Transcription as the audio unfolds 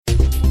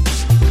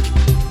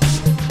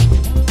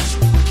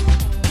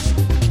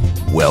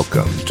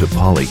Welcome to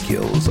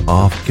Polykill's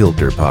Off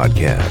Kilter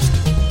Podcast,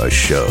 a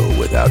show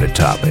without a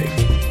topic.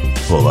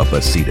 Pull up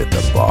a seat at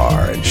the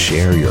bar and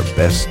share your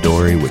best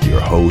story with your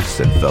hosts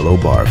and fellow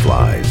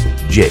barflies,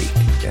 Jake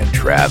and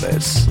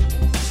Travis.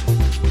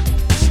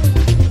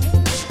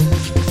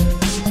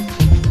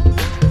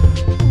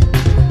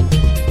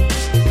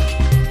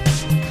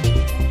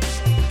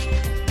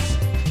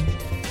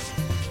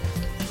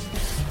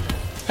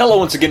 Hello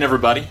once again,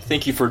 everybody.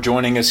 Thank you for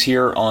joining us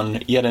here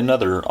on yet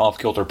another Off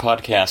Kilter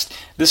podcast.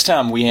 This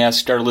time we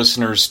asked our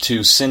listeners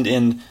to send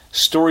in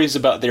stories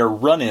about their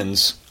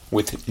run-ins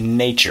with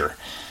nature.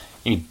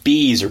 Any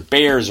bees or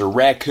bears or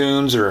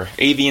raccoons or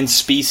avian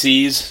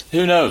species,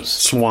 who knows?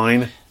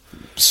 Swine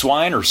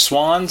or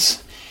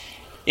swans.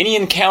 Any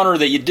encounter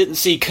that you didn't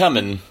see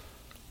coming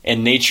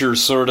and nature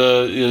sort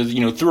of,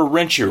 threw a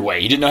wrench your way.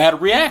 You didn't know how to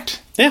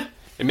react. Yeah.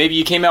 And maybe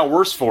you came out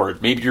worse for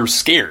it. Maybe you're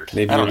scared.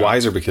 Maybe you're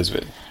wiser because of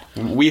it.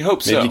 We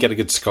hope so. Maybe you get a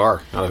good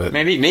scar out of it.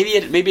 Maybe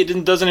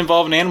it doesn't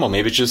involve an animal.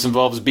 Maybe it just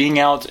involves being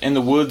out in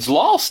the woods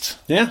lost.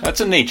 Yeah.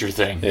 That's a nature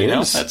thing. It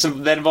is.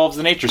 That involves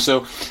the nature.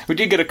 So we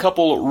did get a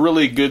couple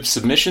really good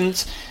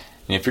submissions.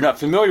 And if you're not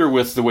familiar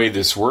with the way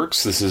this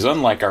works, this is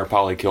unlike our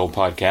Polykill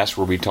podcast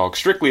where we talk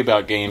strictly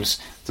about games.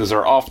 This is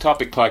our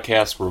off-topic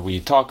podcast where we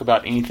talk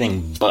about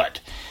anything but.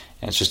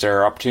 And it's just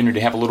our opportunity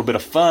to have a little bit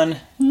of fun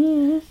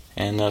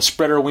and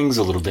spread our wings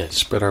a little bit.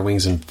 Spread our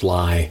wings and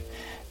fly.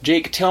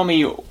 Jake, tell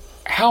me,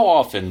 how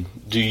often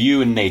do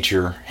you and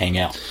nature hang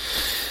out?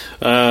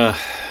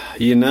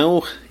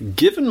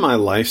 Given my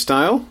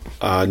lifestyle,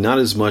 not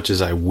as much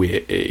as I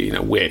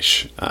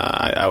wish.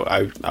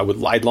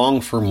 I'd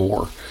long for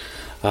more,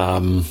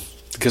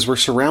 because we're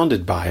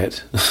surrounded by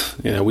it.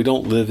 We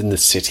don't live in the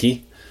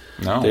city.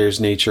 No.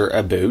 There's nature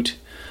about.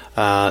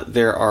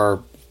 There are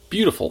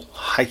beautiful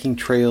hiking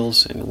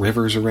trails and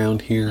rivers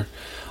around here,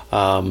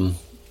 and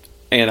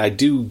I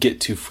do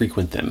get to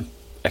frequent them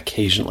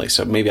occasionally,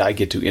 so maybe I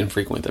get to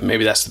infrequent them.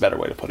 Maybe that's the better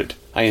way to put it.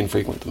 I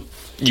infrequent them.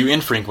 You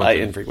infrequent them?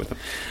 I infrequent them.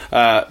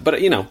 But,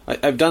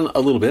 I've done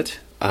a little bit,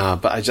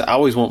 but I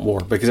always want more,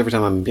 because every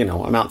time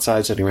I'm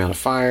outside sitting around a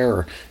fire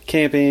or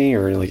camping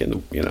or like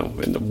in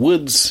the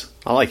woods,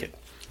 I like it.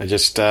 I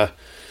just,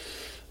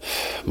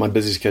 my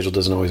busy schedule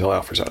doesn't always allow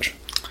for such.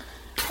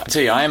 I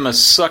tell you, I am a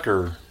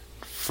sucker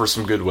for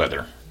some good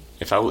weather.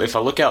 If I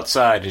look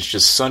outside, it's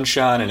just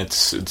sunshine and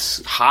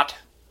it's hot.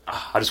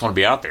 I just want to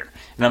be out there.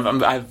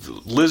 And I have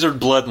lizard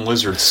blood and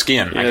lizard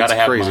skin. Yeah, I gotta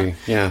have crazy.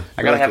 I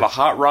gotta have a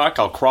hot rock.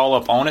 I'll crawl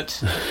up on it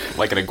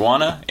like an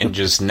iguana and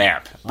just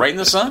nap right in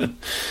the sun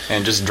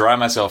and just dry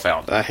myself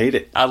out. I hate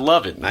it. I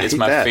love it. It's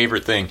my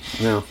favorite thing.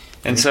 No.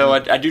 And so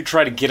I do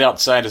try to get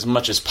outside as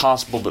much as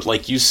possible, but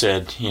like you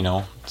said,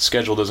 the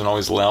schedule doesn't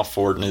always allow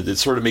for it, and it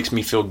sort of makes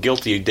me feel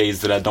guilty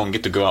days that I don't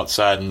get to go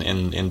outside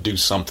and do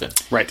something.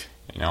 Right.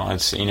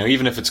 It's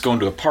even if it's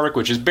going to a park,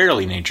 which is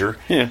barely nature.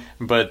 Yeah.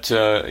 But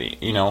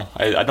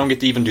I don't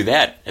get to even do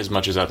that as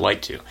much as I'd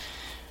like to.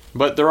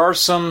 But there are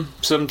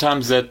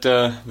sometimes that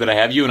I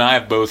have. You and I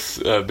have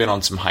both been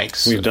on some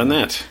hikes. We've done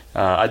that.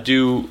 I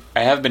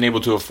have been able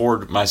to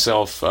afford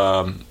myself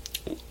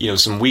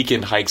some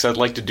weekend hikes. I'd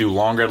like to do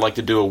longer. I'd like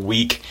to do a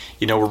week.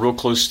 We're real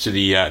close to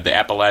the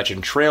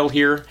Appalachian Trail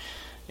here,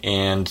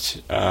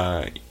 and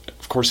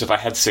of course, if I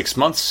had 6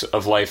 months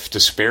of life to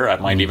spare, I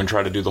might even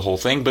try to do the whole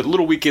thing. But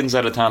little weekends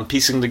at a time,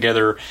 piecing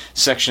together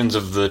sections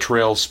of the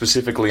trail,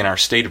 specifically in our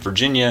state of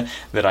Virginia,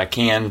 that I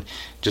can,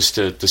 just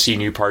to see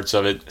new parts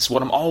of it. It's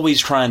what I'm always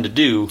trying to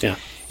do. Yeah.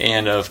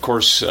 And, of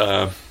course,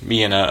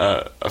 me and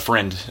a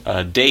friend,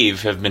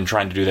 Dave, have been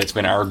trying to do that. It's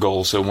been our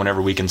goal. So whenever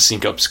we can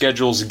sync up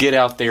schedules, get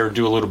out there,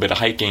 do a little bit of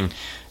hiking,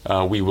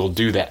 we will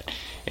do that.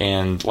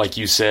 And like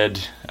you said,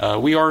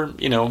 we are,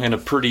 in a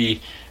pretty...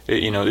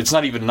 it's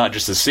not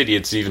just a city;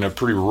 it's even a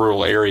pretty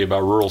rural area by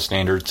rural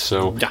standards.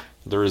 So yeah.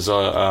 There is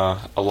a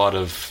lot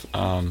of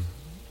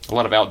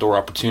outdoor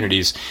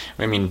opportunities.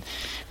 I mean,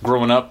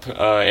 growing up,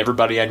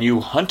 everybody I knew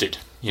hunted.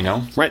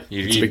 Right?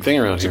 It's a big thing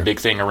around here. It's a big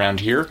thing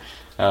around here.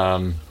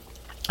 And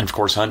of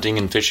course, hunting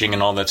and fishing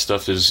and all that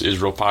stuff is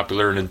real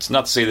popular. And it's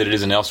not to say that it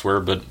isn't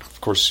elsewhere, but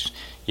of course,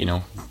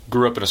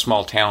 grew up in a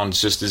small town. It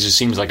just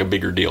seems like a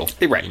bigger deal.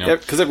 Right?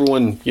 Because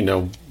everyone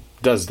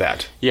does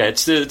that. Yeah,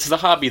 it's the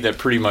hobby that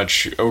pretty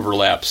much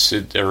overlaps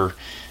or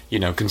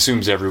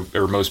consumes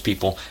most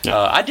people. Yeah.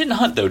 I didn't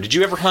hunt though. Did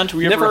you ever hunt?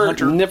 Were you ever a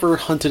hunter? Never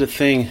hunted a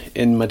thing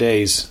in my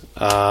days,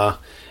 and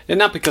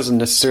not because I'm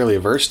necessarily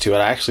averse to it.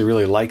 I actually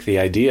really like the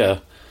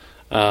idea,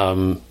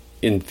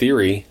 in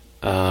theory,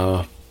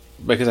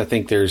 because I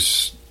think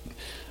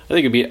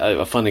it'd be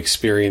a fun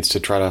experience to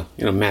try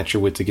to match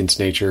your wits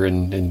against nature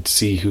and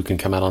see who can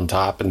come out on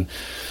top and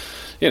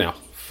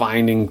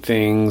finding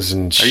things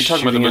and Are you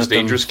talking about the most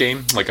dangerous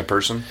game, like a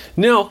person?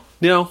 No,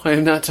 I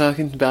am not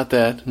talking about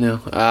that.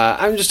 No,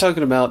 I'm just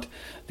talking about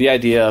the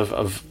idea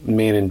of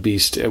man and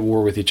beast at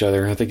war with each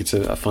other. I think it's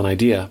a fun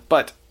idea,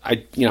 but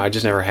I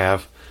just never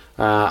have.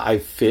 I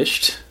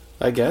fished,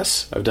 I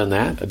guess. I've done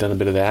that. I've done a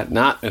bit of that,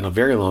 not in a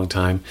very long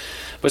time,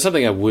 but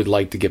something I would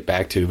like to get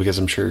back to because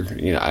I'm sure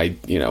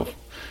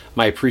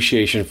my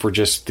appreciation for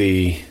just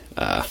the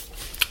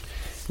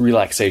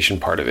relaxation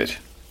part of it.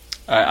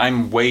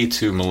 I'm way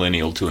too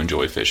millennial to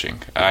enjoy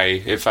fishing.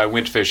 If I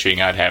went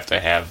fishing, I'd have to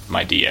have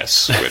my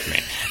DS with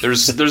me.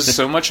 There's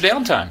so much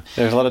downtime.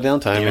 There's a lot of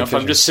downtime. You know, if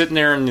I'm just sitting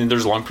there and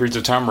there's long periods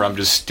of time where I'm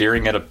just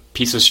staring at a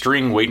piece of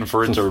string waiting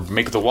for it to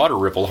make the water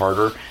ripple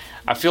harder,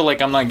 I feel like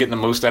I'm not getting the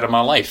most out of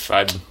my life.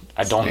 I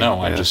don't know.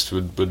 Yeah. I just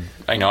would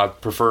I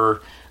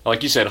prefer,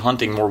 like you said,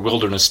 hunting more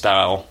wilderness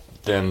style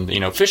than,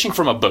 fishing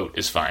from a boat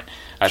is fine.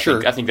 I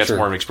think that's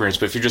more of an experience.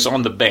 But if you're just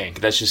on the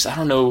bank, that's just, I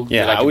don't know.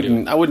 Yeah, I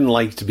wouldn't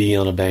like to be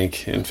on a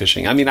bank and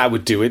fishing. I mean, I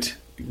would do it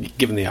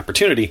given the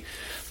opportunity,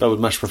 but I would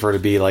much prefer to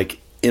be like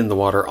in the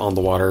water, on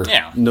the water,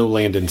 no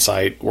land in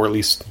sight, or at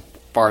least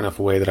far enough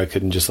away that I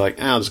couldn't just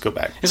I'll just go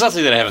back. It's not to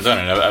say that I haven't done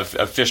it.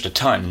 I've fished a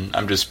ton.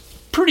 I'm just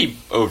pretty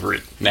over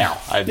it now.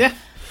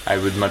 I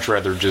would much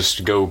rather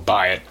just go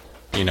buy it,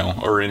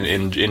 or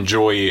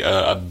enjoy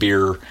a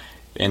beer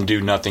and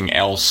do nothing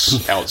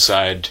else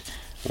outside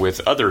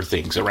with other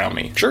things around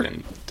me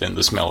than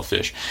the smell of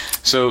fish.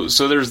 So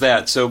there's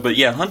that. But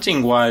yeah,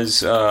 hunting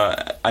wise,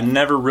 I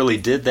never really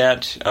did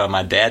that.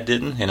 My dad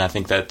didn't, and I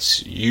think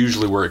that's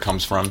usually where it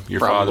comes from. Your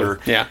father,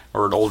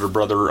 or an older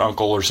brother or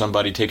uncle or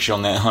somebody takes you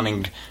on that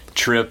hunting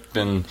trip,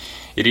 and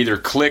it either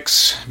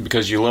clicks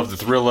because you love the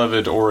thrill of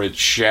it, or it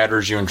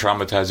shatters you and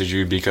traumatizes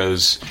you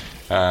because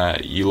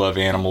you love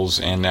animals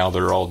and now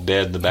they're all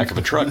dead in the back of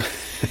a truck.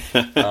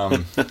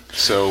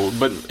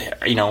 But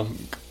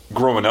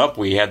growing up,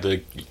 we had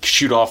to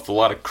shoot off a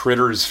lot of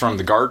critters from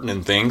the garden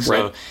and things.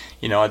 Right.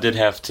 So, I did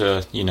have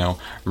to,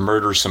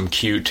 murder some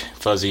cute,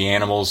 fuzzy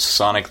animals.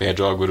 Sonic the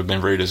Hedgehog would have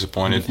been very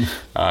disappointed.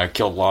 I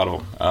killed a lot of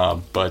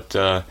them. But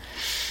I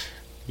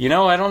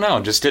don't know.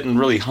 Just didn't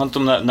really hunt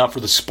them, not for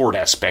the sport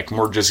aspect.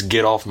 More just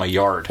get off my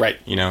yard. Right.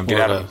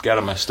 Get out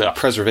of my stuff.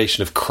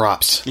 Preservation of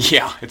crops.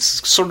 Yeah,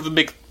 it's sort of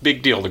the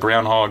big deal. The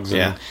groundhogs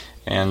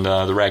and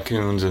the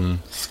raccoons and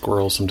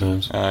squirrels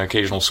sometimes.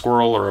 Occasional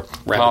squirrel or a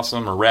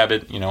possum or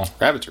rabbit.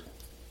 Rabbits are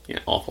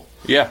awful.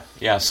 Yeah.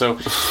 So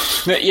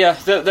that's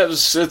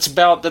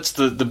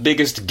the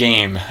biggest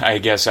game I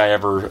guess I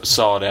ever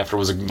saw it after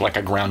was like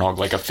a groundhog,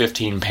 like a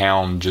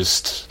 15-pound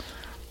just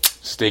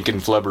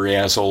stinking flubbery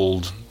ass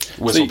old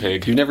whistle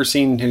pig. You've never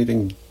seen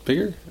anything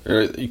bigger,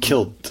 or you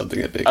killed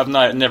something that big? I've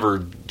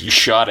never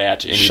shot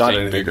at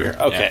anything bigger.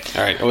 Okay,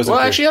 all right. Well,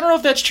 actually, I don't know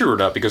if that's true or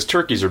not because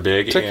turkeys are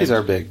big. Turkeys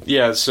are big.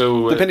 Yeah,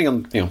 so depending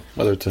on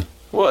whether to.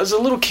 Well, as a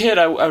little kid,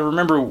 I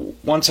remember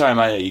one time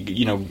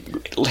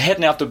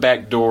heading out the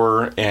back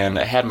door, and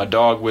I had my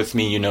dog with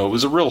me. It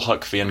was a real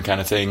Huck Finn kind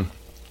of thing.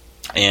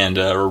 And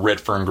or red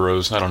fern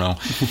grows, I don't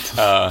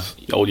know.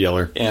 Old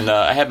Yeller. And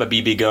I had my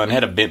BB gun,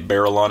 had a bent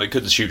barrel on it,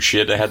 couldn't shoot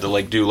shit. I had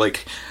to do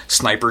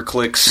sniper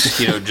clicks,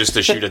 just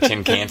to shoot a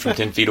tin can from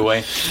 10 feet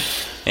away.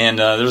 And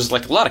there was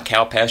a lot of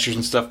cow pastures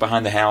and stuff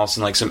behind the house,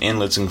 and some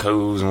inlets and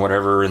coves and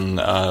whatever,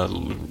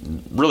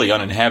 and really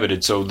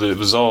uninhabited. So it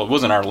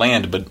wasn't our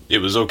land, but it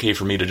was okay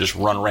for me to just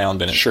run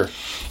around in it. Sure.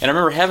 And I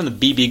remember having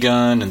the BB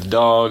gun and the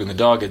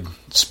dog had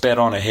sped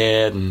on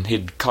ahead, and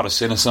he'd caught a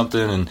scent of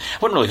something, and I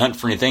wasn't really hunting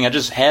for anything. I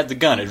just had the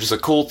gun. It was just a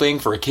cool thing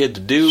for a kid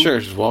to do. Sure,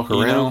 just walk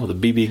around with a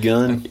BB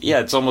gun. Yeah,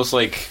 it's almost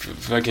like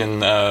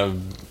fucking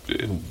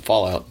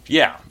Fallout.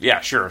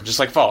 Yeah, sure. Just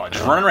like Fallout.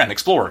 Just run around,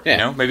 explore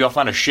it, Maybe I'll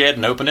find a shed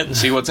and open it and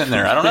see what's in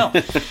there. I don't know.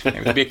 Maybe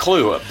it'll be a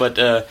clue. But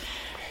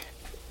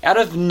out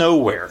of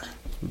nowhere,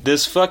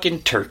 this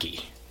fucking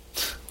turkey,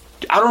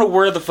 I don't know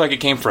where the fuck it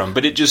came from,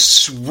 but it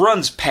just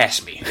runs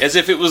past me as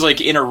if it was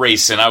in a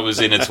race and I was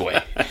in its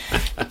way.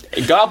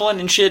 Gobbling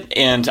and shit,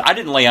 and I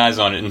didn't lay eyes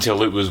on it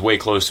until it was way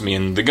close to me,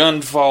 and the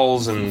gun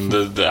falls, and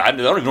I don't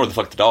even know where the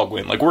fuck the dog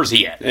went. Where's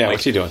he at? Yeah,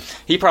 what's he doing?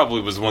 He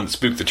probably was the one that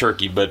spooked the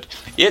turkey, but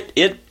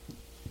it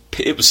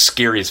was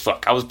scary as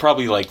fuck. I was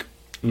probably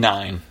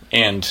 9,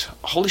 and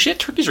holy shit,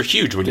 turkeys are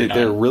huge when you're 9.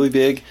 They're really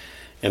big,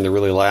 and they're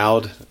really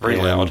loud. Very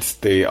loud.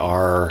 They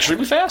are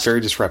extremely fast.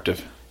 Very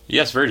disruptive.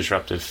 Yes, very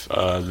disruptive.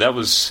 That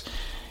was,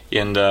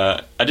 and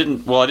I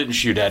didn't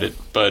shoot at it,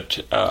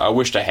 but I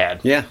wished I had.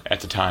 Yeah.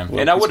 At the time,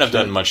 and I wouldn't have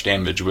done much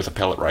damage with a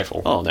pellet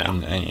rifle. Oh, no.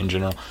 In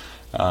general,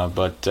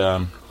 but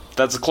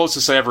that's the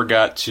closest I ever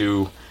got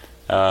to,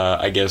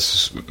 I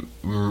guess,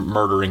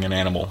 murdering an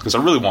animal because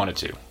I really wanted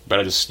to, but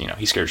I just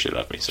he scared shit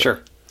out of me. So.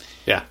 Sure.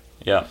 Yeah.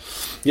 Yeah.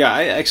 Yeah.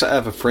 I actually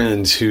have a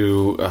friend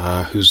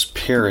whose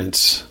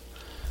parents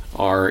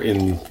are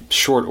in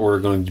short order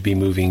going to be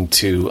moving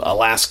to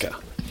Alaska.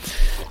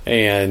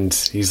 And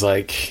he's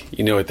like,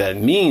 you know what that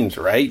means,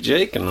 right,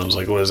 Jake? And I was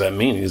like, what does that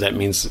mean? That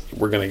means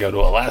we're going to go to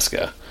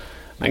Alaska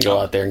and go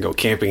out there and go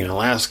camping in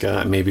Alaska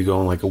and maybe go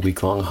on a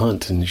week-long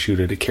hunt and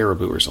shoot at a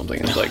caribou or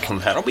something. I was like,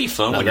 that'll be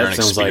fun when you're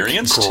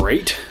inexperienced.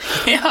 Great.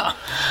 Yeah.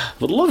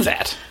 Would love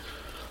that.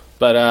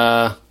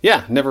 But,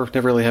 never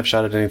really have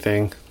shot at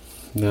anything.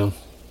 No.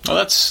 Well,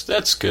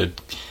 that's good,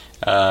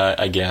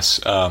 I guess.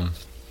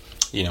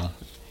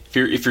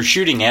 If you're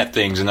shooting at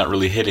things and not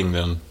really hitting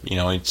them,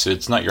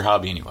 it's not your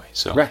hobby anyway.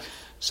 So right.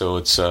 So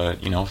it's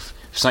if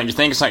it's not your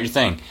thing, it's not your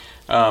thing.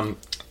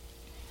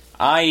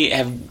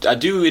 I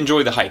do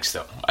enjoy the hikes,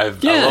 though. I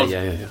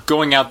love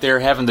going out there,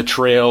 having the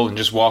trail, and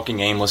just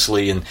walking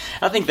aimlessly, and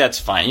I think that's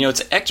fine. You know,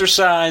 it's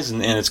exercise,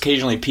 and it's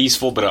occasionally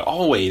peaceful, but I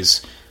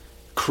always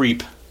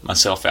creep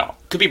myself out.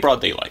 Could be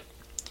broad daylight,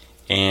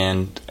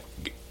 and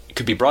it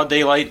could be broad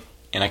daylight,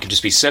 and I could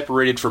just be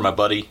separated from my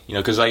buddy, you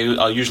know, because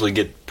I'll usually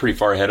get pretty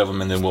far ahead of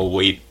him, and then we'll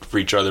wait for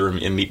each other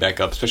and meet back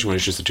up, especially when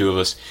it's just the two of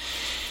us.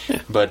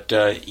 Yeah. But,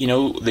 you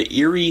know, the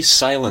eerie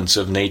silence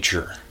of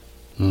nature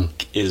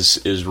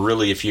is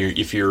really, if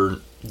you're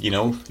you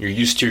know, you're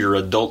used to your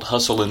adult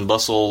hustle and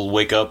bustle,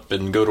 wake up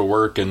and go to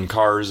work and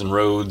cars and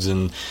roads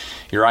and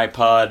your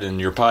iPod and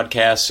your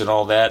podcasts and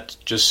all that,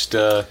 just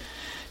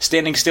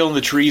standing still in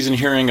the trees and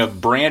hearing a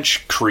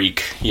branch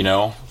creak, you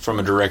know, from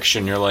a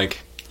direction, you're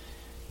like,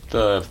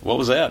 what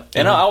was that?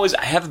 And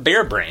I have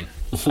bear brain.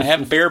 I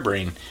have bear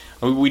brain.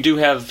 We do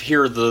have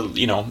here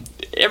you know,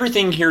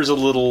 everything here is a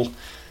little...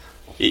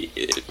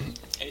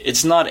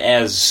 It's not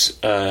as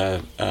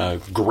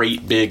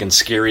great, big, and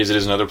scary as it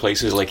is in other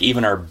places. Like,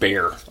 even our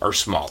bear are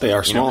small. They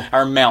are small. Know?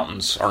 Our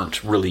mountains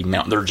aren't really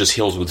mountains. They're just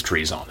hills with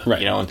trees on them. Right.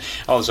 You know, and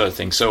all those other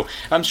things. So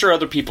I'm sure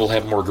other people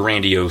have more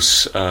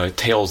grandiose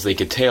tales they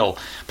could tell,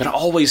 but I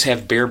always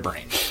have bear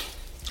brain.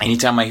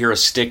 Anytime I hear a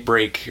stick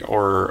break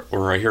or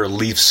I hear a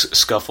leaf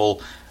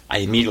scuffle, I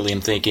immediately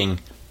am thinking,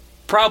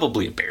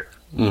 probably a bear.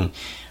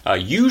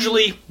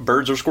 Usually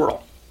birds or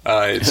squirrel.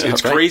 It's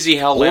right. Crazy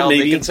how loud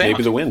they can sound.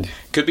 Maybe the wind.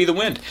 Could be the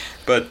wind.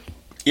 But,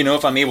 you know,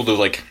 if I'm able to,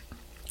 like,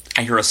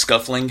 I hear a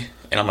scuffling,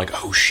 and I'm like,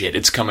 oh, shit,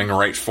 it's coming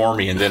right for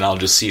me. And then I'll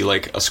just see,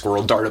 like, a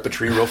squirrel dart up a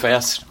tree real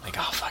fast. I'm like,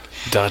 oh, fuck.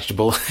 Dodged a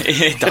bullet.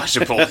 Dodged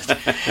a bullet.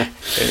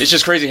 It's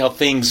just crazy how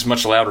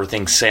much louder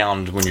things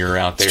sound when you're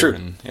out there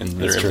and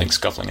everything's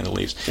scuffling in the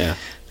leaves. Yeah.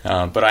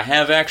 But I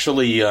have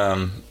actually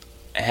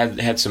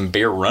had some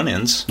bear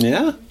run-ins.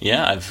 Yeah?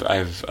 Yeah,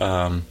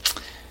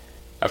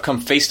 I've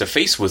come face to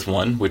face with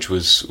one, which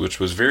was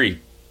very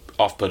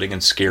off-putting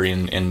and scary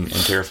and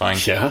terrifying.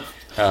 Yeah.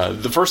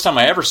 The first time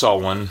I ever saw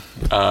one,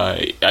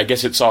 I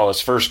guess it saw us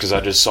first because I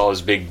just saw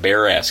his big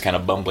bear ass kind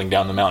of bumbling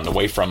down the mountain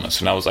away from us,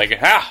 and I was like,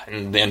 "Ha!"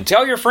 And then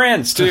tell your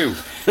friends too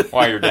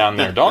while you're down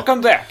there. Don't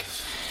come back.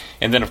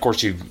 And then, of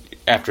course,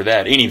 after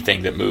that,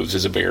 anything that moves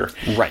is a bear.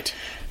 Right.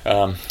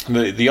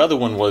 The other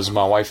one was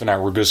my wife and I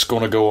were just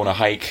going to go on a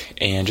hike,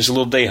 and just a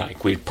little day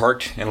hike. We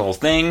parked in a little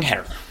thing, had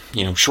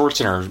our shorts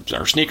and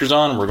our sneakers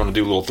on, and we're going to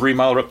do a little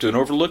 3-miler up to an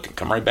overlook and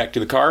come right back to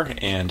the car.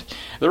 And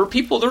there were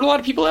a lot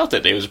of people out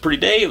that day. It was a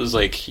pretty day. It was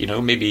like,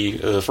 maybe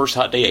the first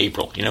hot day of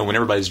April, when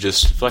everybody's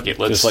just, fuck it,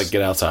 let's... Just like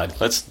get outside.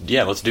 Let's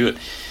do it.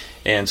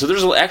 And so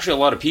there's actually a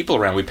lot of people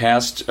around. We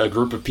passed a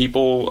group of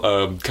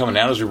people coming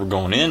out as we were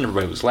going in.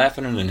 Everybody was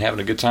laughing and having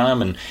a good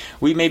time. And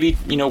we maybe,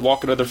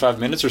 walk another 5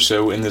 minutes or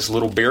so, and this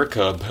little bear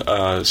cub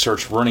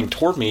starts running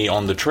toward me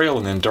on the trail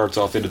and then darts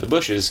off into the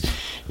bushes.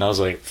 And I was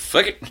like,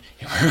 fuck it.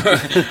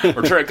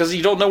 Because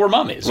you don't know where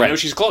Mom is. Right. You know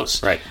she's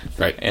close. Right.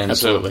 And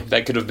absolutely. So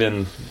that could have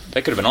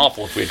been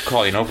awful if we had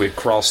called, if we had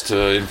crossed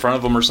in front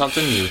of them or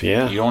something.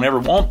 You don't ever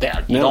want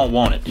that. You don't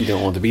want it. You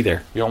don't want to be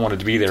there. You don't want it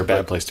to be there. It's a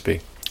bad place to be.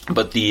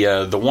 But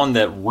the one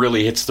that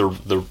really hits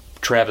the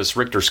Travis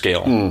Richter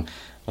scale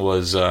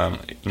was,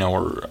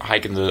 we're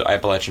hiking the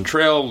Appalachian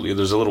Trail.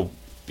 There's a little,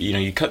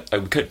 you cut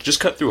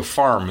through a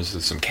farm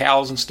with some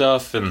cows and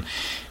stuff, and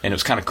it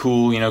was kind of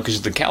cool,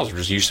 because the cows are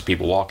just used to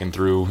people walking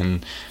through,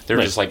 and they're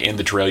just like in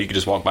the trail. You could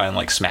just walk by and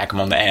like smack them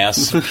on the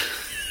ass.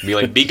 Be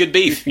like, be good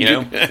beef,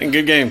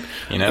 Good game.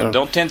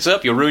 Don't tense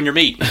up, you'll ruin your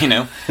meat,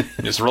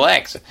 Just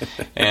relax.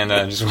 And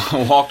just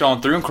walked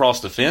on through and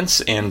crossed the fence,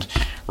 and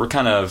we're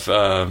kind of,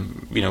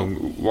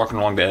 walking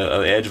along the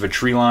edge of a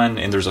tree line,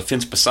 and there's a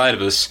fence beside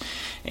of us,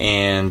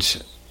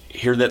 and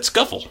hear that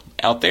scuffle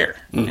out there.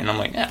 And I'm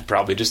like,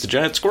 probably just a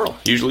giant squirrel.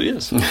 Usually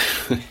is.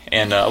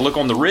 And I look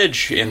on the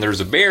ridge, and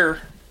there's a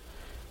bear,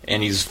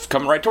 and he's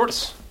coming right toward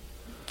us.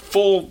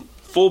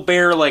 Full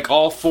bear, like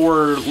all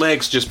 4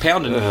 legs just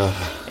pounding.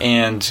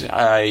 And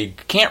I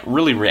can't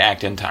really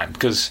react in time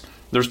because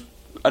there's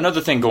another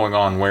thing going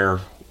on where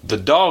the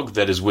dog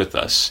that is with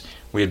us,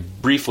 we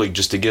had briefly,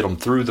 just to get him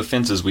through the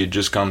fences we had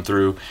just come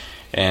through,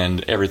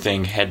 and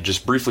everything had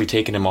just briefly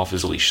taken him off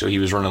his leash, so he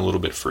was running a little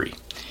bit free,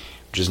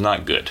 which is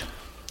not good.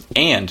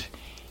 And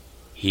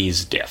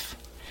he's deaf.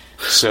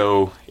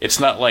 So it's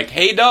not like,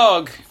 hey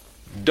dog,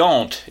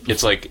 don't.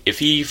 It's like, if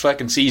he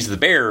fucking sees the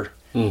bear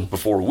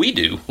before we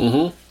do,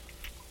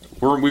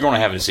 we're going to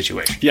have a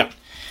situation. Yeah.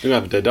 We're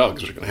going to have a dead dog,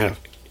 is what we're going to have.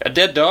 A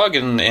dead dog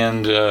and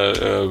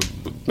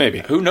maybe.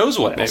 Who knows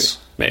what else?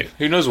 Maybe.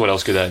 Who knows what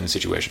else could happen in the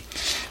situation.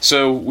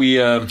 So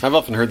we... I've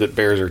often heard that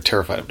bears are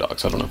terrified of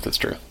dogs. I don't know if that's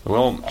true.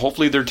 Well,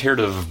 hopefully they're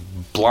terrified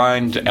of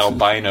blind,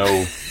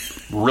 albino,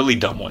 really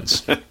dumb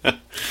ones.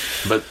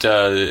 But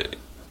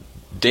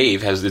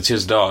Dave it's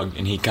his dog,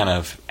 and he kind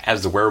of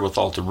has the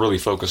wherewithal to really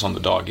focus on the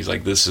dog. He's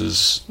like, this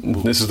is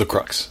the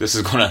crux. This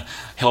is going to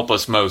help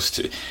us most.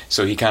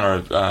 So he kind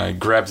of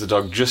grabs the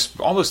dog just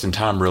almost in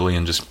time, really,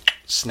 and just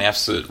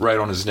snaps it right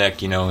on his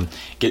neck, and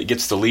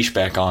gets the leash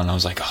back on. I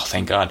was like, oh,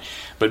 thank God.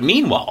 But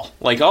meanwhile,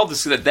 like all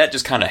this, that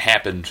just kind of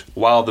happened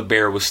while the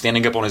bear was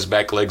standing up on his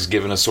back legs,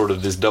 giving us sort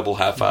of this double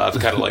high five,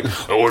 kind of like,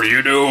 what are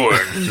you doing?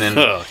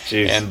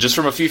 And just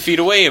from a few feet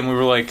away, and we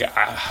were like,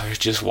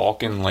 just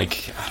walking,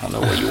 like, I don't know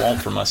what you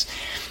want from us.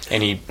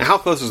 And how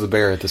close was the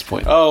bear at this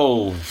point?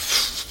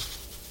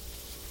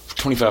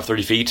 25,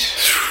 30 feet.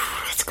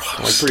 That's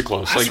close. Like pretty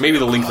close. That's like maybe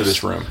the length close. of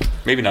this room.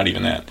 Maybe not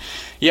even that.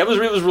 Yeah, it was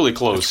really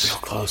close. That's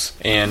real close.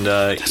 And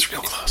that's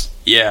real close.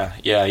 Yeah,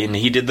 and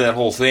he did that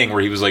whole thing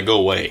where he was like, go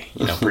away,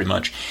 pretty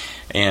much.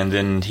 And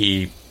then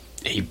he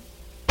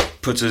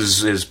puts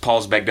his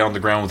paws back down on the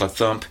ground with a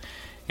thump,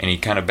 and he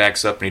kind of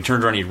backs up, and he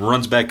turns around, and he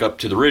runs back up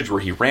to the ridge where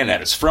he ran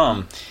at us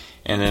from.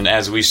 And then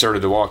as we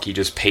started to walk, he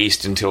just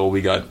paced until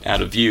we got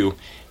out of view.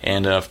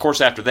 And of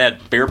course, after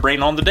that, bear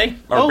brain on the day,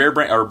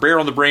 or bear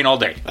on the brain all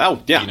day. Oh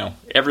yeah,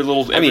 every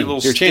little. Your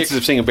stick. chances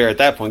of seeing a bear at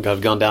that point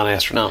have gone down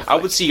astronomically. I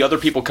would see other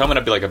people coming.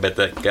 I'd be like, I bet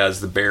that guy's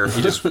the bear.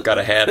 He just got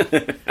a hat.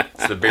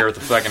 It's the bear with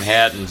the fucking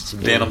hat and some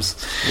denims.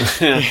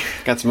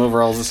 Got some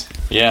overalls.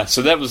 Yeah,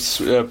 so that was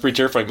pretty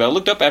terrifying. But I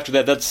looked up after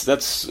that.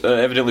 That's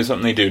evidently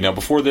something they do. Now,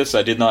 before this,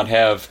 I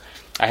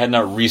had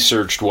not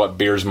researched what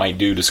bears might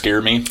do to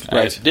scare me.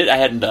 Right. I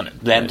hadn't done it.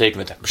 I hadn't taken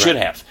the time. Should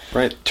have.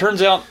 Right.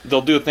 Turns out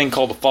they'll do a thing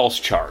called a false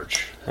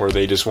charge, where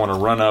they just want to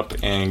run up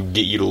and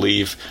get you to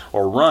leave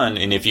or run.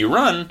 And if you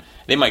run,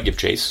 they might give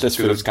chase. That's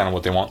kind of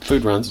what they want.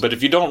 Food runs. But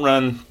if you don't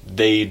run,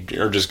 they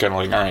are just kind of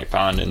like, all right,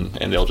 fine,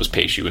 and they'll just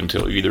pace you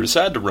until you either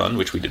decide to run,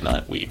 which we did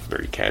not. We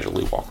very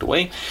casually walked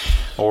away,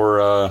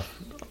 or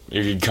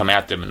you'd come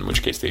at them, in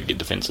which case they'd get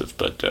defensive.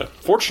 But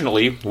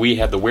fortunately, we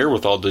had the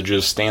wherewithal to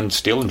just stand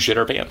still and shit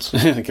our pants.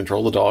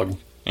 Control the dog.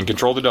 And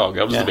control the dog.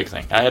 That was the big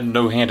thing. I had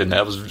no hand in that.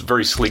 That was a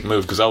very sleek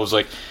move, because I was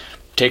like,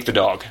 take the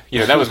dog.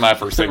 That was my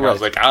first thing. Right. I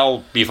was like,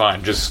 I'll be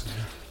fine. Just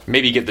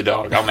maybe get the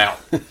dog. I'm out.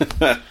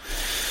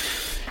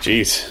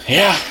 Jeez.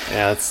 Yeah.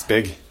 Yeah, that's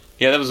big.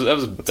 Yeah, that was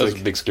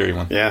a big scary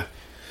one. Yeah.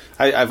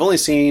 I've only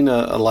seen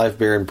a live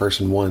bear in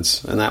person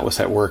once, and that was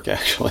at work,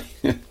 actually.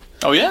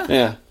 Oh, yeah?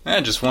 Yeah. Yeah,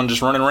 just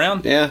running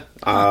around? Yeah.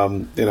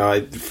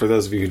 For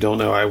those of you who don't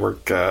know, I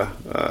work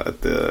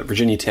at the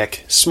Virginia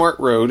Tech Smart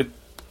Road,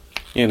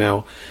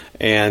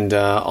 and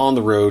on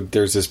the road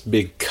there's this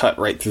big cut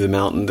right through the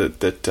mountain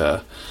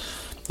that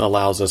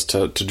allows us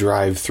to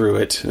drive through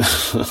it.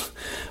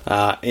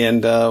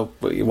 And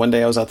one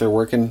day I was out there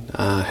working,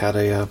 had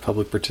a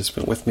public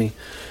participant with me,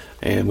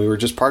 and we were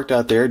just parked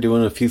out there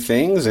doing a few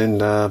things,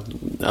 and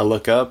I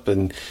look up,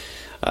 and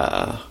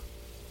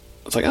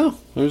it's like, oh,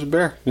 there's a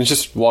bear. And it's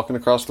just walking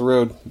across the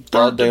road,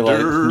 broad daylight,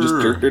 just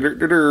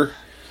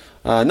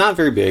not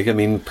very big. I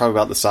mean, probably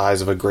about the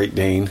size of a Great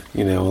Dane,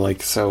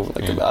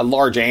 a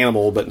large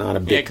animal, but not a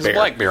big bear. Yeah, because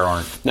black bear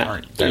aren't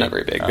they're not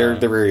very big. They're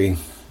very,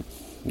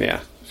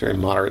 very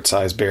moderate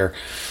sized bear.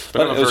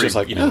 But it was just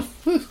like,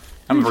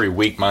 I'm a very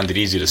weak-minded,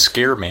 easy to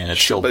scare man.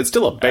 But it's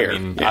still a bear. I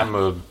mean,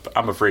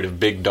 I'm afraid of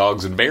big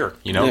dogs and bear,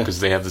 because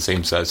they have the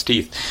same size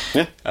teeth.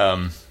 Yeah.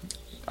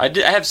 I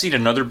have seen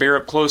another bear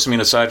up close. I mean,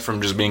 aside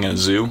from just being in a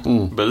zoo,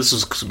 but this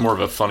is more of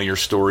a funnier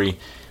story.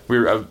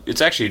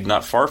 It's actually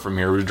not far from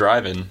here. We were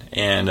driving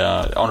and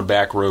on a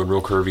back road,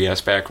 real curvy ass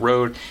back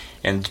road,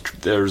 and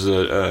there's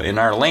in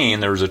our lane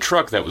there was a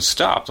truck that was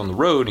stopped on the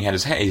road. And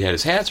he had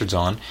his hazards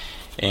on,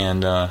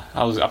 and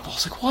I was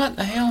like, what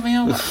the hell,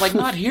 man? Like,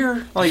 not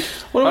here. Like,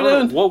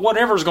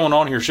 whatever's going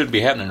on here shouldn't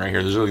be happening right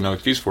here. There's really no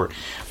excuse for it.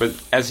 But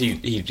as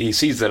he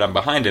sees that I'm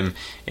behind him,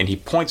 and he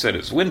points at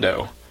his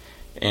window,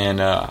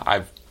 and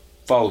I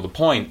follow the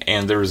point,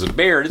 and there's a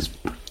bear. It's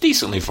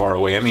decently far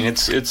away. I mean,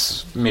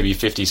 it's maybe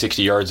 50,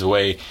 60 yards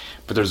away,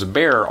 but there's a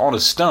bear on a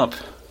stump,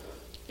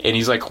 and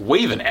he's like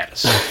waving at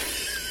us.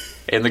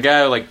 And the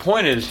guy like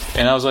pointed,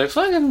 and I was like,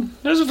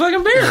 there's a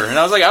fucking bear. And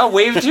I was like, I'll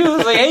wave too. I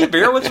was like, hey,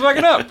 bear, what's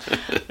fucking up?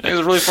 And it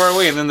was really far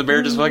away, and then the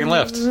bear just fucking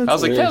left. I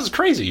was like, that was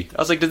crazy.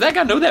 I was like, did that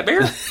guy know that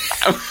bear?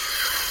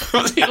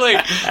 Was he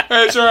like,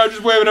 hey, sir, I'm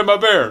just waving at my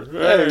bear.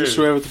 Hey, just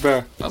waving at the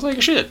bear. I was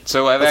like, shit.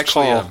 So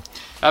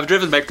I've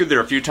driven back through there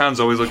a few times,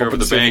 always looking over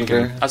the bank,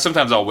 and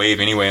sometimes I'll wave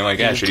anyway, and like,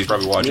 shit, he's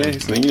probably watching. Yeah,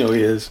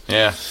 he is.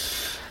 Yeah.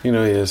 He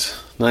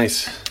is.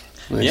 Nice.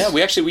 Yeah,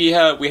 we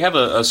have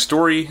a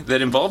story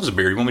that involves a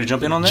bear. You want me to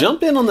jump in on that?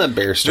 Jump in on that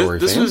bear story.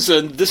 This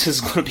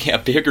is going to be a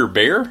bigger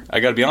bear. I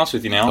got to be honest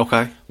with you now.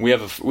 Okay. We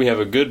have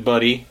a good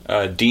buddy,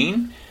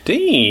 Dean.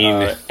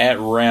 At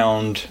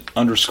round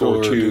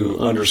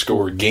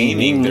 _2_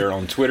 gaming there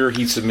on Twitter.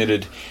 He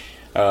submitted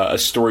a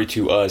story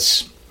to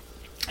us.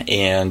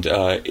 And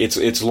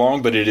it's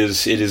long, but it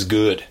is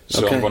good.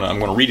 So okay. I'm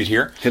going to read it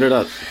here. Hit it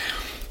up.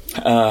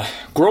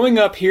 Growing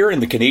up here in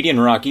the Canadian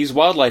Rockies,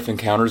 wildlife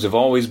encounters have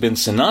always been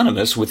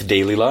synonymous with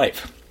daily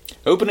life.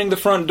 Opening the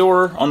front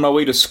door on my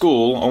way to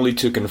school, only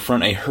to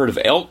confront a herd of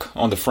elk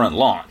on the front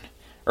lawn.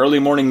 Early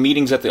morning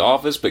meetings at the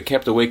office, but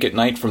kept awake at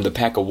night from the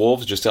pack of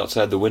wolves just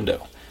outside the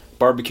window.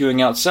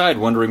 Barbecuing outside,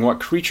 wondering what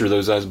creature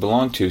those eyes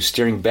belong to,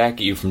 staring back at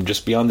you from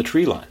just beyond the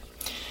tree line.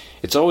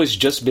 It's always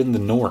just been the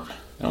norm.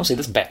 I don't say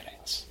that's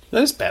badass.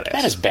 That is badass.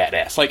 That is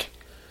badass. Like,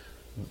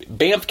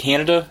 Banff,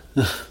 Canada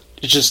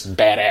It's just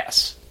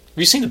badass. Have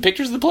you seen the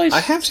pictures of the place? I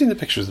have seen the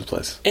pictures of the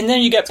place. And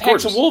then you got packs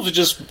gorgeous. of wolves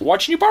just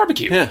watching you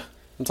barbecue. Yeah,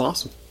 that's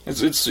awesome.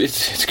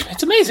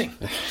 It's amazing.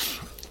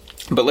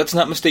 But let's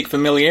not mistake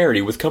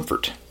familiarity with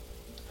comfort.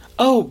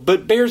 Oh,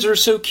 but bears are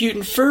so cute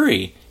and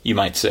furry, you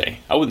might say.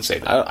 I wouldn't say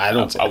that. I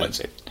don't say that. I wouldn't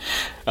say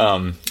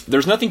that.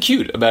 There's nothing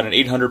cute about an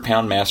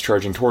 800-pound mass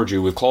charging towards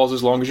you with claws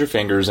as long as your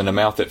fingers and a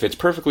mouth that fits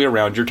perfectly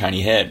around your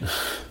tiny head.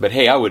 But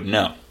hey, I wouldn't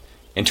know.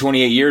 In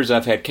 28 years,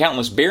 I've had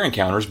countless bear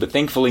encounters, but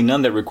thankfully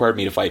none that required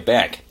me to fight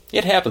back.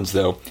 It happens,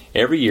 though.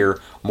 Every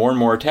year, more and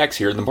more attacks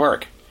here in the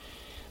park.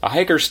 A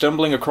hiker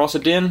stumbling across a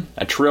den,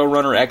 a trail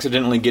runner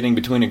accidentally getting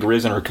between a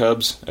grizz and her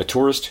cubs, a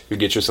tourist who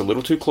gets just a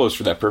little too close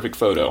for that perfect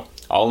photo,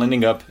 all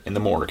ending up in the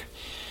morgue.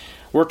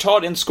 We're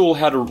taught in school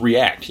how to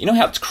react. You know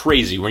how it's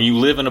crazy when you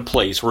live in a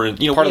place where,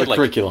 you know, Part we of had the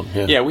curriculum,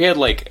 yeah. Yeah, we had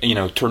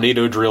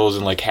tornado drills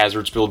and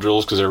hazard spill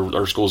drills because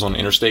our school's on the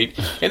interstate.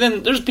 And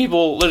then there's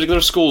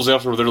schools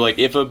out there where they're like,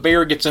 if a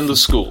bear gets into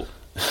school,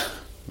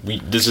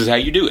 this is how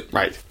you do it.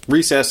 Right.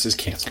 Recess is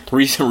canceled.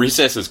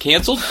 Recess is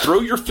canceled. Throw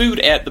your food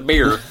at the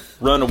bear.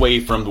 Run away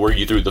from where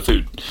you threw the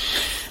food.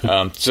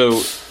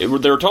 They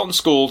were taught in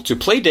school to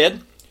play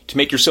dead, to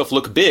make yourself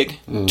look big,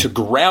 to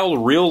growl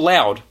real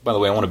loud. By the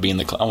way, I want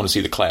to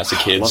see the class of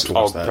kids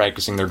all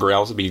practicing their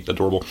growls. It'd be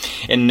adorable.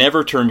 And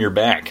never turn your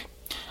back.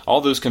 All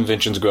those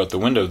conventions go out the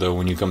window, though,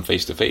 when you come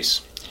face to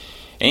face.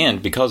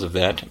 And because of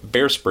that,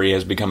 bear spray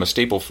has become a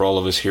staple for all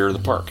of us here in the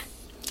park.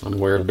 I'm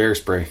aware of bear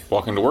spray.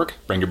 Walking to work,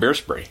 bring your bear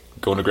spray.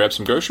 Going to grab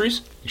some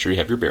groceries, make sure you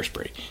have your bear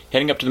spray.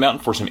 Heading up to the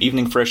mountain for some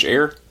evening fresh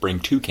air, bring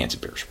 2 cans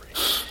of bear spray.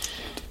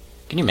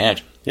 Can you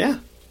imagine? Yeah,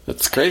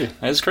 that's crazy.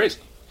 That is crazy.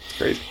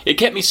 Crazy. It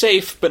kept me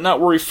safe, but not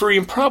worry-free,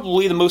 and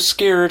probably the most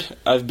scared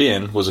I've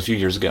been was a few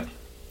years ago.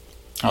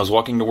 I was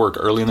walking to work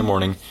early in the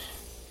morning,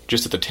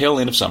 just at the tail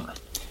end of summer.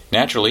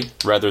 Naturally,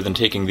 rather than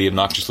taking the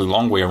obnoxiously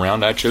long way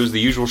around, I chose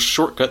the usual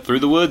shortcut through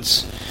the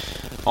woods.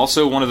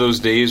 Also, one of those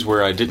days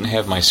where I didn't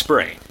have my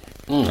spray.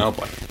 Oh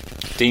boy,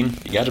 Dean,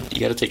 you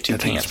gotta take 2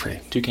 cans.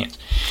 2 cans.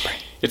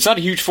 It's not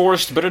a huge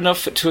forest, but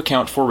enough to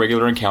account for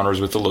regular encounters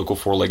with the local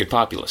 4-legged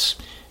populace.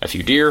 A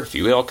few deer, a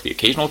few elk, the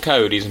occasional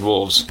coyotes and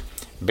wolves,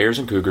 bears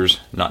and cougars,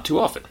 not too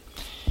often.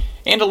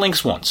 And a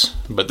lynx once,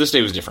 but this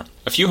day was different.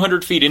 A few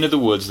hundred feet into the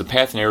woods, the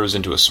path narrows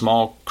into a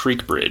small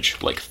creek bridge,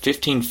 like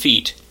 15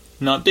 feet,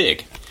 not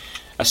big.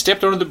 I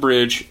stepped onto the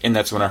bridge, and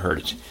that's when I heard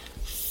it.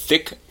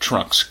 Thick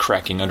trunks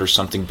cracking under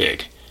something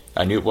big.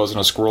 I knew it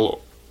wasn't a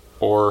squirrel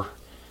or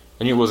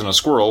any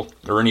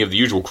of the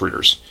usual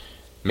critters.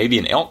 Maybe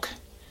an elk?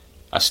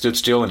 I stood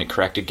still and it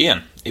cracked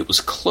again. It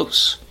was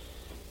close.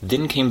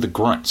 Then came the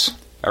grunts.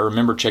 I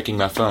remember checking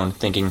my phone,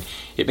 thinking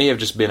it may have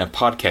just been a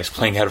podcast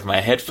playing out of my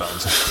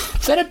headphones.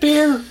 Is that a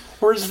bear?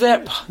 Or is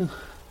that...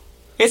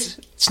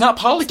 It's not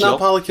polykill. It's not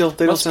polykill.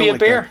 They Must don't be a sound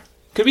bear. like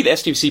that. Could be the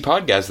STC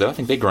pod guys, though. I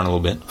think they grunt a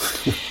little bit.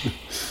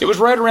 It was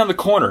right around the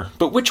corner,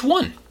 but which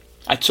one?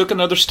 I took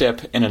another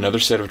step, and another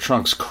set of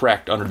trunks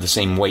cracked under the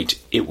same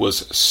weight. It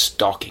was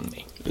stalking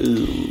me.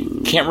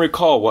 Ooh. Can't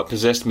recall what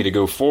possessed me to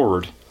go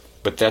forward,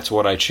 but that's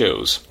what I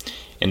chose.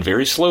 And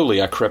very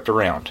slowly I crept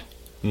around.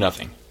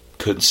 Nothing.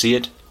 Couldn't see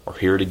it or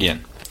hear it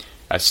again.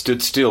 I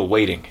stood still,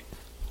 waiting,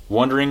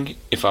 wondering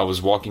if I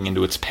was walking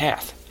into its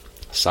path.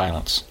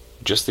 Silence.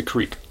 Just the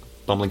creek.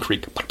 Bumbling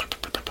creek.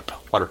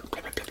 Water.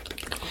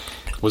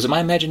 Was it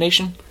my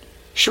imagination?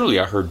 Surely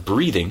I heard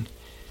breathing.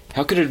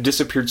 How could it have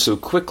disappeared so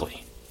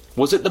quickly?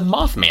 Was it the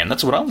Mothman?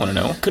 That's what I want to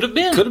know. Could have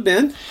been. Could have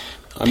been.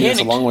 I mean, it's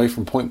a Panicked. long way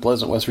from Point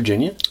Pleasant, West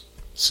Virginia.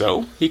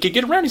 So, he could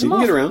get around. He's a You moth.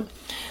 can get around.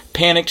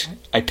 Panicked,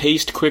 I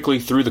paced quickly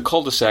through the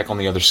cul-de-sac on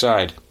the other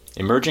side.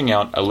 Emerging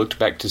out, I looked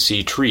back to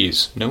see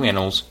trees. No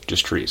animals,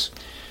 just trees.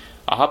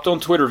 I hopped on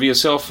Twitter via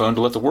cell phone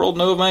to let the world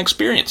know of my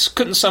experience.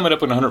 Couldn't sum it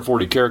up in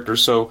 140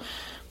 characters, so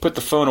put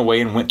the phone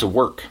away and went to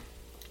work.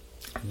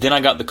 Then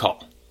I got the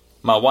call.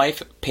 My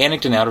wife,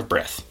 panicked and out of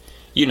breath.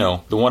 You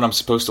know, the one I'm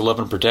supposed to love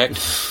and protect.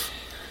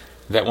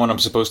 That one I'm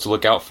supposed to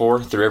look out for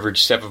through every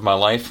step of my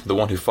life. The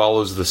one who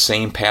follows the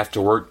same path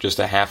to work just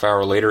a half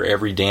hour later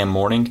every damn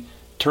morning.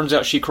 Turns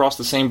out she crossed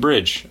the same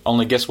bridge.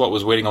 Only guess what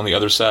was waiting on the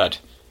other side?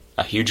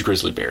 A huge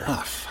grizzly bear.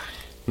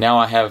 Now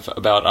I have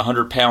about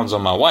 100 pounds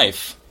on my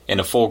wife, and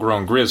a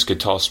full-grown grizz could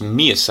toss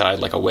me aside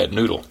like a wet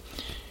noodle.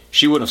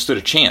 She wouldn't have stood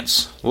a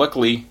chance.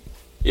 Luckily,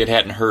 it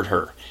hadn't hurt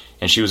her,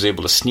 and she was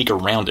able to sneak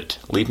around it,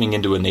 leaping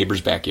into a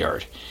neighbor's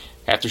backyard.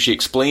 After she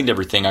explained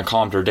everything, I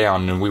calmed her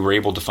down, and we were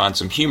able to find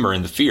some humor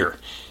in the fear.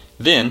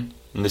 Then,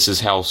 and this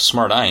is how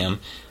smart I am,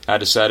 I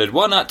decided,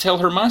 why not tell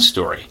her my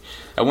story?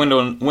 I went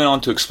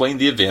on to explain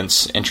the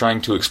events, and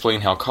trying to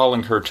explain how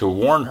calling her to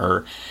warn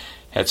her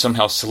had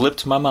somehow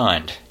slipped my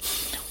mind.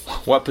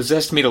 What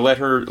possessed me to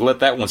let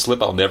that one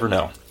slip, I'll never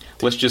know.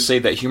 Let's just say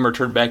that humor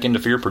turned back into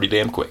fear pretty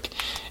damn quick.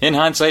 In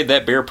hindsight,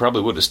 that bear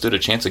probably wouldn't have stood a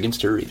chance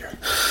against her either.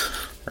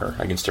 Or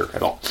against her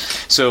at all.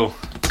 So,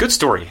 good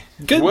story.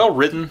 Good. Well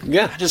written.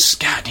 Yeah.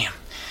 Goddamn.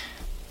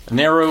 A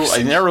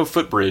narrow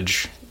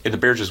footbridge, and the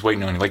bear's just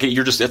waiting on you. Like,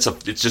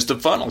 it's just a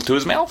funnel to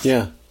his mouth.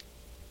 Yeah.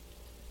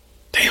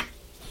 Damn.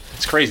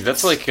 It's crazy.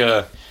 That's like,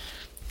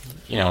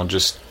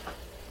 just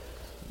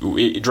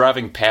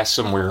driving past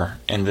somewhere,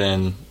 and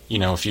then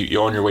if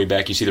you're on your way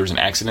back, you see there's an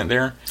accident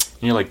there,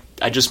 and you're like,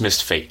 I just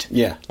missed fate.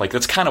 Yeah, like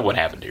that's kind of what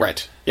happened here.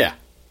 Right. Yeah.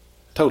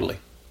 Totally.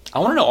 I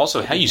want to know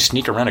also how you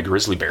sneak around a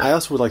grizzly bear. I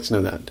also would like to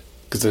know that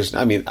because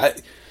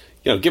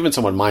given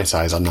someone my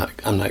size, I'm not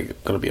going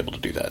to be able to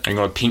do that. Are you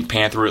going to Pink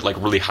Panther it, like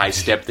really high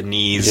step the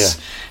knees?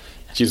 Yeah.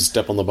 You just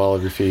step on the ball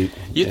of your feet.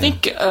 You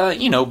think,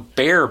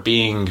 bear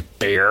being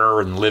bear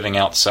and living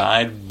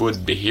outside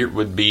would be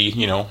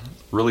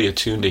really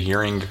attuned to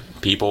hearing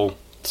people,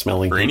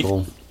 smelling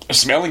people,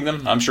 smelling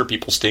them. I'm sure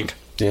people stink.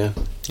 Yeah.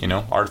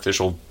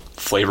 Artificial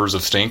flavors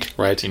of stink.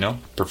 Right.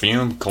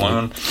 Perfume,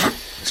 cologne.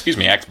 Excuse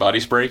me, Axe body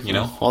spray.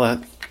 All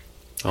that.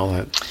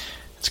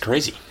 It's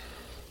crazy.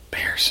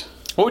 Bears.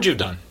 What would you have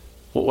done?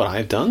 What would I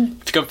have done?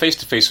 If you come face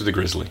to face with a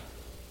grizzly.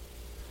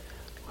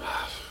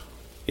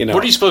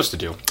 What are you supposed to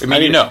do?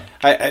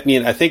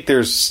 I think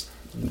there's.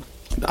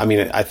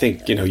 I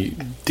think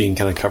Dean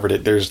kind of covered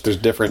it. There's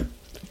different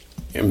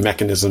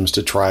mechanisms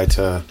to try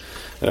to,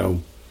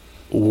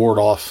 ward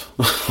off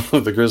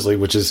the grizzly,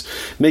 which is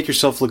make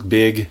yourself look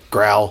big,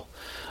 growl,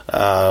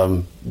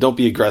 don't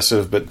be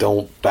aggressive, but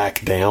don't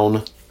back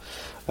down.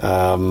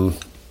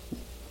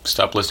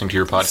 Stop listening to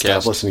your podcast.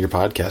 Stop listening to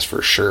your podcast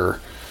for sure.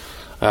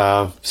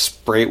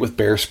 Spray it with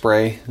bear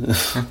spray.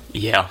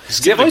 Yeah.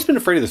 See, I've always been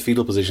afraid of the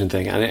fetal position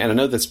thing, and I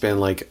know that's been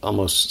like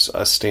almost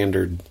a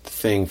standard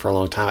thing for a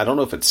long time. I don't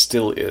know if it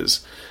still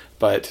is,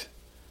 but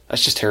that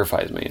just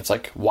terrifies me. It's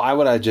like, why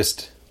would I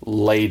just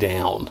lay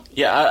down?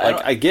 Yeah,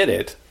 I get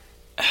it,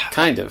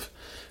 kind of,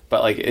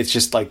 but like it's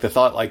just like the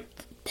thought, like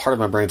part of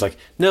my brain's like,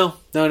 no,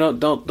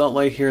 don't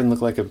lay here and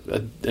look like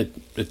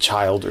a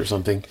child or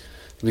something.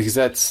 Because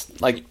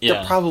that's, like,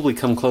 they'll probably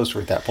come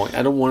closer at that point.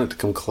 I don't want it to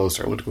come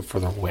closer. I want it to go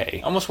further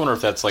away. I almost wonder if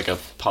that's, like, a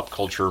pop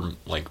culture,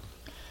 like,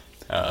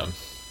 I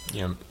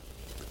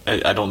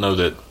don't know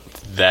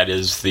that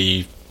is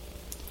the,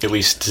 at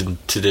least to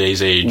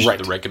today's age,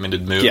 the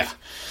recommended move. Yeah.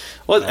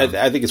 Well,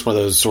 I think it's one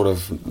of those sort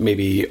of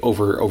maybe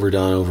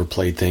overdone,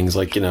 overplayed things.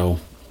 Like,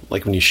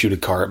 like when you shoot a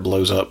car, it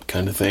blows up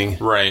kind of thing.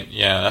 Right,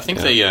 yeah. I think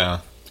they...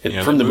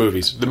 from the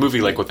movies. The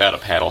movie, like, Without a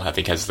Paddle, I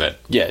think has that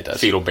it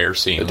does. fetal bear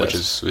scene, which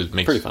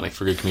makes pretty funny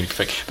for good comedic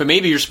effect. But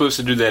maybe you're supposed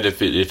to do that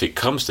if it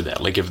comes to that.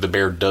 Like, if the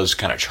bear does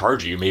kind of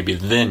charge you, maybe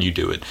then you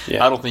do it.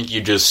 Yeah. I don't think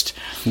you just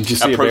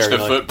approach the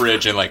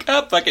footbridge and like,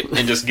 oh, fuck it,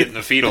 and just get in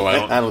the fetal.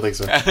 I don't think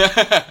so.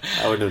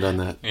 I wouldn't have done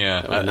that.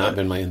 Yeah. That would not have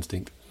been my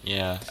instinct.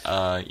 Yeah.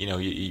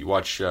 You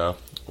watch...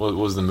 what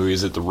was the movie?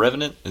 Is it The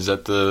Revenant? Is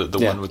that the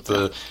one with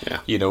the... Yeah.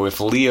 If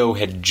Leo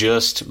had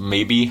just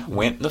maybe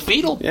went in the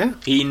fetal. Yeah.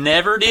 He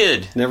never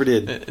did. Never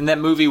did. And that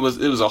movie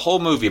was a whole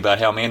movie about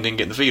how man didn't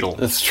get in the fetal.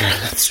 That's true.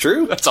 That's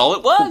true. That's all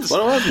it was. That's what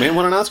it was. Man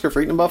won an Oscar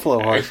for eating a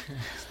buffalo heart.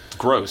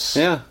 Gross.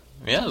 Yeah.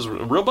 Yeah, it was a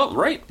real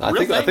right. I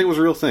think it was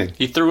a real thing.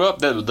 He threw up.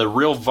 The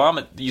real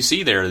vomit you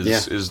see there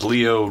is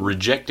Leo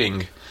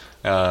rejecting...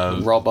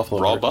 raw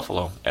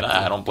buffalo, and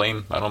I don't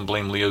blame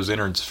Leo's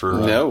innards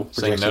for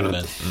saying no to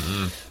that.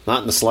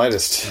 Not in the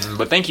slightest.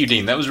 But thank you,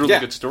 Dean. That was a really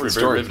good story.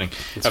 Very riveting.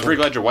 I'm very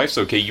glad your wife's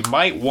okay. You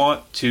might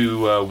want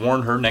to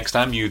warn her next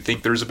time you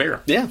think there's a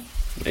bear. Yeah,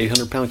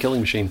 800-pound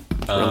killing machine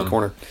around the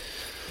corner.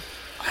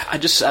 I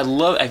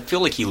feel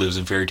like he lives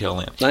in fairy tale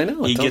land. I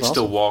know. He gets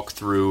to walk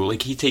through,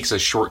 like he takes a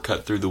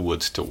shortcut through the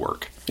woods to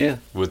work. Yeah,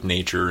 with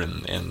nature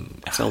and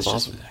sounds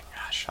awesome.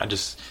 Gosh, I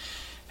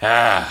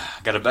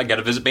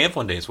gotta visit Banff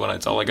one day. It's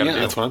all I gotta do.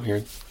 That's what I'm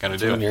hearing. Gotta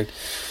do it.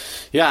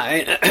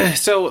 Yeah.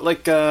 So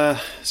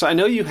I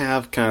know you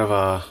have kind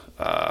of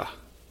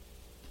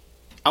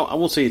I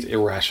won't say it's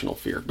irrational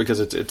fear because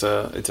it's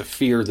a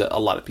fear that a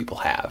lot of people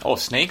have. Oh,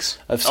 snakes?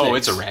 Of snakes. Oh,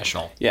 it's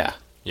irrational. Yeah.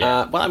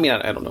 Yeah. Well, I mean,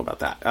 I don't know about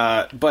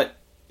that. But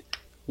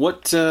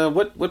what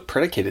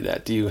predicated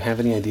that? Do you have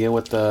any idea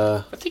what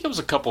the... I think it was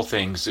a couple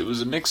things. It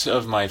was a mix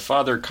of my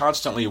father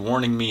constantly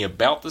warning me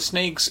about the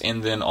snakes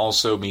and then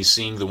also me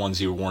seeing the ones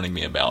he was warning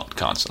me about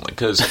constantly.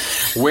 Because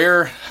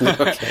where...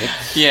 Okay.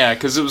 Yeah,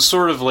 because it was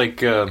sort of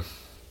like... where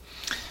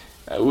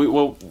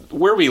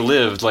we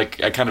lived,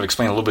 like I kind of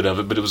explained a little bit of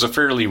it, but it was a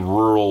fairly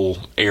rural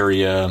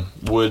area,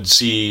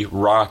 woodsy,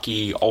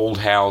 rocky, old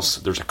house.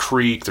 There's a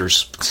creek,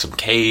 there's some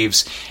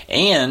caves,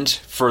 and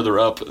further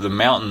up the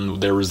mountain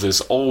there was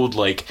this old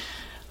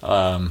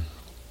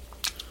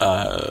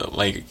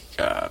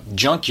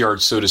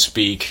junkyard, so to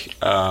speak.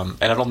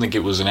 And I don't think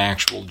it was an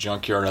actual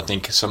junkyard. I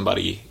think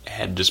somebody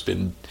had just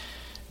been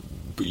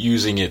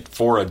using it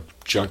for a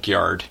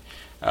junkyard.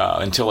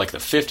 Until like the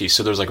 50s,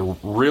 so there's like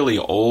really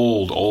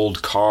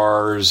old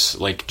cars,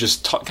 like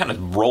just kind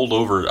of rolled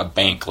over a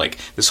bank. Like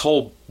this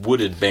whole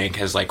wooded bank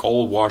has like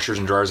old washers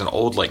and dryers and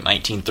old like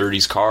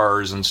 1930s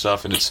cars and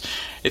stuff, and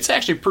it's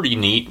actually pretty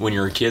neat when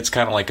you're a kid. It's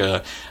kind of like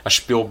a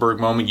Spielberg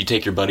moment. You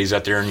take your buddies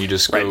out there and you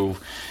just go,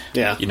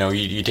 yeah,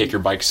 you take your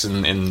bikes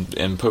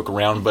and poke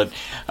around. But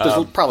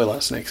there's probably a lot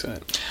of snakes in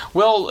it.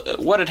 Well,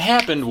 what had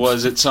happened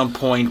was at some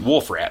point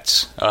wolf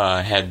rats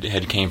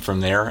had came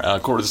from there.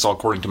 This is all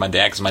according to my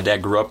dad, because my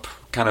dad grew up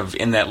kind of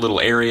in that little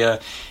area,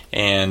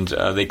 and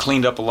they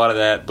cleaned up a lot of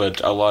that,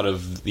 but a lot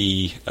of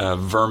the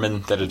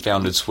vermin that had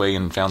found its way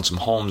and found some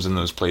homes in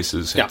those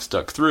places had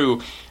stuck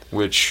through,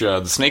 which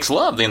the snakes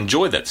love. They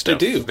enjoy that stuff.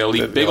 They do. They'll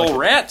eat big old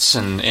rats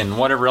and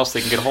whatever else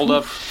they can get a hold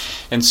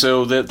of. And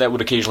so that would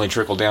occasionally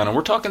trickle down. And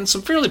we're talking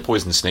some fairly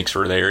poisonous snakes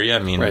for the area. I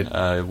mean,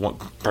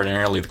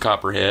 primarily the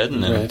copperhead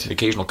and then the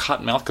occasional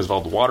cottonmouth because of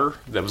all the water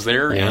that was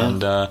there. Yeah.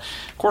 And,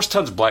 of course,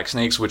 tons of black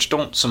snakes, which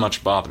don't so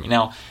much bother me.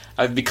 Now,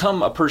 I've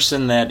become a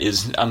person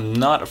I'm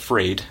not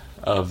afraid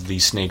of the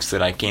snakes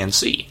that I can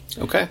see.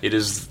 Okay. It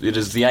is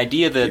the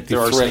idea that there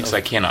are snakes I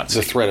cannot see.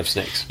 The threat of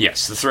snakes.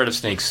 Yes, the threat of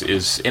snakes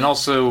is, and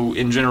also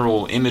in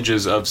general,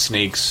 images of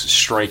snakes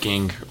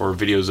striking or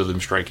videos of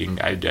them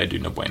striking. I do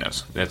no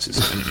buenos. That's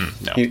just,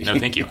 no,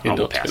 thank you. I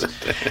will pass.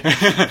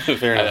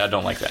 Fair enough. I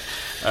don't like that.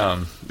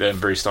 I'm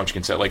very staunch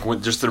against that. Like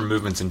just their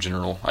movements in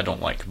general, I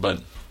don't like.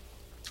 But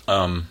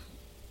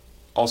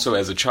also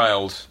as a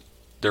child,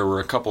 there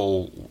were a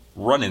couple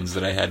run-ins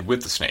that I had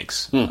with the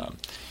snakes.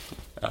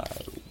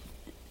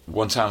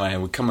 One time I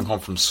was coming home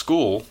from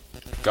school,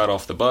 got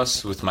off the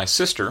bus with my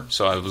sister,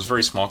 so I was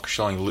very small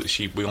because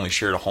we only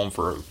shared a home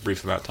for a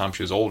brief amount of time.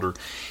 She was older.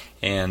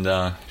 And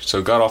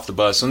so got off the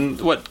bus, and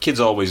what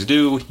kids always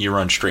do, you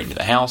run straight into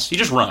the house. You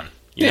just run.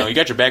 You know, you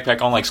got your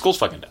backpack on like school's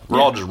fucking done.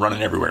 We're all just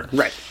running everywhere.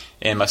 Right.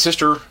 And my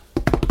sister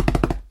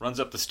runs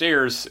up the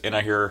stairs, and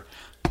I hear,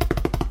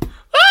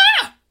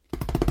 ah!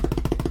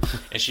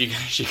 And she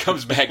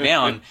comes back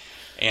down.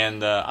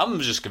 And I'm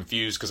just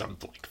confused because I'm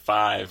like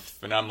 5,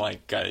 and I'm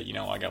like, I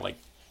got like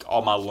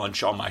all my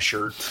lunch on my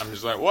shirt. I'm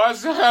just like,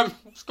 what's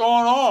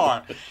going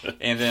on?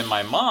 And then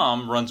my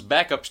mom runs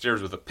back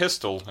upstairs with a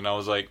pistol, and I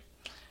was like,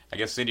 I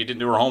guess Cindy didn't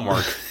do her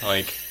homework.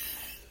 Like,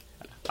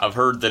 I've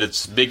heard that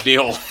it's a big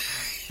deal.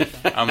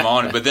 I'm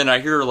on it. But then I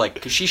hear, like,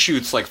 because she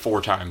shoots like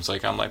 4 times.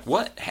 Like, I'm like,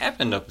 what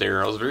happened up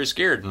there? I was very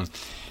scared.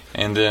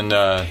 And then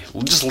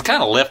just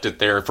kind of left it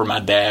there for my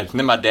dad. And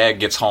then my dad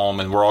gets home,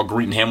 and we're all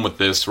greeting him with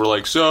this. We're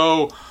like,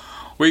 so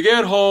we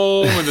get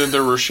home, and then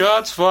there were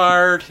shots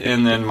fired.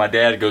 And then my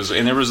dad goes,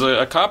 and there was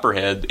a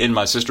copperhead in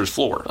my sister's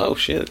floor. Oh,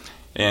 shit.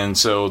 And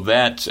so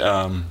that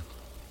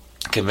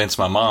convinced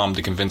my mom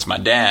to convince my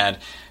dad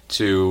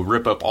to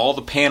rip up all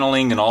the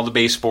paneling and all the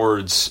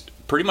baseboards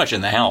pretty much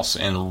in the house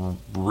and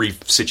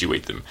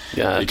resituate them.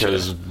 Gotcha.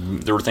 Because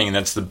they were thinking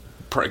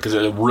because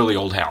it's a really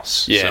old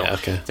house. Yeah, so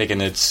okay. Thinking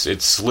it's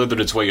slithered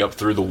its way up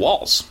through the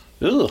walls.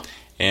 Ugh.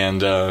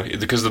 And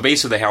because the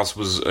base of the house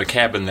was a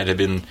cabin that had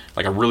been,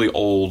 like a really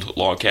old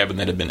log cabin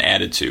that had been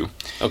added to.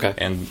 Okay.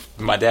 And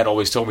my dad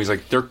always told me, he's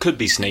like, there could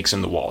be snakes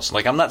in the walls.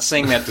 Like, I'm not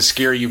saying that to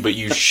scare you, but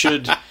you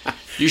shouldn't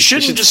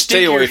just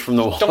stay away from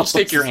the walls. Don't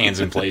stick your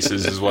hands in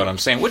places, is what I'm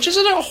saying, which is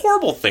a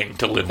horrible thing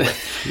to live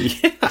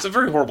with. Yeah. It's a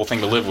very horrible thing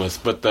to live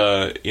with. But,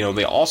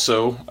 they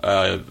also,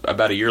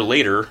 about a year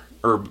later,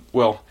 or,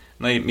 well,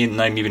 maybe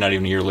not even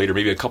a year later,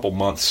 maybe a couple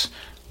months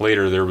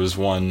later, there was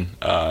one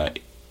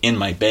in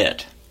my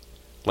bed,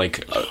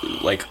 like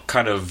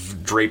kind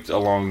of draped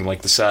along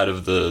like the side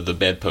of the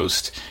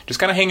bedpost, just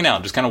kind of hanging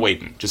out, just kind of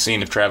waiting, just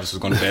seeing if Travis was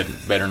going to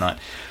bed or not.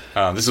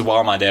 This is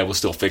while my dad was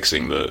still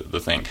fixing the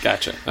thing.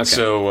 Gotcha. Okay.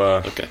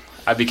 So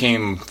I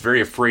became very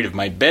afraid of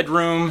my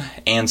bedroom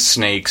and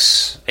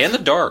snakes and the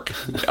dark.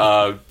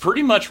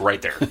 Pretty much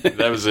right there.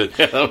 That was it.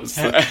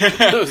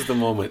 That was the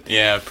moment.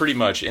 Yeah, pretty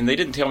much. And they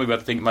didn't tell me about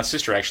the thing. My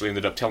sister actually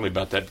ended up telling me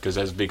about that because,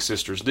 as big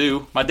sisters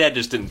do, my dad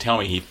just didn't tell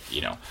me.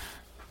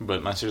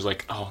 But my sister's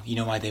like, oh, you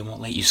know why they won't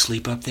let you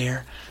sleep up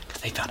there?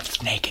 Because they found a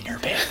snake in your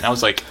bed. And I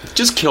was like,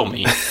 just kill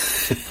me.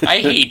 I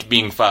hate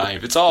being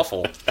 5. It's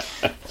awful.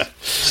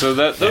 So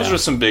those are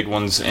some big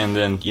ones, and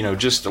then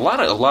just a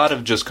lot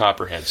of just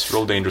copperheads,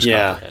 real dangerous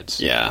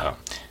copperheads. Yeah.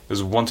 There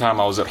was one time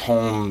I was at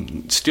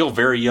home, still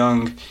very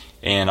young,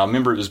 and I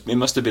remember it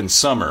must have been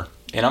summer,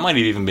 and I might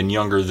have even been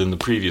younger than the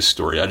previous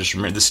story. I just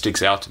remember this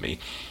sticks out to me.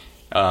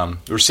 We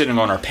were sitting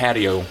on our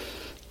patio,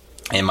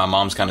 and my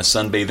mom's kind of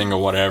sunbathing or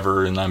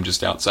whatever, and I'm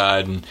just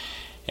outside,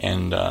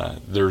 and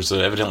there's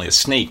evidently a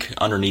snake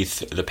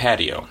underneath the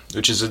patio,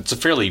 it's a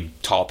fairly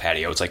tall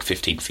patio. It's like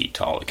 15 feet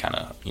tall. It kind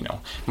of,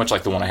 much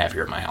like the one I have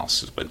here at my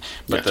house. But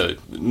gotcha.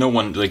 No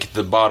one, like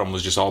the bottom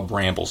was just all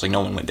brambles. Like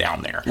no one went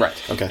down there. Right.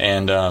 Okay.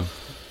 And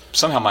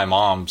somehow my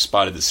mom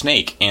spotted the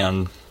snake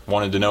and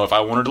wanted to know if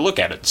I wanted to look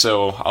at it.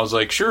 So I was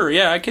like, sure,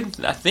 yeah, I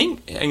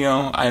think,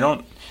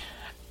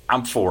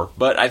 I'm 4,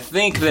 but I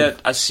think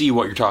that I see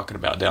what you're talking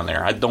about down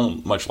there. I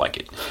don't much like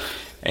it.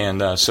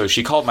 And so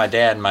she called my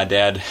dad, and my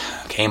dad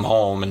came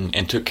home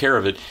and took care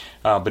of it.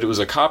 But it was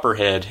a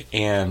copperhead,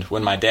 and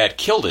when my dad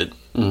killed it,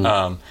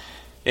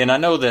 and I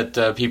know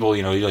that people,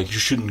 you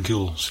shouldn't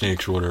kill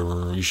snakes or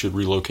whatever, or you should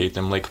relocate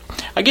them. Like,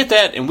 I get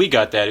that, and we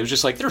got that. It was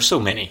just like, there's so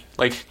many.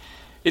 Like,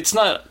 it's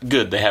not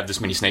good to have this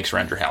many snakes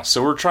around your house.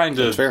 So we're trying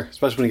to... That's fair,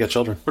 especially when you got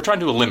children. We're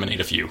trying to eliminate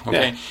a few,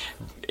 okay? Yeah.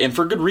 And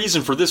for good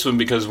reason for this one,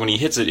 because when he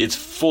hits it, it's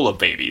full of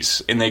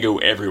babies, and they go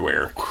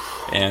everywhere.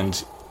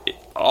 And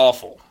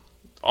awful.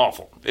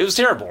 It was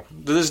terrible.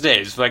 To this day,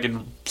 it's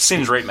fucking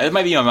sins right. It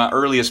might be my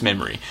earliest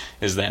memory,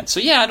 is that. So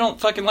yeah, I don't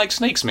fucking like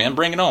snakes, man.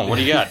 Bring it on. What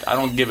do you got? I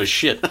don't give a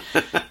shit.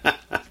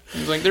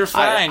 He's like, they're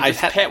fine.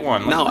 Just pet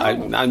one. No, like,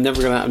 I'm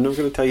never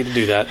gonna tell you to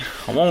do that.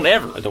 I won't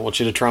ever. I don't want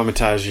you to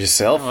traumatize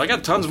yourself. Oh, I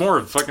got tons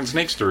more fucking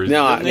snake stories.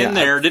 No, Didn't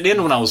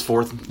end when I was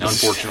 4th,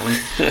 unfortunately.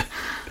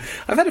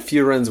 I've had a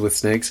few runs with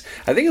snakes.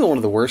 I think one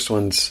of the worst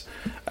ones,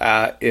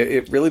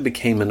 it really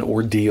became an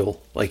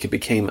ordeal. Like, it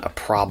became a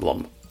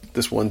problem.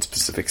 This one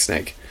specific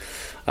snake.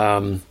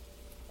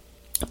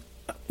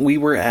 We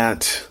were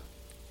at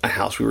a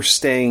house. We were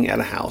staying at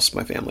a house,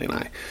 my family and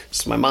I.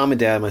 So my mom and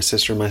dad, my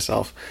sister and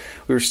myself.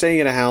 We were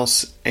staying at a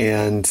house,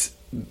 and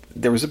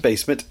there was a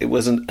basement. It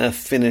wasn't a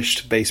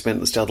finished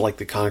basement. It still had like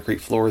the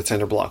concrete floor with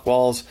cinder block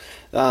walls,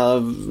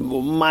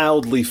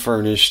 mildly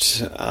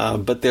furnished,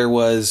 but there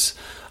was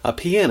a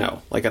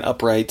piano, like an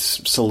upright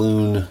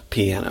saloon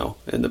piano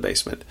in the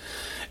basement.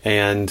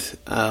 And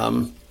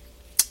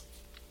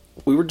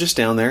we were just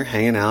down there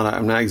hanging out.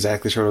 I'm not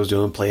exactly sure what I was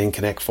doing, playing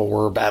Connect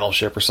 4 or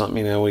Battleship or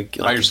something.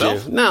 By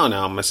yourself? No,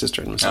 my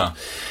sister and myself.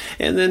 Oh.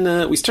 And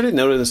then we started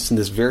noticing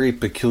this very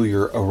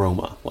peculiar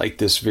aroma, like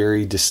this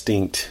very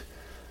distinct,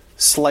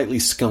 slightly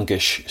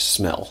skunkish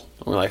smell.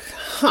 And we're like,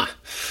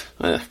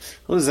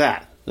 what is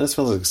that? That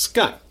smells like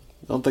skunk.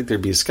 I don't think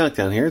there'd be a skunk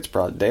down here. It's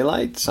broad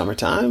daylight,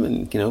 summertime,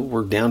 and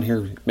we're down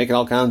here making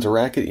all kinds of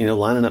racket,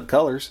 lining up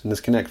colors in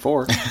this Connect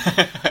 4. Reds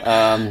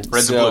and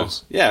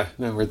blues. Yeah,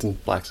 no, reds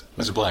and blacks.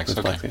 Reds and blacks.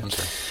 Okay, blacks, yeah. I'm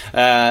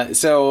sorry.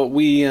 So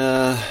we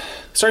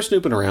start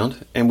snooping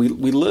around, and we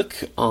look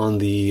on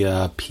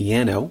the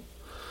piano.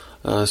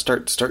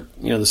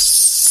 The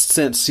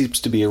scent seems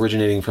to be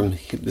originating from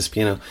this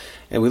piano,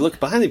 and we look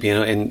behind the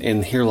piano,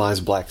 and here lies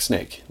black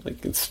snake.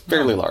 Like, it's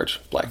fairly large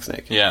black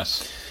snake.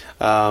 Yes.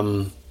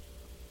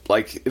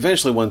 Like,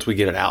 eventually, once we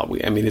get it out,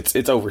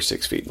 it's over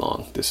 6 feet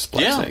long. This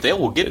black snake. They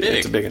will get big.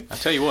 It's a big one. I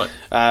tell you what.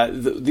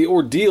 The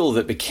ordeal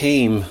that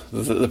became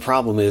the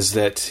problem is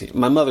that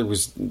my mother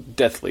was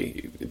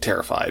deathly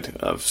terrified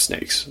of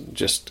snakes.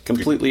 Just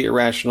completely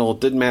irrational.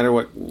 Didn't matter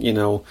what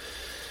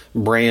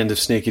brand of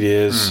snake it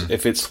is.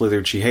 If it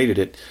slithered, she hated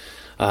it.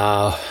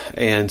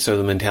 And so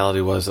the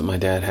mentality was that my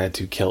dad had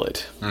to kill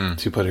it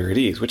to put her at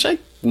ease, which I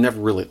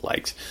never really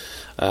liked.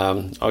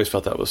 Always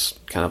felt that was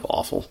kind of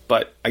awful,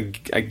 but I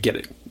get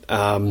it.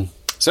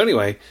 So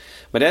anyway,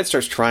 my dad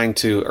starts trying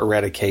to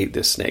eradicate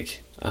this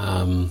snake.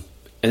 And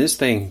this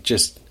thing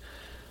just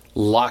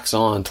locks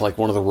on to like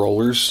one of the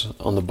rollers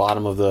on the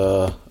bottom of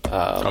the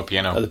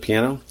piano. Of the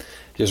piano.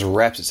 Just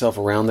wraps itself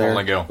around there.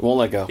 Won't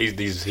let go.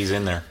 He's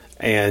in there.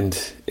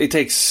 And it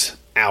takes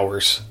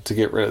hours to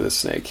get rid of this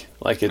snake.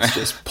 Like, it's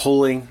just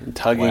pulling and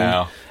tugging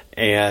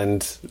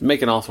and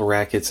making awful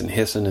rackets and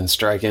hissing and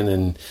striking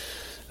and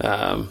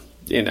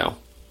it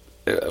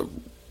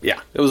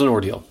was an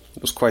ordeal.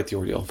 It was quite the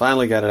ordeal.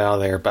 Finally got it out of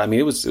there, but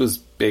it was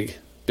big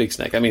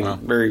snake.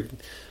 Very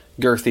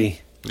girthy.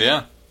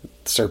 Yeah.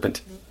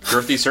 Serpent.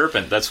 Girthy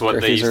serpent. That's what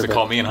they used to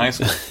call me in high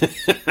school.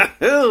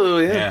 Oh,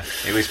 yeah. Yeah,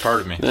 at least part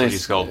of me. Nice. That's what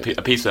he's called.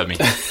 A piece of me.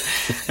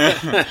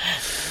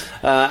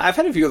 I've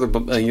had a few other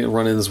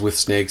run-ins with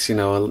snakes,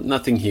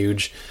 nothing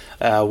huge.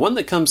 One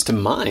that comes to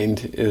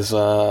mind is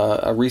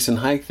a recent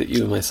hike that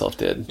you and myself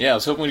did. Yeah, I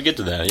was hoping we'd get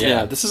to that.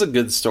 Yeah, this is a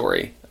good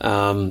story.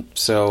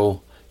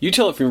 So you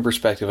tell it from your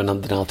perspective, and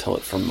then I'll tell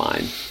it from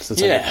mine.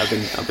 Since I've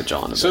been up at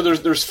John. So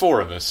there's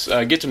 4 of us.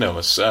 Get to know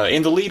us.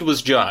 In the lead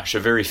was Josh, a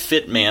very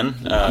fit man.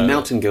 A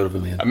mountain goat of a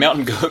man. A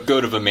mountain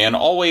goat of a man,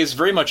 always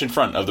very much in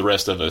front of the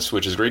rest of us,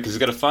 which is great because he's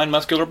got a fine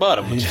muscular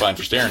bottom, which is fine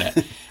for staring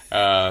at.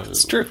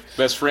 It's true.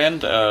 Best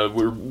friend.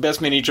 We're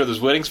best men at each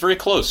other's weddings, very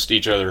close to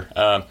each other.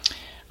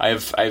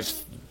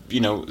 I've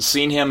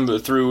seen him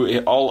through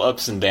all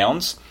ups and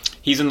downs.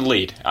 He's in the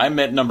lead. I'm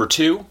at number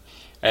 2.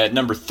 At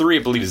number 3,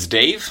 I believe, is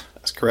Dave.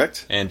 That's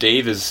correct. And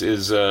Dave is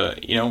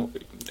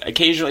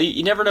occasionally,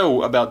 you never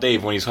know about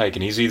Dave when he's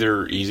hiking. He's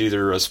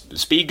either a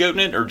speed goating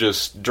it or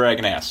just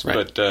dragging ass.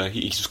 Right. But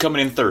he's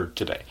coming in 3rd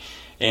today.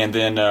 And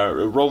then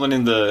rolling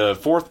in the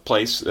 4th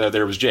place,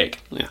 there was Jake.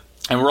 Yeah.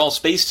 And we're all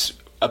spaced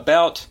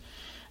about,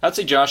 I'd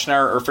say Josh and I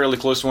are fairly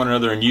close to one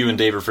another, and you and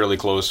Dave are fairly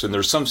close, and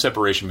there's some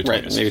separation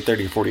between us. Maybe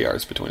 30 or 40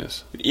 yards between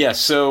us. Yeah,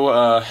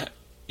 so,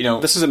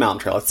 this is a mountain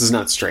trail. This is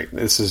not straight.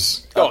 This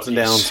is ups and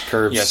downs,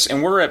 curves. Yes,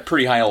 and we're at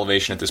pretty high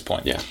elevation at this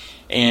point. Yeah.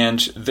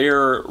 And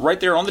right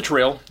there on the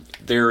trail,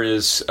 there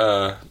is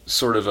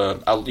sort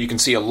of you can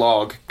see a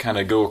log kind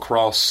of go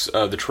across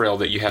the trail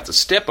that you have to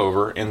step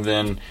over, and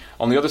then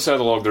on the other side of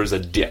the log, there's a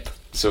dip.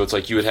 So it's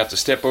like you would have to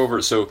step over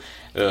it. So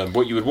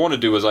what you would want to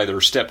do is either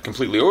step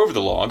completely over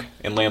the log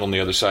and land on the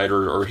other side,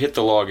 or hit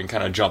the log and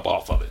kind of jump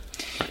off of it.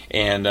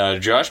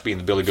 And Josh, being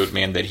the Billy Goat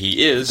man that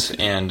he is,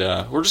 and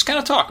we're just kind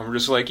of talking. We're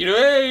just like,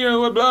 hey,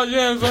 what blonde?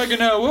 Yeah, fucking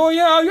well,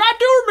 yeah, I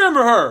do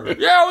remember her.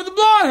 Yeah, with the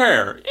blonde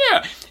hair.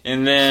 Yeah.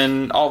 And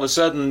then all of a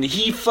sudden,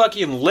 he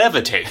fucking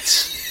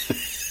levitates.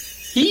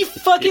 He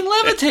fucking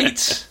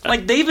levitates.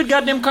 Like David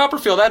goddamn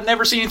Copperfield. I'd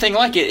never seen anything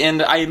like it,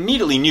 and I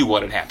immediately knew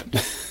what had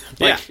happened.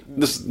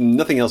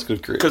 Nothing else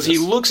could create. Because he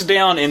looks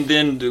down and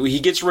then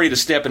he gets ready to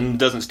step and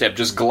doesn't step,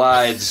 just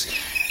glides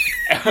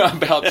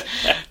about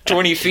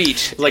 20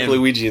 feet. Like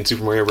Luigi in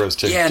Super Mario Bros.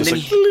 2. Yeah, and then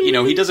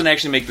he doesn't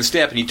actually make the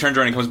step, and he turns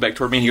around and comes back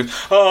toward me, and he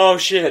goes, "Oh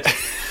shit!"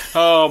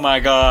 oh my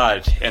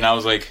God. And I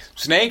was like,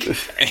 snake?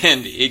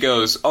 And he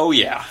goes, oh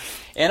yeah.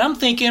 And I'm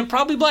thinking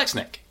probably black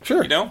snake.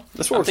 Sure. You know?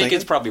 That's what I'm we're thinking. thinking.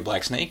 It's probably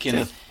black snake.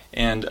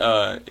 And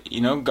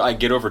I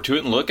get over to it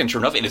and look, and sure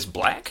enough, it is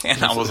black.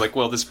 And I was like,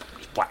 well, this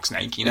black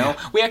snake,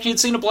 We actually had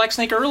seen a black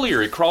snake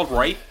earlier. It crawled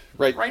right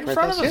in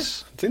front of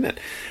us. I've seen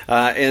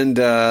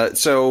that.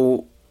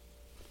 So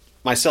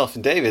myself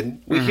and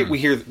David, we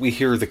hear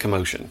the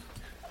commotion.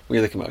 We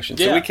hear the commotion.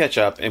 So Yeah. we catch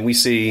up, and we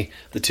see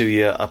the two of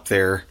you up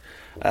there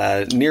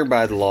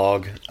nearby the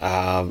log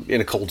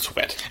in a cold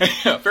sweat.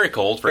 Very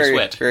cold, very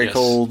sweat. Very Yes.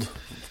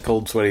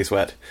 cold, sweaty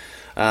sweat.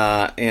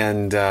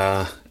 And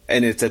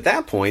it's at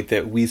that point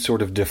that we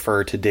sort of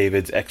defer to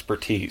David's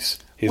expertise,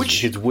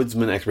 his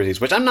woodsman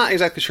expertise, which I'm not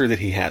exactly sure that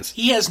he has.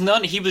 He has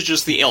none. He was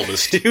just the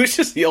eldest. He was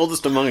just the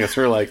oldest among us.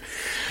 We're like,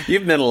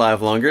 you've been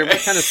alive longer. What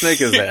kind of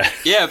snake is that?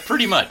 Yeah,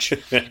 pretty much.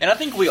 And I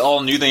think we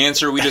all knew the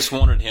answer. We just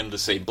wanted him to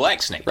say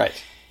black snake. Right.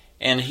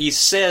 And he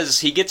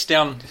gets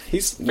down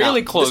He's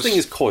fairly close. This thing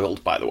is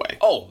coiled, by the way.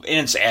 Oh,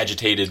 and it's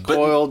agitated. But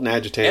Coiled and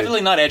agitated. evidently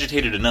not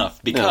agitated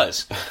enough,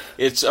 because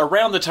it's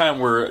around the time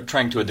we're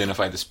trying to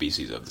identify the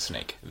species of the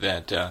snake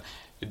that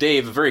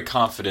Dave, very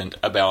confident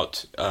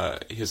about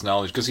his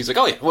knowledge, because he's like,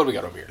 oh yeah, what do we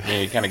got over here? And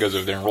he kind of goes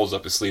over there and rolls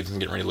up his sleeves and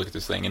getting ready to look at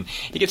this thing. And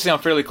he gets down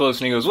fairly close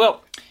and he goes,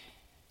 well,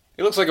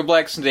 it looks like a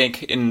black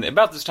snake. And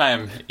about this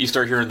time, you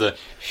start hearing the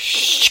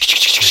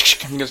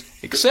and he goes,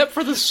 except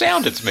for the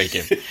sound it's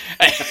making.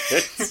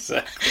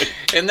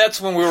 And that's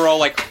when we were all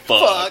like,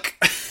 fuck.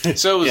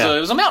 So it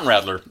was a mountain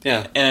rattler.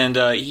 Yeah. And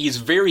he's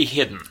very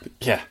hidden.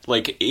 Yeah.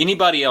 Like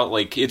anybody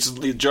else,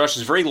 Josh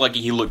is very lucky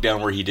he looked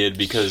down where he did,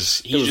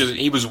 because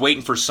he was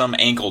waiting for some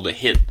ankle to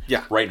hit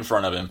right in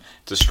front of him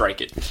to strike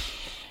it.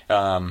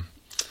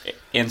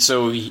 And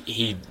so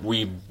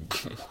we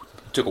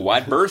took a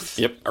wide berth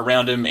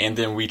around him, and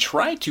then we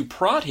tried to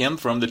prod him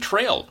from the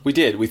trail. We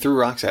did. We threw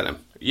rocks at him.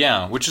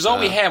 Yeah, which is all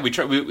we had. We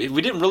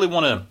didn't really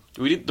want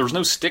to. There was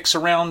no sticks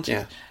around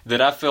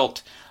that I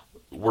felt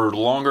were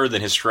longer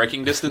than his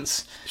striking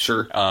distance.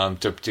 Sure.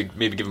 To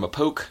maybe give him a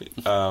poke,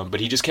 but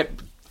he just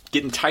kept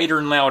getting tighter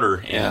and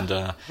louder, and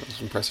that was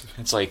impressive.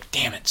 It's like,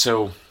 damn it.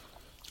 So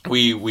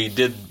we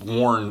did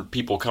warn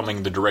people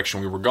coming the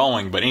direction we were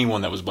going, but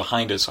anyone that was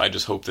behind us, I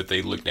just hope that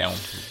they looked down.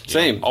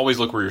 Same. Always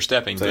look where you're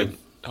stepping, Same.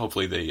 but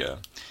hopefully they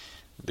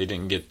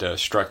didn't get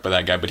struck by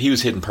that guy. But he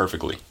was hidden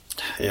perfectly.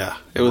 Yeah,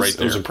 it was Right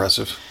there.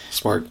 impressive.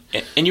 Smart.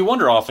 And you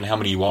wonder often how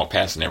many you walk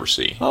past and never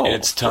see. Oh, and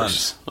it's of tons.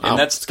 course. And Oh,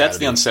 that's gotta the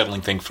be.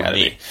 unsettling thing for Gotta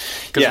me. be.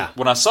 Because Yeah.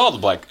 when I saw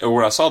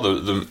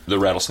the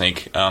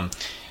rattlesnake,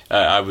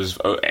 I was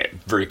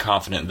very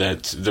confident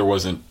that there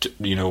wasn't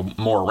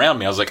more around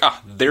me. I was like,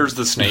 there's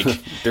the snake.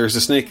 There's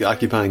a snake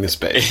occupying the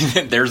space.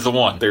 There's the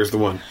one. There's the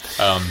one.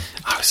 I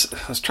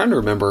was trying to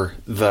remember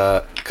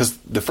because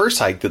the first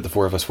hike that the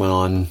four of us went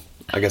on,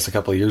 I guess a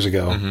couple of years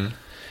ago,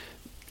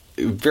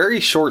 very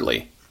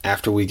shortly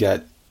after we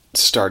got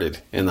started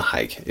in the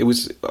hike, it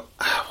was,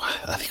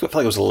 I felt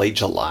like it was late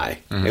July.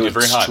 It was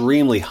very hot.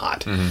 extremely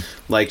hot.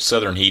 Like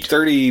Southern heat.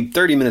 30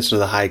 minutes into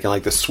the hike, and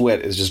like the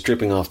sweat is just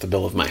dripping off the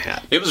bill of my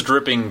hat. It was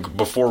dripping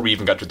before we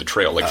even got to the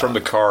trail, from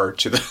the car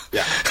to the...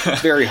 Yeah,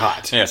 very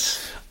hot.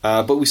 Yes.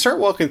 But we start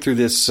walking through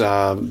this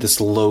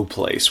low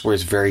place where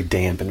it's very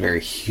damp and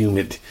very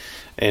humid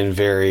and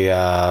very,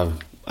 I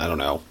don't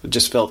know, it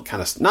just felt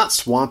kind of, not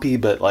swampy,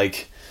 but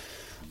like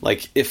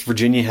if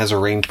Virginia has a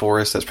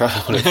rainforest, that's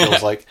probably what it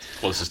feels like.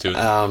 Closest to it.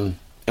 And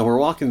we're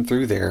walking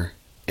through there,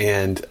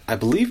 and I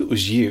believe it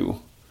was you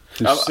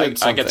who said I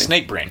something. got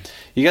snake brain.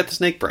 You got the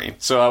snake brain.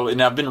 So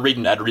I'd been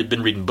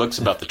reading books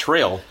about the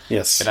trail.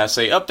 Yes. And I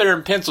say, up there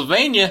in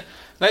Pennsylvania,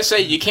 they say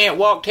you can't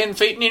walk 10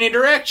 feet in any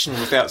direction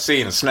without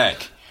seeing a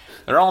snake.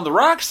 They're on the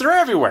rocks, they're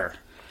everywhere.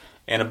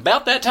 And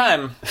about that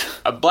time,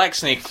 a black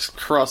snake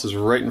Crosses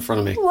right in front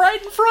of me.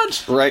 right in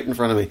front. Right in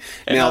front of me.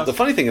 And Now, the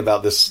funny thing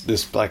about this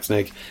black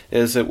snake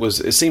is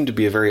it seemed to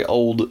be a very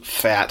old,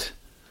 fat,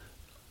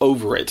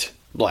 over it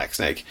black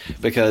snake,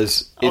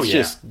 because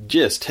it's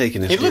just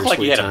taking its He looked like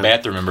he had time. a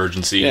bathroom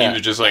emergency. Yeah. He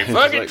was just like, He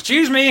was fuck it, like-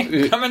 excuse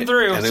me, coming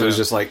through. And it was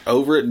just like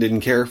over it,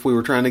 didn't care if we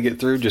were trying to get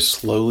through, just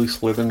slowly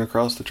slithering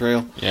across the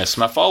trail. Yes,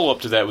 my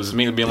follow-up to that was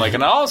me being like,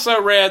 and I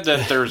also read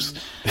that there's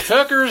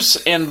hookers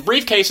and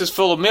briefcases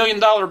full of $1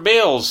 million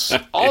bills.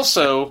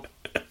 Also,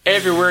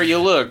 everywhere you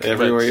look.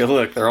 Everywhere you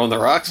look, they're on the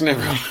rocks and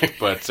everywhere.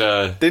 But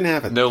Didn't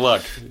happen. no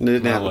luck.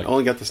 Didn't No happen. luck.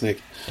 Only got the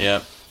snake.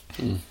 Yeah.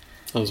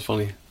 That was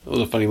funny. It was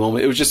a funny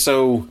moment. It was just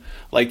so,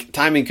 like,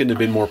 timing couldn't have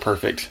been more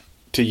perfect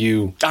to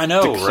you. I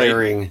know,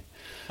 declaring.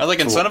 I was like,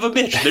 and son of a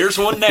bitch, there's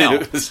one now.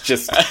 It was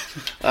just,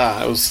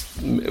 it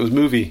was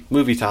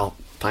movie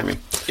timing.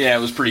 Yeah, it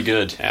was pretty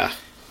good. Yeah,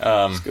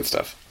 it's good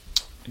stuff.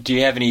 Do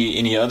you have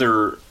any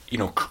other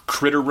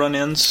critter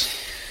run-ins?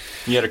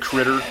 You had a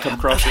critter come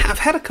across you? I've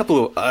had a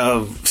couple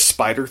of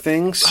spider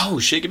things. Oh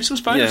shit! Give me some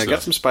spider Yeah, stuff. I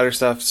got some spider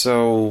stuff.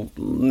 So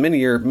many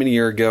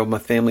year ago, my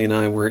family and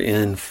I were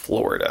in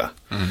Florida.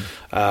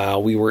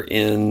 We were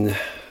in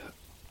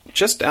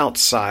just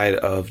outside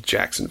of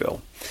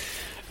Jacksonville,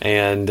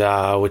 and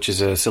which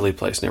is a silly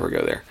place. Never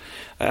go there.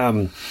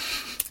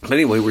 But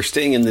anyway, we're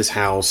staying in this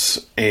house,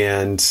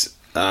 and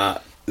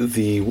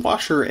the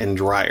washer and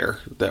dryer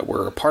that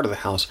were a part of the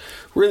house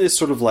were in this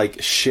sort of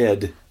like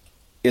shed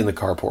in the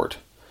carport.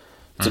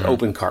 It's an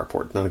open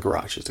carport, not a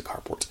garage, it's a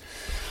carport.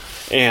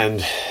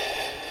 And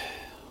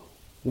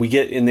we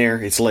get in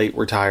there, it's late,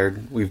 we're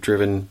tired, we've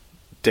driven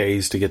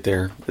days to get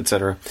there,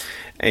 etc.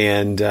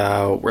 And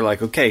we're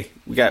like, okay,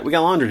 we got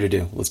laundry to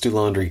do. Let's do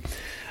laundry.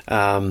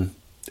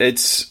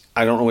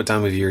 I don't know what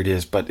time of year it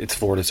is, but it's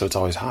Florida, so it's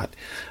always hot.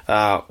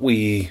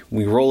 We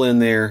roll in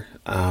there.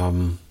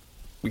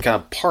 We kind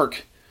of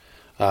park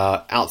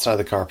outside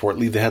the carport,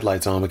 leave the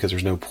headlights on because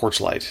there's no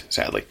porch light,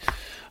 sadly.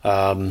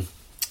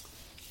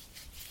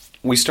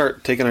 We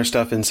start taking our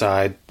stuff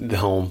inside the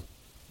home.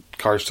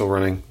 Car's still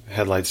running,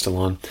 headlights still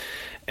on.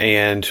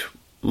 And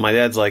my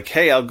dad's like,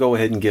 hey, I'll go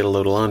ahead and get a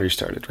load of laundry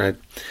started, right?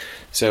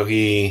 So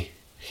he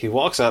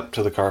walks up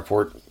to the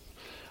carport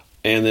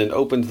and then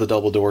opens the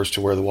double doors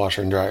to where the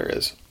washer and dryer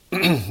is.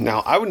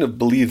 Now, I wouldn't have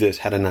believed this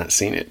had I not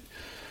seen it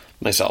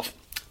myself.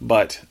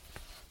 But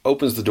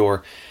opens the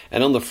door,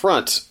 and on the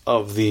front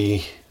of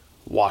the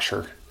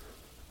washer,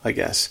 I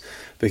guess,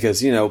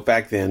 because,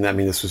 back then, I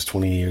mean, this was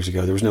 20 years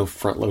ago, there was no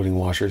front-loading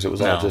washers. It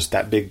was all just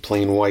that big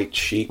plain white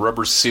sheet.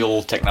 Rubber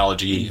seal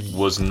technology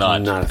was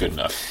not good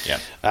enough.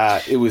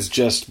 Yeah. It was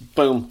just,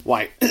 boom,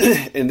 white.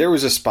 And there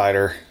was a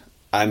spider,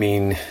 I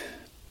mean,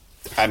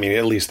 at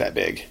least that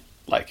big.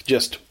 Like,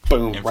 just,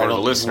 boom, and for the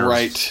listeners,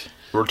 right.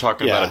 We're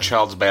talking about a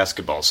child's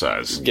basketball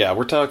size. Yeah,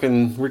 we're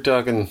talking,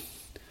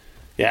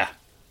 yeah,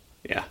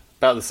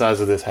 about the size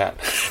of this hat.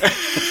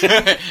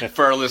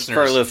 For our listeners.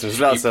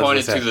 About the size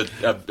pointed of this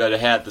hat. to a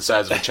hat the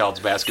size of a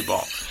child's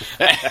basketball.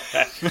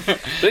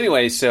 But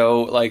anyway,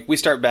 so, like, we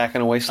start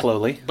backing away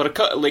slowly. But,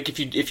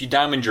 if you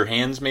diamond your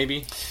hands,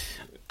 maybe?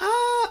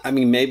 I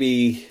mean,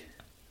 maybe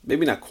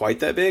not quite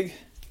that big,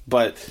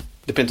 but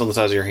depends on the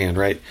size of your hand,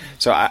 right?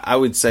 So I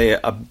would say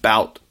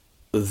about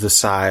the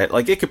size,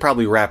 like, it could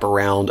probably wrap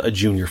around a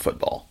junior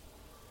football.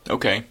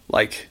 Okay.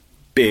 Like,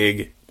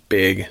 big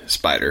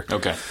spider.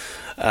 Okay.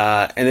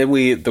 And then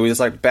we just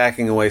like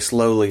backing away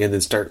slowly and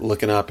then start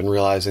looking up and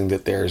realizing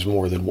that there's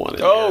more than one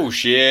in Oh, there.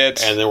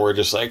 shit. And then we're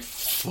just like,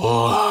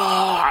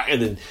 fuck.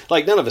 And then,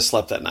 like, none of us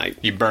slept that night.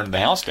 You burned the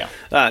house down.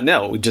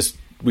 No,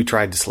 we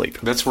tried to sleep.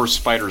 That's where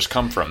spiders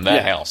come from,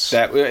 that house.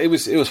 It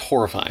was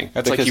horrifying.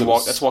 That's like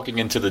that's walking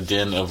into the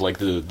den of, like,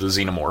 the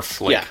xenomorph.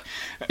 Like,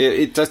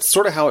 yeah. That's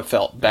sort of how it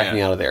felt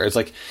backing out of there. It's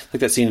like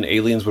that scene in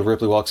Aliens where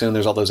Ripley walks in and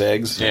there's all those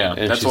eggs. Yeah,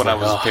 and that's what I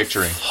was like,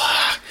 picturing.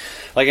 Fuck.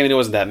 Like, I mean, it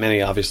wasn't that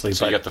many, obviously.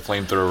 So but you got the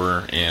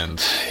flamethrower, and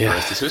the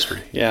rest is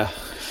history. Yeah.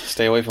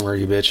 Stay away from her,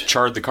 you bitch.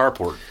 Charred the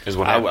carport is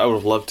what I happened. would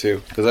have loved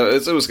to.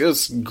 Because it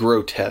was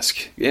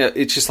grotesque. Yeah,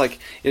 it's just like,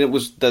 it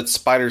was that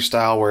spider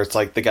style where it's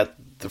like they got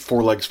the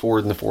 4 legs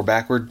forward and the 4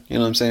 backward. You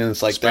know what I'm saying?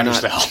 It's like spider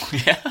they're not... style.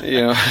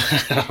 Yeah.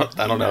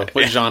 I don't know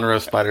what genre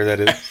of spider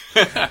that is.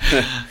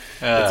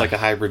 It's like a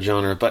hybrid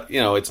genre, but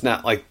it's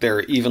not like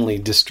they're evenly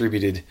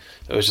distributed.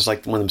 It was just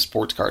like one of them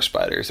sports car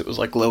spiders. It was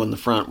like low in the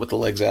front with the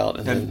legs out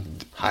and then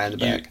high in the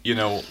back.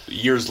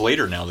 Years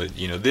later now that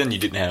then you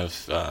didn't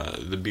have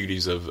the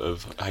beauties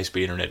of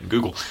high-speed internet and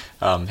Google.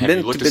 Have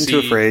you looked to see?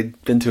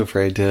 Been too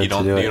afraid to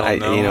do it.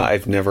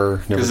 I've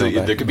never because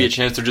there could be a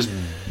chance they're just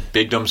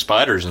big dumb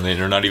spiders and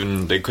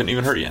they couldn't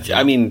even hurt you.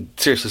 I mean,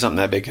 seriously, something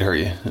that big could hurt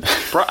you.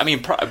 I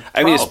mean,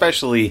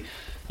 especially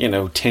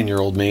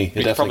 10-year-old me.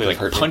 It could probably like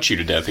hurt punch you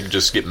to death. They could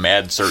just get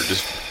mad and start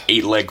just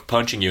 8-leg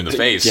punching you in the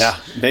face. Yeah,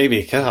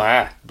 maybe.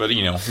 But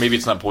maybe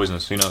it's not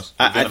poisonous. Who knows?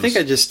 I think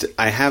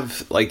I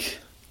have, like,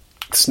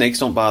 snakes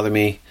don't bother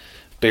me,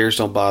 bears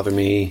don't bother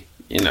me,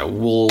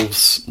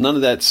 wolves. None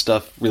of that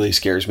stuff really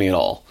scares me at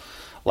all.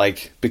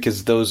 Like,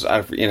 because those,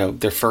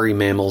 they're furry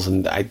mammals,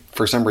 and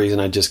for some reason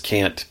I just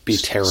can't be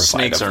terrified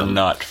Snakes of them. are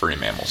not furry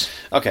mammals.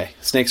 Okay,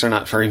 snakes are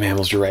not furry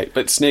mammals. You're right,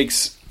 but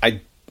snakes, I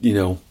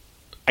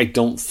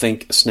don't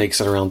think snakes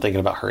sit around thinking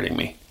about hurting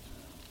me.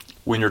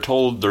 When you're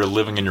told they're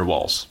living in your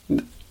walls.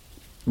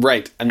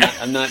 Right. I'm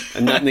not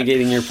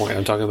negating your point.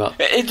 I'm talking about...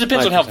 It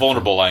depends on how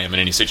vulnerable I am in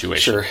any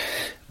situation. Sure.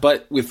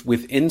 But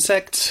with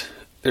insects,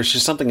 there's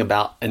just something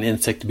about an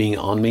insect being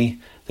on me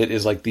that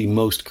is like the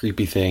most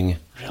creepy thing.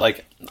 Really?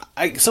 Like,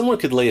 someone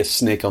could lay a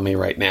snake on me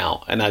right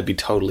now, and I'd be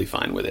totally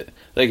fine with it.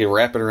 They could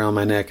wrap it around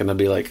my neck, and I'd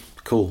be like,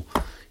 cool,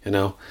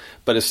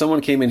 But if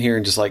someone came in here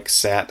and just, like,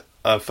 sat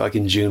a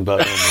fucking June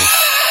bug on me...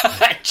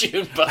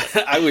 June bug.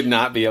 I would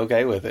not be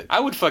okay with it. I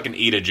would fucking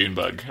eat a June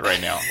bug right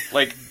now.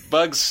 Like,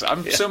 bugs,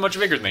 I'm so much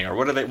bigger than they are.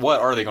 What are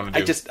they going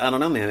to do? I don't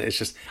know, man. It's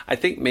just, I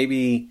think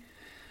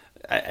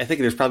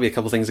there's probably a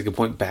couple things I could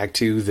point back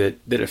to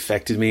that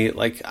affected me.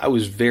 Like, I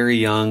was very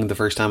young the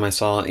first time I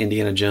saw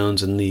Indiana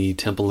Jones and the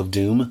Temple of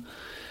Doom,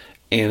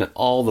 and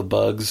all the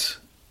bugs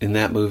in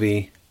that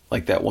movie,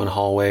 like that one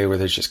hallway where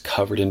there's just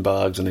covered in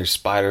bugs and there's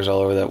spiders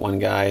all over that one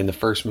guy in the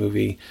first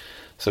movie.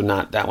 So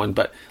not that one,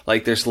 but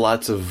like there's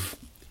lots of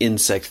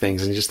insect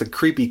things and just the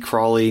creepy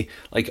crawly,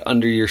 like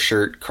under your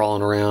shirt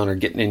crawling around or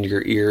getting into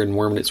your ear and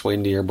worming its way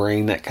into your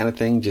brain, that kind of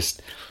thing.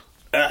 Just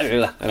I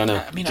don't know.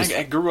 I mean,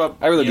 I grew up...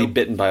 I'd rather be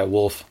bitten by a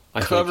wolf.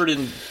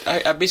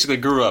 I basically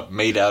grew up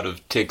made out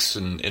of ticks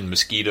and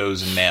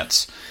mosquitoes and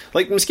gnats.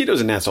 Like, mosquitoes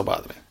and gnats don't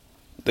bother me.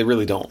 They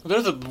really don't.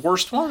 They're the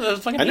worst one. I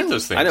fucking hate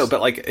those things. I know,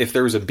 but like if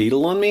there was a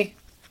beetle on me,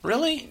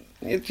 really,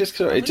 I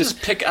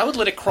would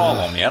let it crawl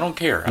on me. I don't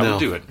care. I would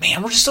do it.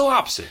 Man, we're just so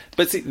opposite.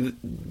 But see,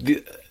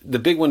 the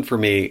big one for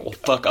me, will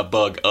fuck a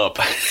bug up.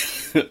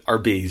 are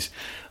bees.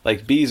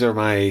 Like bees are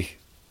my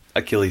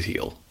Achilles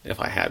heel. If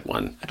I had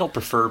one, I don't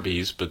prefer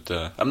bees, but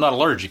I'm not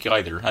allergic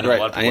either. I know right.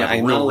 a lot of people have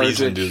a real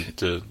reason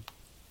to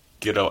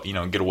get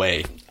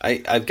away.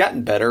 I've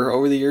gotten better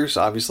over the years.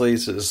 Obviously,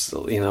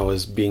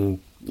 as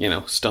being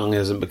stung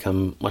hasn't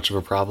become much of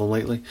a problem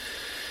lately.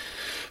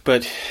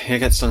 But I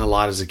got stung a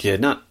lot as a kid.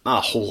 Not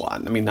a whole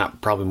lot. I mean,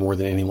 not probably more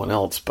than anyone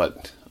else.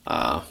 But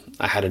I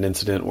had an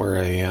incident where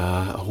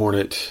a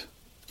hornet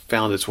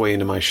found its way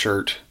into my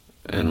shirt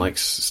and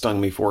stung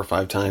me 4 or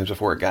 5 times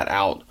before it got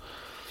out.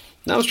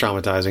 That was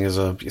traumatizing as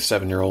a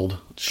 7-year-old.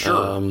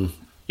 Sure.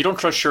 You don't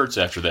trust shirts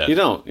after that. You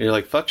don't. You're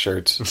like, fuck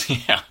shirts.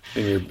 Yeah.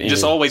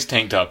 Just always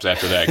tank tops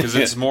after that, because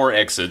it's more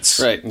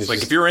exits. Right. It's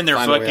like, if you're in there,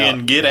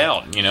 fucking get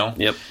out,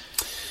 Yep.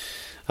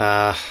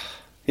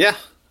 Yeah.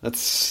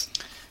 That's...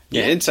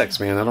 Yeah, insects,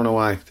 man. I don't know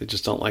why. They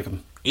just don't like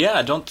them. Yeah,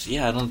 I don't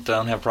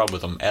have a problem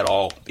with them at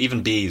all.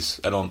 Even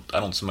bees, I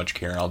don't so much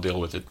care. I'll deal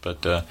with it,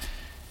 but...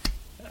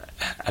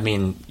 I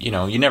mean,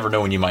 you never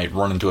know when you might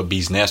run into a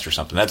bee's nest or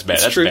something. That's bad.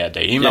 That's a bad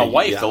day. Even my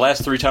wife, the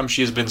last 3 times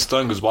she has been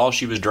stung was while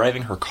she was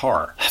driving her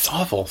car. That's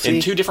awful. See?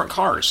 In 2 different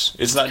cars.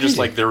 It's not just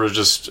like there was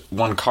just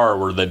one car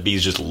where the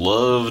bees just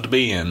loved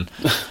being.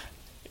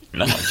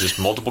 No, just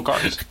multiple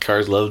cars.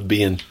 Cars loved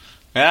being.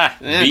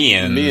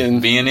 Being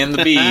in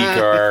the bee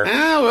car.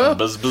 Well.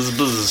 Buzz, buzz,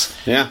 buzz.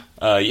 Yeah.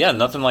 Yeah,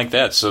 nothing like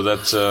that. So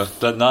that's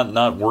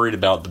not worried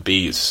about the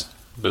bees.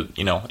 But,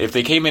 if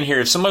they came in here,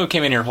 if someone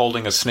came in here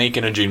holding a snake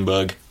and a June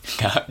bug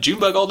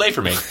all day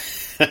for me.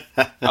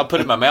 I'll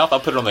put it in my mouth, I'll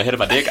put it on the head of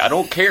my dick, I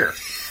don't care.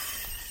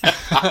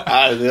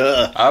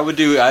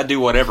 I'd do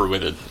whatever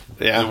with it.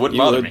 Yeah, it wouldn't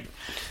bother me.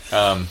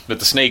 But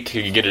the snake,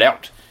 you can get it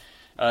out.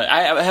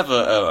 I have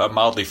a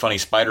mildly funny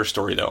spider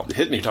story, though.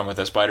 Hit me. You're talking about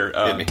that spider.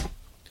 Hit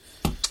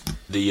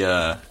me.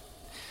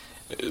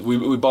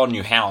 We bought a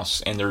new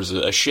house, and there's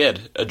a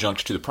shed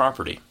adjunct to the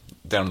property.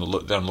 Down the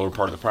lower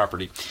part of the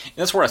property. And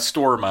that's where I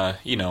store my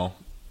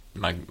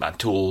my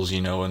tools,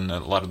 and a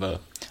lot of the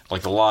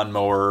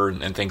lawnmower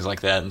and things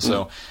like that. And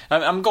so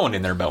I'm going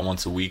in there about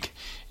once a week,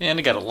 and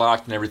I got it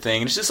locked and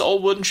everything. And it's just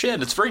old wooden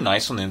shed. It's very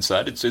nice on the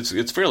inside.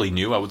 It's fairly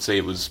new. I would say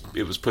it was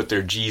put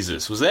there.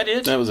 Jesus, was that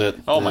it? That was it.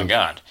 Oh my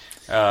God.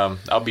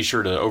 I'll be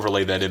sure to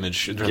overlay that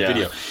image in the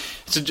video.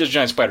 It's a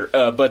giant spider.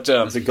 But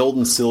it's a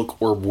golden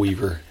silk orb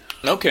weaver.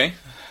 Okay.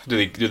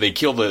 Do they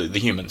kill the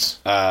humans?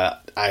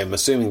 I'm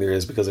assuming there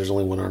is, because there's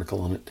only one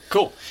article on it.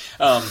 Cool.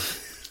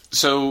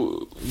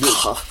 So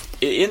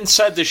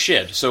inside the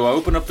shed. So I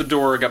open up the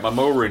door. I got my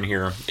mower in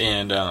here,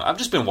 and I've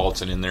just been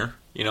waltzing in there.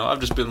 I've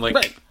just been like,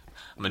 right.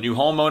 I'm a new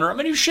homeowner. I'm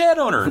a new shed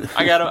owner.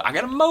 I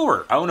got a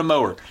mower. I own a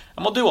mower.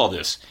 I'm gonna do all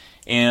this.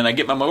 And I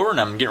get my mower, and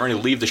I'm getting ready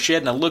to leave the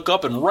shed, and I look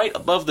up, and right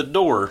above the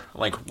door,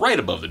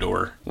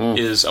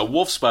 is a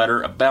wolf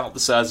spider about the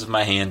size of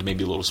my hand,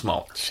 maybe a little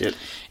smaller. Shit.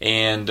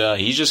 And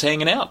he's just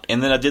hanging out.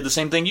 And then I did the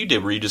same thing you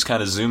did, where you just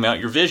kind of zoom out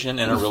your vision,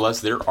 and I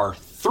realized there are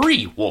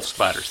 3 wolf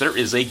spiders. There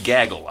is a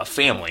gaggle, a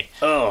family.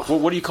 Oh.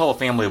 What do you call a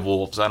family of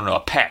wolves? I don't know,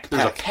 a pack.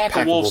 There's a pack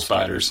of wolf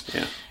spiders.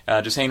 Yeah.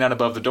 Just hanging out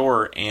above the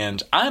door,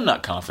 and I'm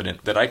not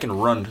confident that I can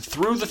run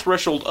through the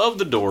threshold of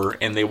the door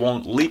and they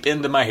won't leap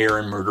into my hair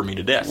and murder me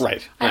to death.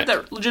 Right. I have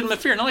that legitimate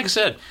fear. Now, like I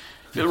said,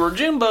 if it were a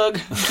June bug,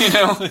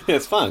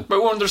 it's fun.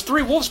 But when there's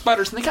 3 wolf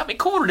spiders and they got me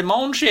cornered in my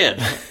own shed,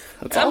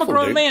 I'm a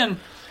grown man.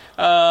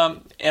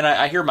 And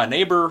I hear my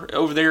neighbor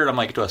over there, and I'm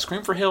like, do I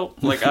scream for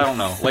help? Like, I don't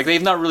know. Like,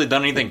 they've not really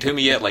done anything to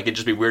me yet. Like, it'd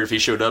just be weird if he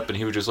showed up and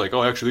he was just like,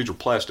 oh, actually, these are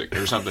plastic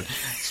or something.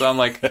 So I'm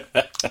like,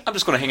 I'm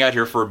just going to hang out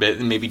here for a bit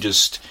and maybe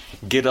just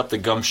get up the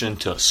gumption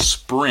to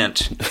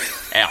sprint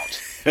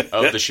out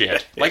of the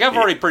shed. Like, I've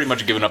already pretty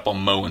much given up on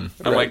mowing.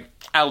 I'm like,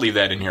 I'll leave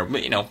that in here.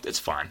 But, it's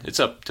fine.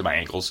 It's up to my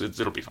ankles.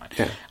 It'll be fine.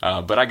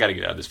 Yeah. But I got to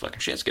get out of this fucking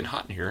shit. It's getting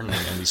hot in here. And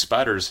these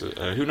spiders,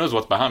 who knows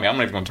what's behind me? I'm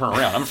not even going to turn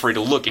around. I'm afraid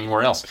to look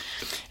anywhere else.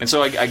 And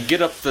so I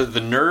get up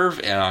the nerve,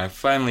 and I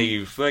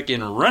finally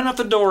fucking run up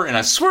the door, and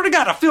I swear to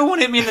God, I feel one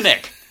hit me in the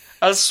neck.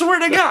 I swear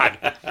to God.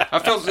 I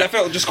felt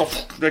it just go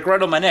like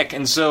right on my neck.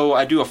 And so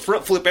I do a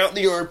front flip out in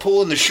the yard,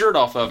 pulling the shirt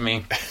off of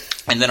me.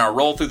 And then I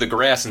roll through the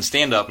grass and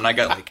stand up, and I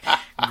got like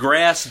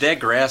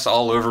dead grass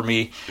all over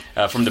me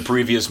from the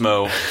previous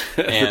mow.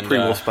 And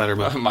pre-wolf spider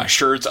mow. My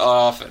shirt's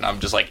off, and I'm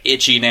just like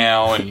itchy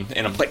now, and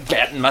I'm like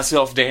batting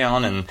myself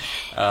down. And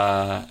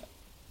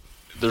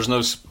there's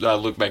no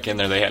look back in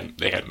there. They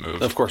hadn't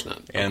moved. Of course not.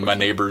 And my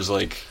neighbor's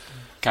like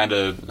kind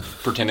of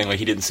pretending like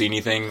he didn't see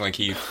anything, like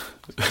he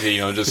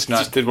just not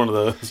just did one of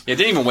those. Yeah,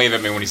 didn't even wave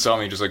at me when he saw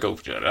me. Just like, oh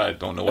shit, I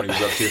don't know what he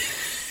was up to.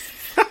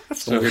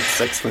 That's a weird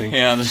sex thing.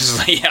 Yeah,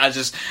 I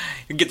just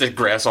get the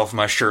grass off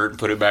my shirt and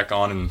put it back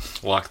on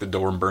and lock the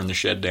door and burn the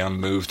shed down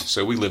and moved.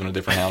 So we live in a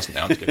different house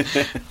now.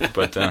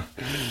 But,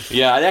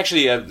 yeah, I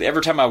actually,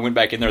 every time I went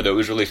back in there, though, it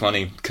was really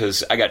funny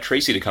because I got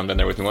Tracy to come down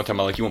there with me one time.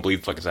 I'm like, you won't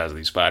believe the fucking size of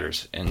these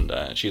spiders. And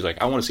she's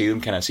like, I want to see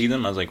them. Can I see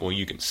them? I was like, well,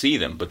 you can see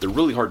them, but they're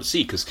really hard to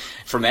see because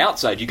from the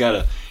outside,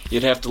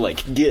 you'd have to,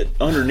 like, get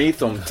underneath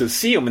them to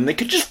see them, and they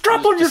could just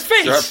drop on your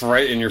face. Drop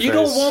right in your face. You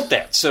don't want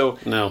that. So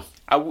no.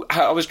 I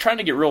was trying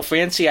to get real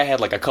fancy. I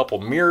had like a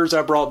couple mirrors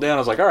I brought down. I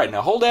was like, all right,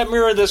 now hold that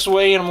mirror this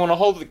way, and I'm going to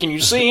hold it. Can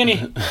you see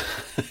any?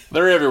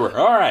 They're everywhere.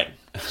 All right.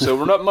 So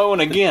we're not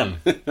mowing again.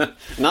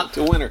 Not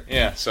till winter.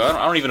 Yeah, so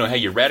I don't even know how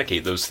you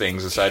eradicate those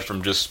things aside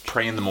from just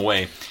praying them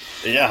away.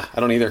 Yeah,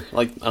 I don't either.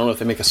 Like, I don't know if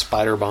they make a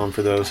spider bomb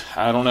for those.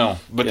 I don't know.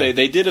 But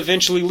they did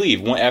eventually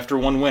leave. After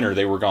one winter,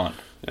 they were gone.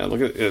 Yeah,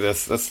 look at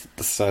that's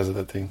the size of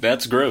that thing.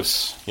 That's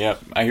gross. Yeah,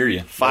 I hear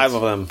you. 5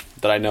 of them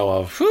that I know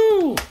of.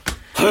 Whew.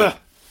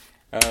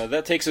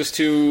 That takes us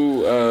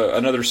to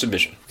another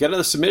submission. Got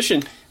another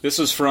submission. This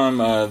is from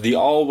the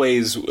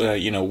always,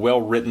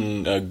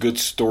 well-written, good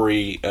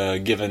story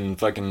given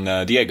fucking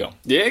Diego.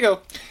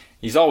 Diego.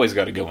 He's always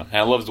got a good one.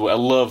 I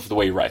love the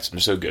way he writes them.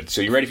 They're so good.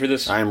 So you ready for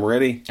this? I'm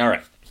ready. All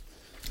right.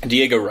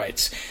 Diego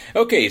writes,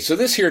 okay, so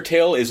this here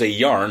tale is a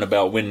yarn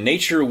about when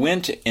nature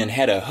went and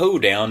had a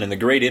hoedown in the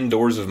great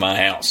indoors of my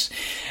house.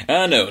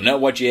 I know, not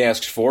what you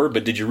asked for,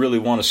 but did you really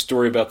want a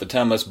story about the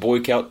time us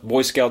Boy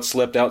Scouts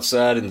slept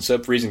outside in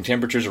sub-freezing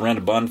temperatures around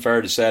a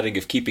bonfire deciding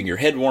if keeping your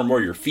head warm or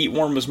your feet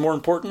warm was more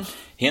important?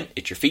 Hint,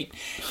 it's your feet.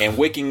 And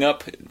waking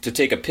up to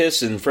take a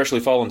piss in freshly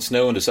fallen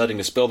snow and deciding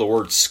to spell the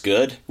word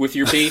scud with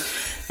your pee?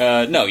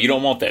 No, you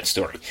don't want that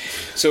story.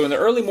 So in the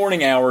early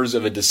morning hours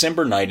of a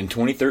December night in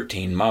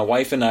 2013, my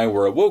wife and I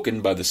were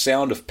awoken by the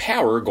sound of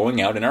power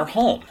going out in our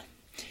home.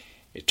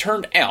 It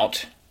turned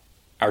out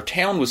our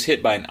town was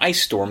hit by an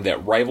ice storm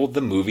that rivaled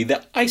the movie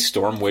The Ice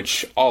Storm,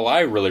 which all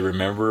I really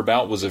remember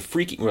about was a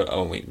freaky...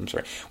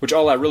 Which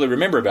all I really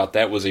remember about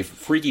that was a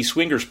freaky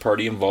swingers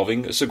party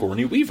involving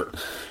Sigourney Weaver.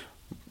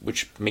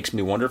 Which makes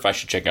me wonder if I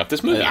should check out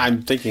this movie.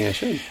 I'm thinking I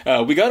should.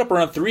 We got up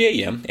around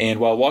 3 a.m., and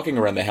while walking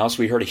around the house,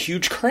 we heard a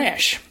huge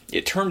crash.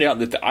 It turned out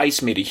that the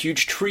ice made a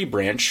huge tree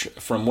branch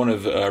from one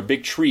of our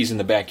big trees in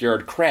the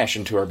backyard crash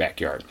into our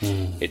backyard.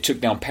 It took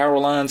down power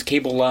lines,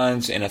 cable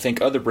lines, and I think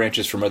other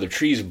branches from other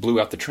trees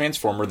blew out the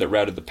transformer that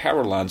routed the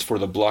power lines for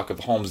the block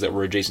of homes that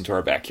were adjacent to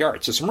our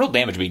backyard. So some real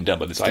damage being done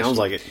by this ice storm. Sounds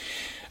like it.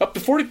 Up to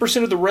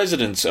 40% of the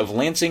residents of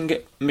Lansing,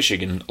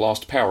 Michigan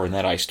lost power in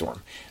that ice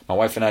storm. My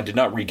wife and I did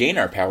not regain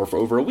our power for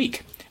over a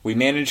week. We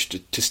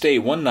managed to stay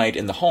one night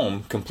in the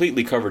home,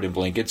 completely covered in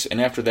blankets, and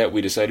after that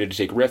we decided to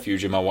take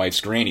refuge in my wife's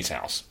granny's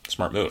house.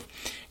 Smart move.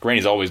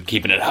 Granny's always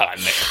keeping it hot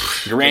in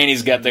there.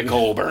 Granny's got the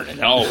coal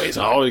burning, always.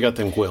 Always got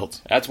them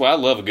quilts. That's why I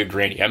love a good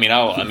granny. I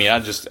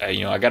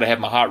got to have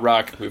my hot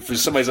rock. If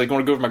somebody's like,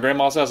 want to go over to my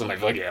grandma's house? I'm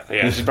like, look,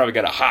 yeah, she's probably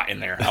got a hot in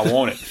there. I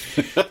want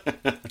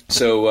it.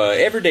 So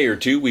every day or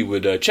two, we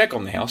would check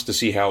on the house to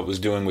see how it was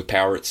doing with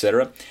power,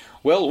 etc.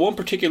 Well, one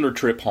particular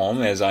trip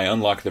home, as I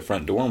unlocked the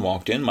front door and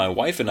walked in, my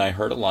wife and I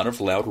heard a lot of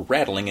loud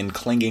rattling and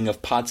clanging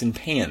of pots and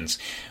pans.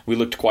 We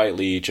looked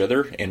quietly at each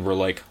other and were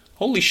like,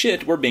 holy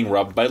shit, we're being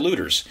robbed by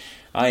looters.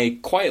 I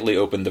quietly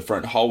opened the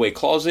front hallway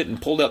closet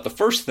and pulled out the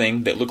first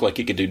thing that looked like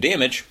it could do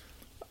damage,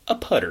 a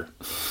putter.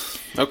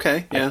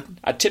 Okay, yeah.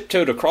 I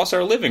tiptoed across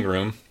our living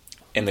room,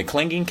 and the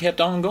clanging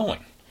kept on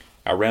going.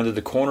 I rounded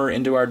the corner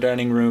into our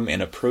dining room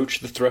and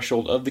approached the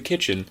threshold of the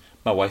kitchen,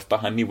 my wife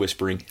behind me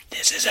whispering,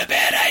 "This is a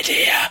bad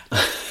idea."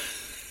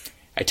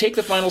 I take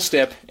the final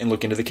step and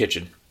look into the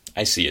kitchen.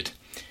 I see it.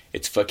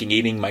 It's fucking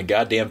eating my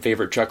goddamn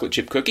favorite chocolate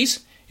chip cookies.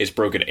 It's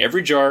broken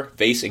every jar,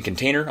 vase, and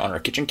container on our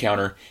kitchen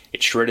counter.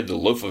 It shredded the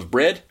loaf of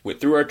bread, went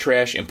through our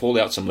trash, and pulled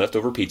out some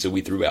leftover pizza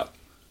we threw out.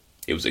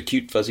 It was a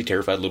cute, fuzzy,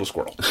 terrified little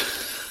squirrel.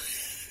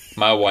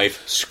 My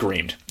wife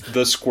screamed.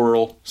 The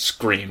squirrel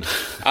screamed.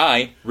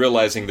 I,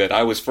 realizing that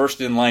I was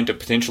first in line to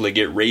potentially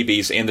get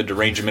rabies and the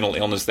deranged mental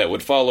illness that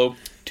would follow,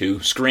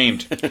 too,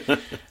 screamed.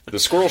 The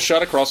squirrel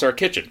shot across our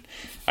kitchen.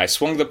 I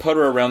swung the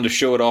putter around to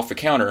show it off the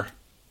counter,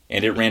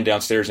 and it ran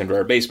downstairs into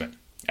our basement.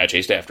 I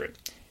chased after it.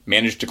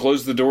 Managed to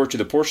close the door to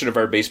the portion of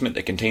our basement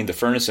that contained the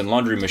furnace and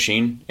laundry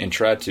machine, and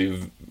tried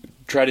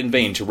in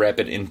vain to wrap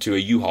it into a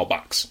U-Haul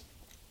box.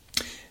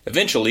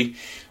 Eventually,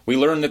 we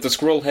learned that the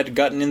squirrel had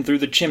gotten in through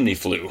the chimney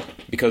flue.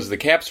 Because the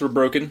caps were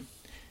broken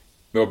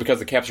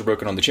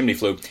on the chimney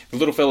flue, the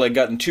little fella had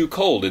gotten too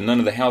cold and none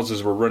of the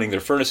houses were running their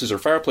furnaces or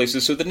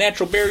fireplaces, so the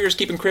natural barriers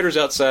keeping critters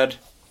outside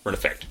were in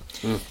effect.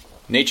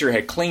 Nature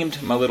had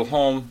claimed my little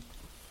home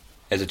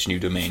as its new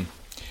domain.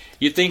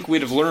 You'd think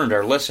we'd have learned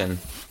our lesson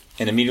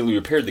and immediately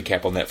repaired the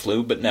cap on that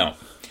flue, but no.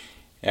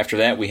 After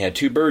that, we had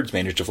 2 birds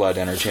manage to fly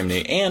down our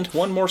chimney, and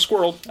one more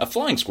squirrel, a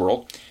flying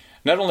squirrel,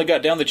 not only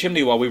got down the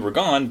chimney while we were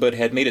gone, but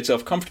had made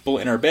itself comfortable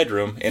in our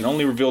bedroom and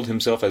only revealed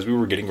himself as we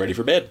were getting ready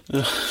for bed.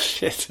 Oh,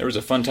 shit. There was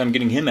a fun time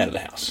getting him out of the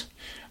house.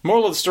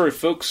 Moral of the story,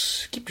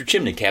 folks, keep your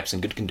chimney caps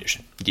in good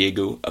condition.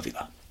 Diego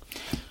Avila.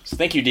 So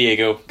thank you,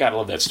 Diego. God, I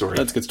love that story.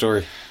 That's a good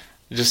story.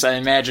 I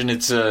imagine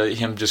it's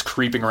him just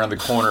creeping around the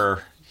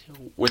corner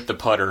with the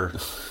putter,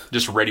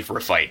 just ready for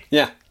a fight.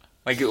 Yeah.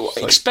 Like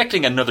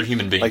expecting another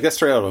human being. Like, that's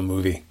straight out of a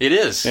movie. It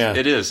is. Yeah.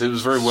 It is. It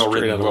was very well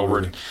Straight written out and of a well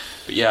movie. written.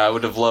 But yeah, I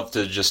would have loved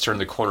to just turn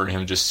the corner and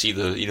him just see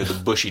the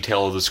the bushy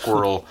tail of the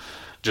squirrel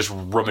just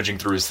rummaging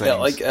through his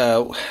things. Yeah,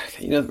 like,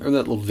 remember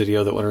that little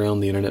video that went around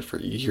the internet for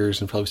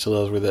years and probably still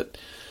does, where that,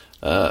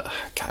 God,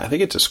 I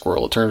think it's a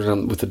squirrel. It turns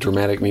around with the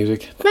dramatic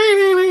music.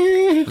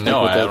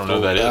 No, I don't know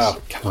who that is.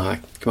 Oh,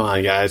 come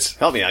on, guys.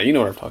 Help me out. You know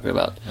what I'm talking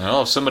about.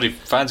 Well, if somebody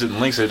finds it and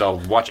links it, I'll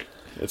watch it.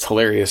 It's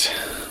hilarious.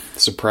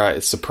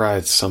 Surprise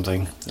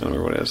something. I don't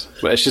remember what it is.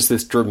 But it's just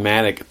this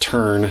dramatic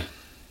turn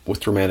with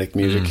dramatic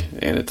music,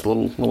 and it's a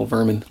little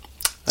vermin.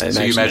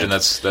 So you imagine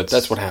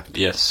that's what happened.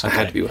 Yes, That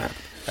had to be what happened.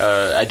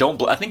 I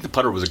think the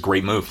putter was a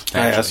great move.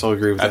 I also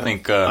agree with that. I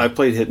think I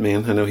played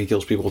Hitman. I know he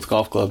kills people with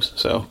golf clubs.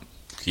 So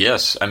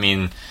yes, I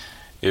mean,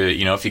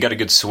 if you got a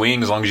good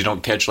swing, as long as you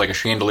don't catch like a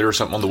chandelier or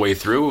something on the way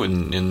through,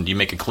 and you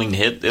make a clean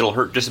hit, it'll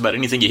hurt just about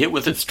anything you hit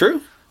with it. it's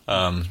true.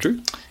 It's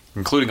true.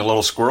 Including a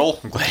little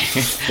squirrel.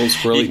 Little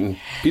squirrel eating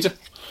pizza.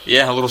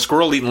 Yeah, a little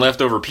squirrel eating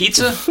leftover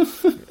pizza.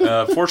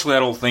 Fortunately, I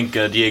don't think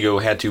Diego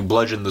had to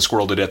bludgeon the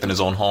squirrel to death in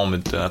his own home.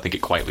 I think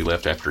it quietly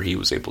left after he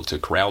was able to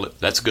corral it.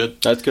 That's good.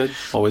 That's good.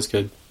 Always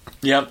good.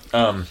 Yeah.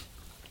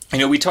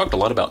 We talked a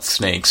lot about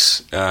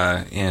snakes,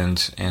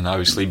 and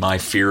obviously my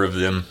fear of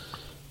them,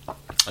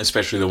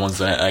 especially the ones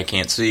that I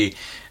can't see.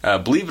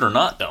 Believe it or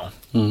not, though,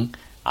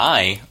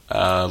 I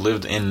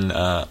lived in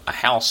a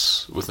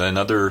house with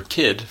another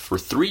kid for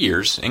 3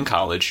 years in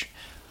college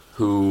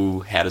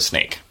who had a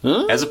snake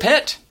as a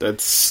pet.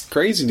 That's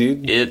crazy,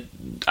 dude.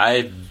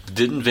 I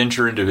didn't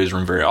venture into his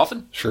room very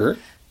often. Sure.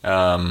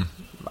 I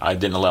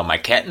didn't allow my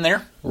cat in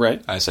there.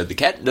 Right. I said, the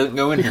cat doesn't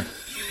go in here.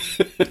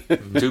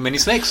 Too many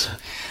snakes.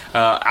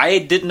 I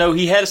didn't know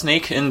he had a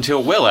snake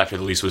until well after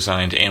the lease was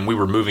signed, and we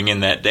were moving in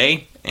that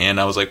day, and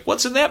I was like,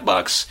 what's in that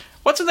box?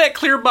 What's in that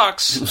clear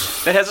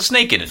box that has a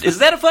snake in it? Is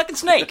that a fucking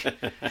snake?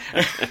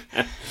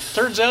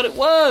 Turns out it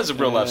was a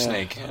real life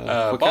snake.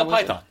 Ball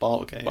python.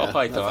 Ball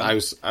python. I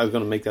was going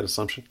to make that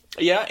assumption.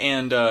 Yeah,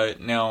 and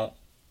now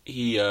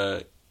he,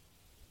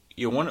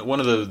 one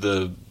of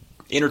the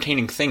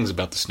entertaining things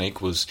about the snake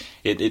was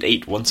it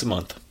ate once a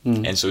month,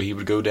 and so he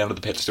would go down to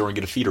the pet store and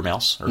get a feeder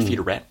mouse or a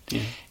feeder rat,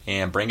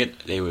 and bring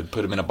it. They would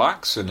put him in a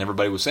box, and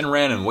everybody would sit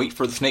around and wait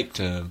for the snake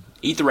to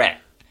eat the rat,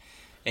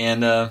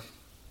 and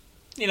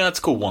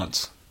it's cool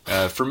once.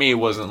 For me, it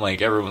wasn't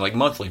like everyone, like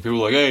monthly. People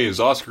were like, hey, has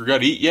Oscar got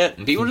to eat yet?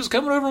 And people were just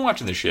coming over and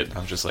watching this shit. And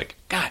I was just like,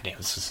 God damn,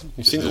 You've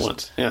seen it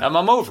once. Yeah.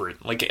 I'm over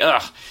it. Like,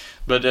 ugh.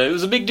 But it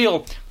was a big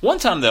deal. One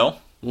time, though,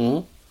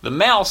 the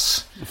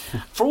mouse,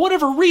 for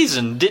whatever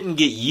reason, didn't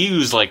get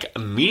used, like,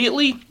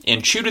 immediately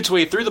and chewed its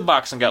way through the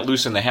box and got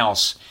loose in the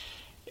house.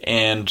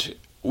 And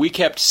we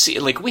kept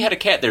seeing, like, we had a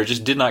cat there,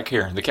 just did not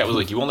care. The cat was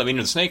like, you won't let me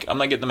into the snake? I'm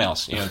not getting the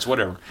mouse. It's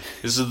whatever.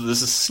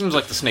 This seems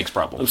like the snake's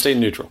problem. I'm staying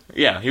neutral.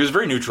 Yeah, he was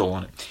very neutral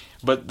on it.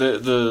 But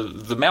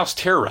the mouse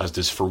terrorized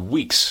us for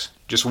weeks.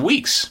 Just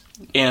weeks.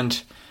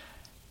 And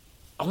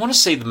I want to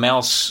say the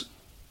mouse,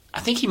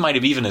 I think he might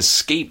have even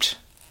escaped.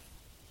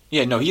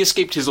 Yeah, no, he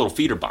escaped his little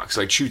feeder box,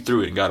 like chewed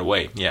through it and got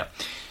away. Yeah.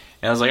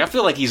 And I was like, I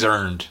feel like he's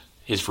earned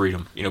his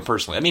freedom,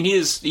 personally. I mean, he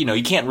is,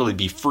 he can't really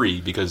be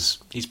free because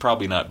he's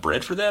probably not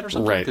bred for that or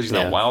something. Right. Because he's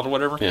not wild or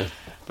whatever. Yeah.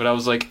 But I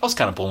was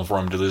kind of pulling for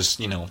him to this,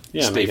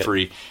 stay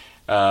free.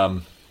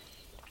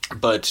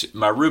 But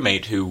my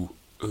roommate who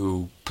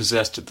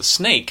possessed the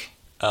snake,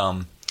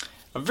 a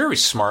very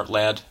smart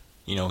lad.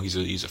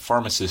 He's a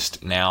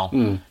pharmacist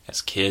now.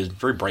 As a kid,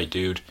 very bright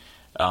dude.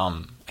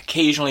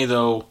 Occasionally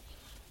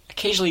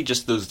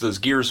just those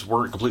gears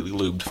weren't completely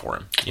lubed for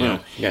him.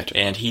 Gotcha.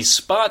 And he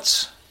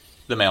spots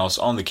the mouse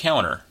on the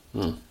counter,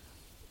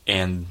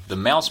 and the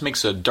mouse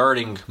makes a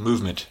darting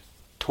movement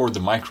toward the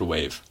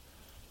microwave,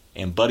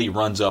 and Buddy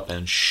runs up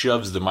and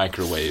shoves the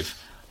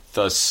microwave,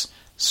 thus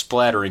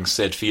splattering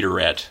said feeder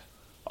rat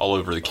all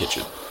over the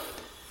kitchen.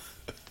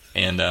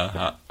 And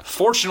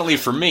fortunately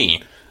for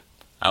me,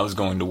 I was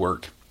going to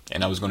work,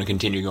 and I was going to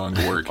continue going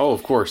to work. Oh,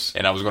 of course.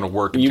 And I was going to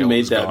work until you made it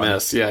was that gone.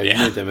 mess. Yeah, you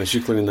made that mess.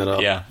 You cleaned that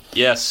up. Yeah.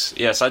 Yes.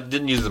 I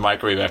didn't use the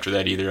microwave after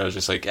that either. I was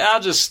just like, I'll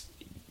just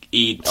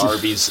eat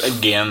Arby's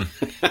again.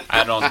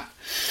 I don't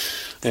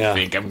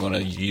think I'm going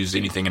to use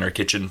anything in our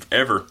kitchen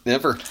ever.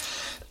 Never.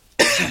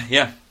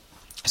 Yeah.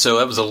 So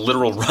that was a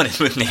literal run-in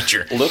with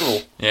nature.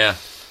 Literal. Yeah.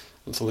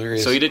 That's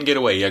hilarious. So he didn't get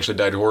away. He actually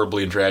died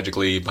horribly and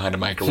tragically behind a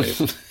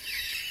microwave.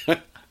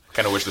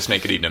 Kind of wish the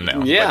snake had eaten him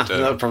now. Yeah, but,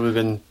 that would probably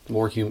been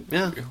more human.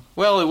 Yeah.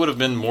 Well, it would have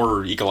been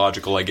more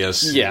ecological, I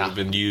guess. Yeah. It would have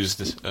been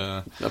used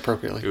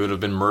appropriately. It would have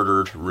been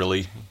murdered,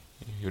 really.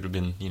 It would have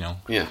been,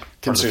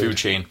 part of the food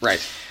chain. Right.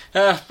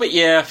 But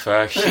yeah,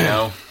 fuck, what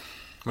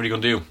are you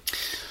going to do?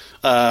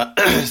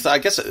 So I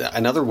guess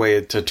another way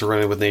to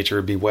run it with nature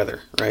would be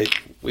weather, right?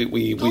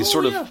 We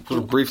sort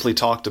of briefly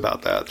talked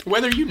about that.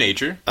 Weather, you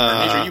nature. Or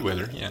nature, you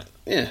weather, yeah.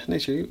 Yeah,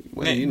 nature, you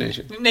weather, you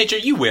nature. Nature,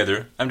 you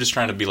weather. I'm just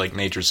trying to be like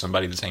nature,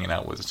 somebody that's hanging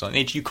out with us. So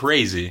nature, you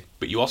crazy,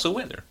 but you also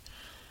weather.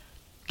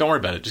 Don't worry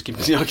about it. Just keep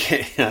going.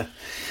 Okay.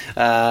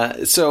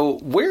 So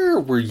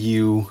where were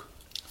you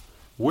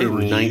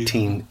in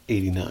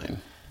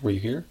 1989? Were you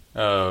here?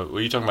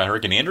 Were you talking about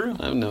Hurricane Andrew?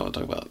 No, I'm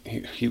talking about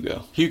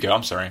Hugo. Hugo,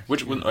 I'm sorry.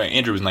 Which one?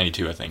 Andrew was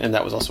 92, I think. And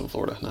that was also in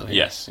Florida, not here.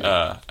 Yes. It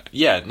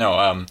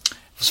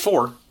was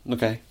 4.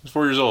 Okay. I was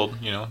 4 years old,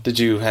 Did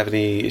you have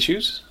any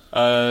issues?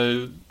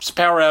 Some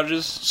power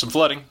outages, some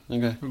flooding.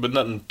 Okay. But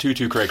nothing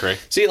too cray-cray.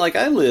 See, like,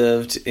 I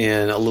lived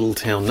in a little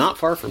town not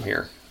far from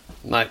here.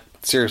 Not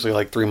seriously,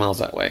 like 3 miles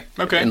that way.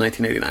 Okay. In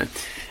 1989.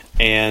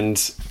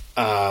 And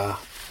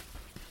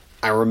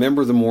I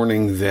remember the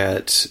morning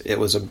that it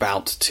was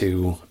about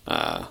to,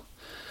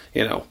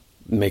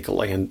 make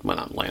a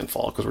not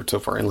landfall because we're so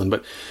far inland,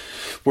 but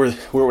where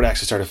it would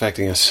actually start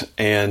affecting us.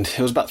 And it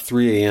was about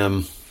 3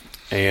 a.m.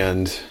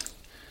 and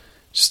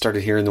just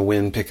started hearing the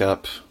wind pick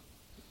up.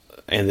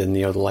 And then,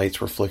 the lights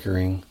were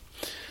flickering.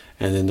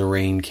 And then the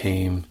rain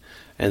came.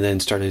 And then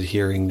started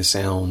hearing the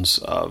sounds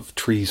of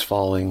trees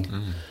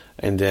falling.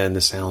 And then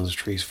the sounds of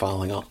trees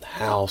falling off the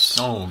house.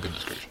 Oh,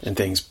 goodness gracious. And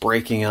things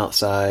breaking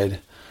outside.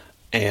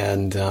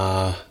 And,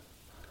 not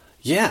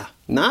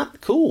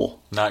cool.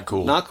 Not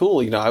cool. Not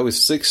cool. I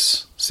was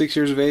six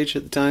years of age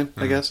at the time,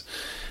 I guess.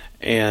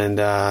 And,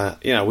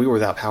 we were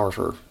without power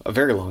for a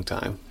very long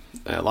time.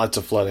 Lots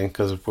of flooding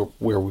because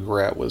where we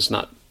were at was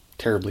not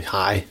terribly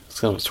high. It's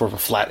kind of sort of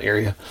a flat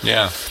area.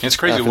 Yeah. It's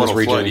crazy what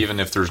will flood even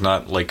if there's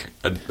not like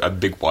a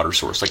big water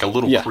source. Like a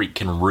little creek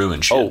can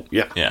ruin shit. Oh,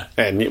 yeah. Yeah.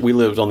 And we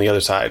lived on the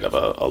other side of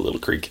a little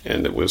creek,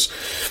 and it was,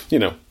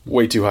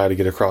 way too high to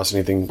get across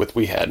anything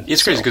we had.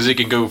 It's crazy because it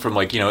can go from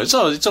like, it's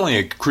only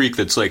a creek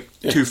that's like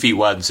 2 feet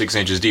wide and 6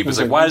 inches deep. It's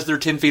like, why is there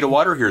 10 feet of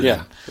water here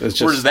then? Where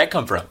does that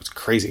come from? It's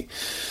crazy.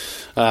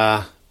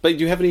 But do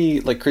you have any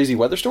like crazy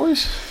weather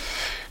stories?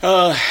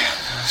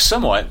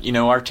 Somewhat.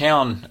 Our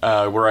town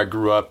where I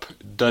grew up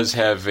does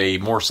have a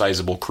more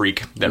sizable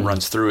creek that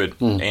runs through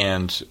it,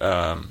 and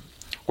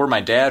where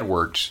my dad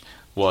worked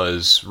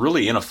was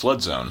really in a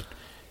flood zone.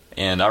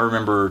 And I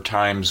remember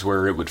times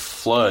where it would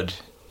flood,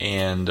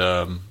 and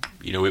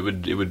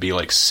it would be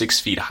like 6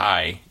 feet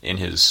high in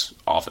his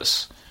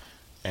office,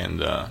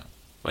 and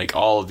like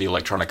all of the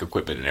electronic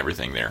equipment and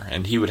everything there,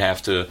 and he would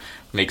have to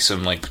make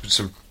some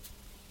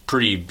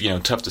pretty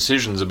tough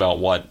decisions about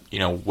what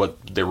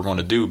they were going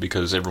to do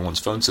because everyone's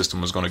phone system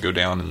was going to go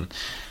down, and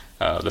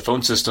the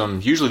phone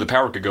system, usually the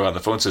power could go out and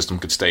the phone system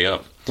could stay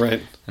up,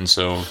 right? And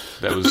so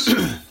that was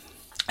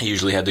he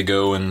usually had to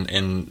go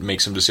and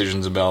make some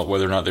decisions about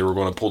whether or not they were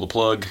going to pull the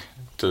plug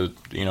to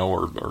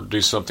or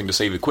do something to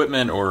save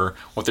equipment, or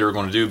what they were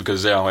going to do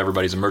because now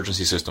everybody's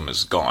emergency system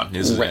is gone,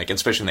 like,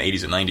 especially in the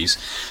 80s and 90s.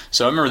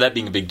 So I remember that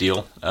being a big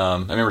deal. I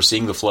remember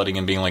seeing the flooding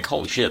and being like,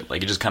 holy shit,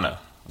 like it just kind of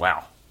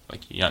wow.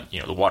 Like,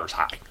 the water's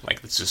high.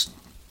 Like, it's just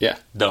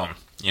dumb,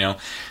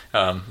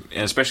 And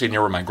especially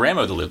near where my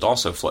grandmother lived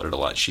also flooded a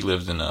lot. She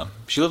lived in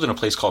a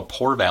place called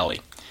Poor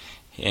Valley.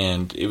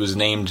 And it was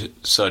named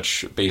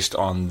such based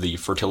on the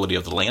fertility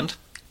of the land,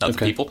 not the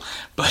people.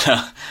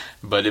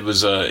 But it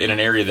was in an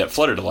area that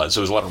flooded a lot, so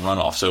there was a lot of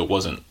runoff. So it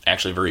wasn't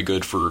actually very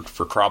good for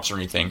crops or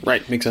anything.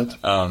 Right, makes sense.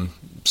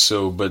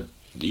 But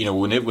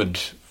when it would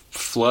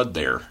flood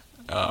there,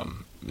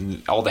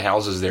 all the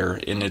houses there,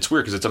 and it's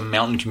weird because it's a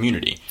mountain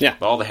community. Yeah.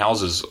 But all the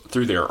houses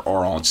through there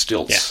are on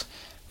stilts.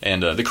 Yeah.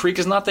 And the creek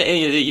is not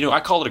I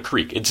call it a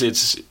creek.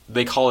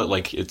 They call it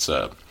like it's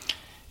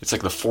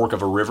like the fork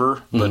of a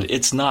river, but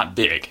it's not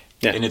big.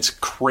 Yeah. And it's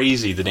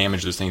crazy the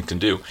damage those things can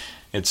do.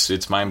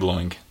 It's mind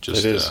blowing.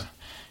 Just it is.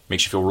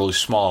 Makes you feel really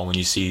small when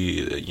you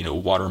see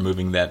water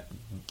moving that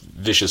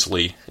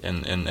viciously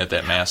and at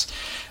that mass.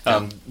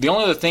 The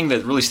only other thing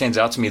that really stands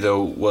out to me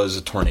though was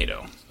a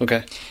tornado.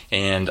 Okay.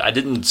 And I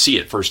didn't see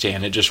it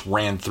firsthand. It just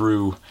ran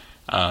through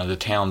the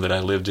town that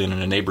I lived in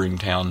a neighboring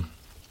town.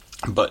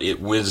 But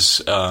it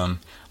was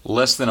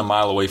less than a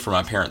mile away from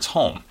my parents'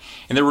 home.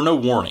 And there were no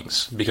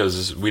warnings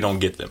because we don't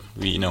get them.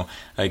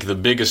 Like the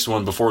biggest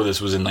one before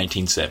this was in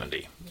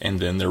 1970. And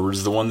then there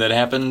was the one that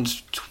happened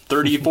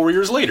 34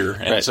 years later.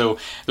 And so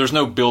there's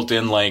no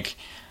built-in, like,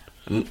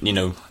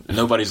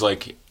 nobody's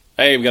like,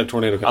 hey, we got a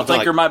tornado coming. I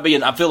think there might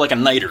be I feel like a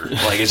niter.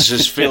 Like, it's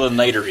just feeling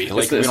nitery.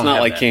 Like, it's not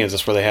like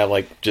Kansas where they have,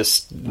 like,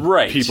 just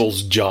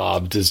people's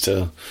job is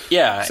to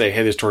say,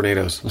 hey, there's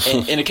tornadoes.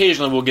 and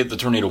occasionally we'll get the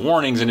tornado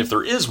warnings, and if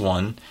there is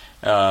one,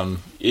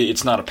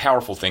 it's not a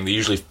powerful thing. They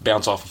usually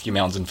bounce off a few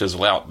mountains and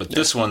fizzle out. But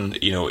this one,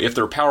 if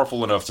they're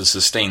powerful enough to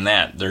sustain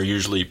that, they're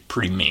usually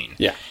pretty mean.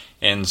 Yeah.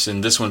 And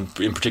this one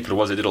in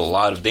particular it did a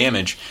lot of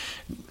damage.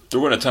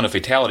 There weren't a ton of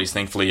fatalities.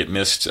 Thankfully, it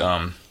missed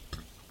a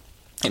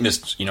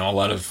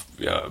lot of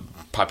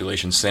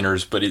population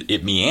centers, but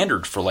it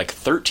meandered for like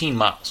 13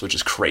 miles, which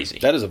is crazy.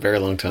 That is a very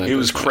long time. It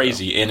was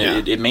crazy, and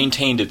it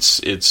maintained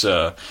its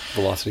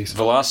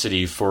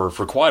velocity for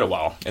quite a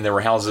while. And there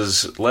were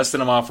houses less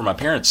than a mile from my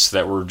parents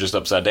that were just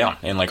upside down,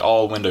 and like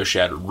all windows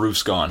shattered,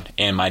 roofs gone.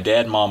 And my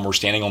dad and mom were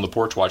standing on the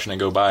porch watching it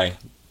go by,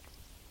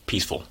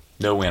 peaceful,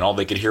 no wind. All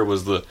they could hear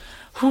was the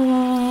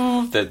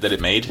whoo that it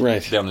made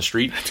down the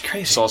street. That's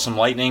crazy. Saw some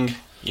lightning,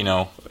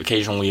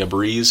 occasionally a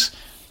breeze,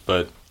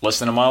 but less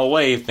than a mile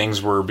away,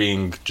 things were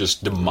being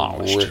just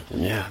demolished.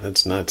 Yeah,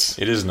 that's nuts.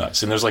 It is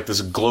nuts. And there's like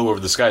this glow over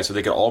the sky, so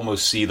they could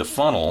almost see the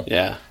funnel.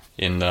 Yeah.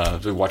 in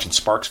watching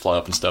sparks fly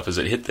up and stuff as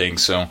it hit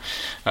things. So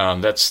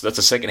that's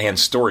a secondhand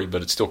story,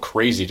 but it's still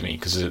crazy to me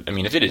because if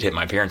it had hit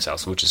my parents'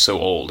 house, which is so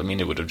old,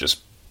 it would have just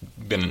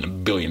been in a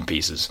billion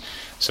pieces.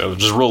 So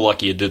just real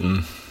lucky it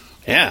didn't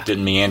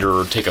meander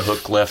or take a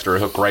hook left or a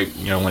hook right,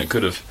 when it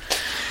could have.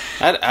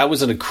 I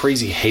was in a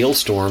crazy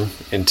hailstorm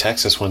in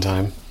Texas one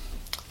time.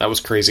 That was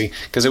crazy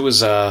because it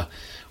was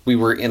we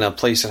were in a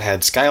place that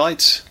had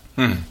skylights.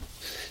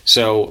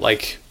 So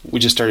we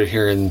just started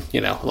hearing,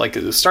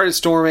 it started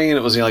storming, and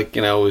it was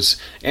it was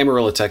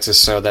Amarillo, Texas,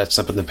 so that's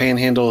up in the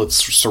Panhandle. It's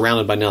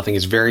surrounded by nothing.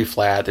 It's very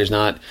flat. There's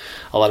not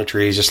a lot of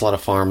trees, just a lot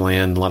of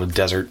farmland, a lot of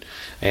desert,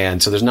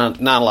 and so there's not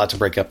a lot to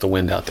break up the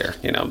wind out there.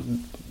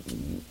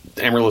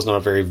 Amarillo is not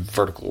a very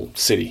vertical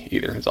city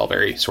either. It's all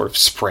very sort of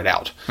spread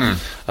out,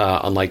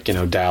 unlike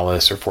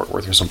Dallas or Fort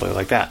Worth or something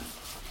like that.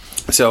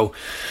 So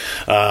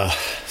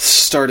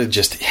started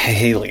just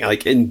hailing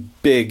in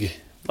big.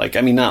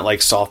 Not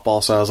like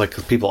softball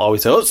size. People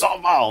always say, "Oh,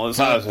 softball!"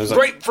 It's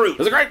grapefruit.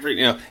 It's a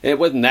grapefruit. It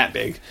wasn't that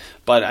big,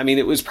 but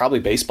it was probably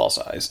baseball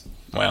size.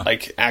 Wow.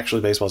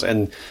 Actually baseball size.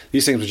 And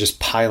these things were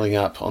just piling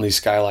up on these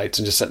skylights,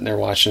 and just sitting there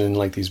watching,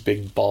 and these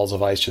big balls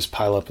of ice just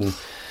pile up, and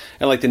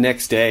the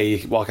next day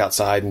you walk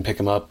outside and pick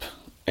them up,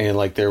 and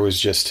there was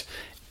just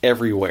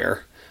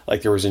everywhere.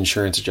 There was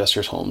insurance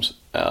adjusters' homes,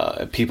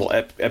 people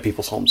at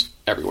people's homes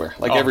everywhere.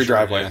 Every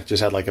driveway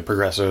just had a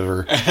Progressive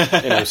or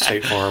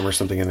State Farm or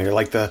something in there.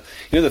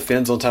 The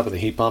fins on top of the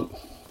heat pump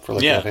for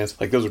fans,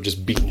 those were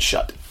just beaten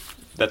shut.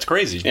 That's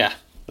crazy. Yeah,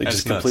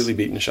 just completely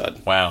beaten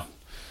shut. Wow.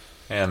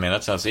 Yeah, man,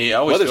 that sounds. I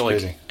always feel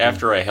crazy.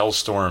 After a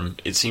hailstorm,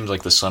 it seems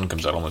like the sun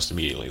comes out almost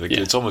immediately.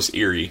 It's almost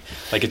eerie.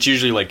 It's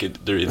usually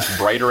it's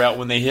brighter out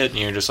when they hit, and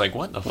you're just like,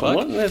 what the fuck?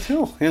 What in the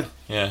hell? Yeah.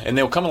 Yeah, and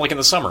they'll come in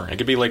the summer. It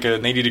could be an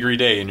 80-degree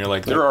day, and you're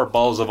like, there are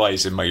balls of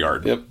ice in my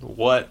yard. Yep.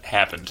 What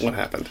happened? What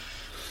happened?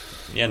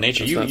 Yeah,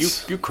 nature,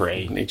 you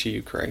cray. Nature,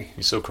 you cray.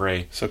 You're so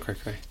cray. So cray.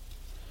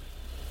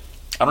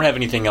 I don't have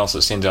anything else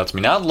that stands out to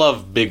me. Now, I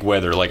love big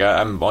weather.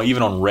 I'm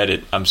even on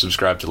Reddit, I'm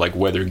subscribed to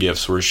weather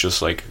gifs where it's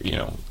just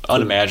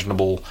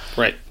unimaginable,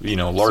 right?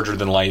 Larger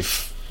than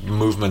life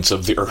movements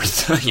of the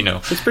earth.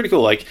 It's pretty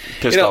cool.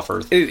 Pissed off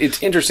Earth.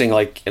 It's interesting.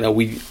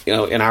 We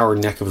in our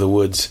neck of the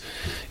woods,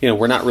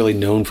 we're not really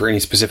known for any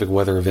specific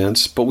weather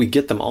events, but we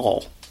get them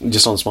all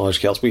just on smaller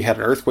scales. We had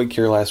an earthquake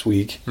here last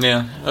week.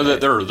 Yeah,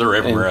 they're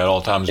everywhere at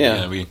all times.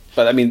 Yeah,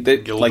 but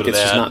it's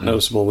just not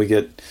noticeable. We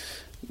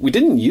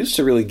didn't used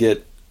to really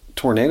get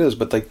tornadoes,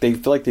 but they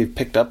feel like they've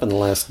picked up in the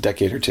last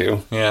decade or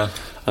two. Yeah.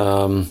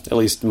 At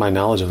least my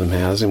knowledge of them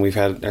has, and we've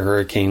had a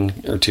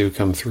hurricane or two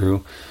come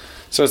through.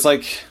 So it's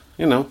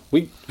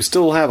we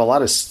still have a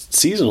lot of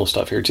seasonal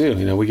stuff here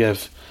too. We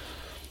have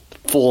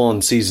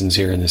full-on seasons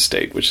here in this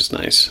state, which is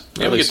nice.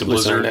 Yeah, we get the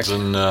blizzards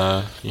and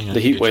the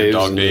heat waves,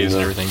 dog days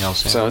and everything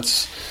else. Yeah.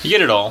 So you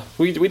get it all.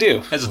 We do.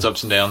 It has its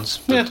ups and downs.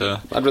 But,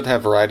 I'd rather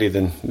have variety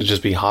than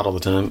just be hot all the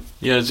time.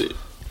 Yeah.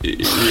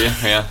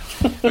 Yeah.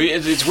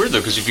 It's weird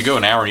though, because if you go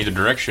an hour in either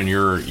direction,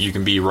 you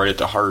can be right at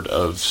the heart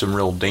of some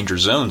real danger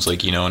zones.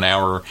 An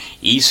hour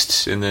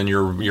east, and then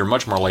you're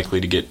much more likely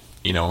to get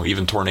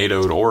even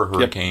tornadoed or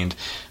hurricaned.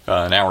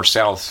 Yep. An hour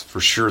south, for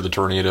sure, the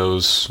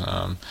tornadoes,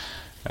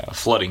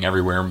 flooding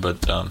everywhere.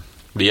 But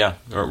yeah,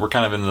 we're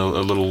kind of in a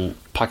little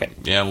pocket.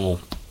 Yeah,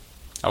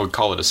 I would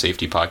call it a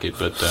safety pocket,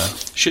 but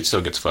shit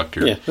still gets fucked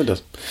here. Yeah, it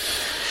does.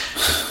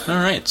 All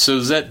right, so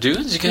does that do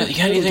it? You got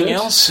anything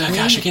else?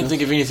 Gosh, I can't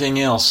think of anything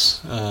else.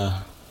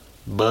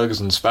 Bugs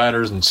and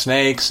spiders and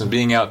snakes and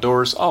being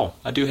outdoors. Oh,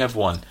 I do have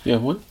one. You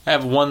have one? I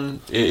have one.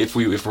 If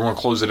we want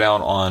to close it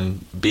out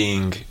on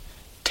being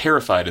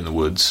terrified in the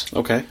woods.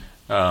 Okay.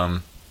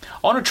 On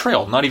a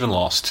trail, not even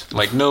lost.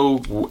 I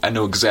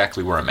know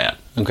exactly where I'm at.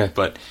 Okay.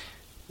 But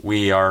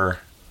it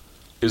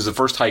was the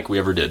first hike we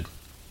ever did,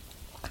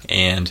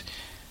 and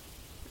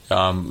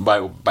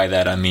by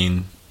that I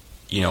mean,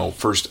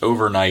 first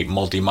overnight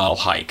multi-mile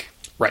hike.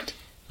 Right.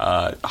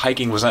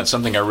 Hiking was not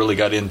something I really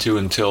got into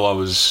until I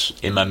was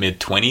in my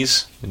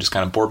mid-20s. It just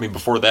kind of bored me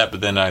before that, but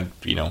then I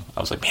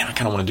was like, man, I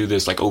kind of want to do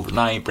this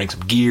overnight, bring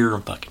some gear,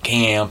 and fucking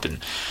camp,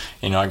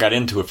 and I got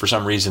into it for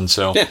some reason.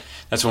 So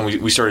that's when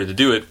we started to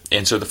do it.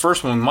 And so the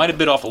first one, we might have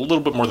bit off a little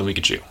bit more than we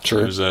could chew.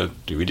 Sure. It was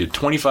we did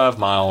 25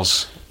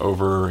 miles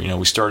over.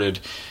 We started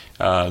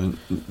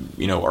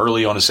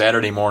early on a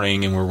Saturday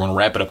morning, and we were going to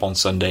wrap it up on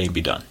Sunday and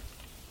be done.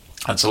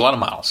 That's a lot of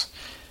miles.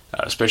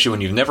 Especially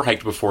when you've never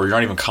hiked before, you're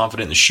not even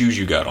confident in the shoes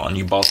you got on.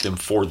 You bought them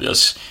for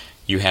this.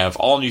 You have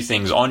all new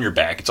things on your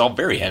back. It's all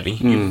very heavy.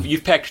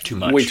 You've packed too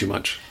much. Way too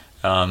much.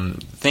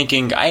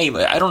 Thinking,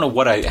 I don't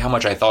know how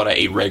much I thought I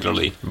ate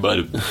regularly, but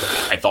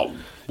I thought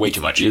way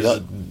too much. You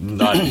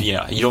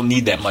don't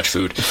need that much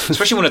food,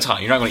 especially when it's hot.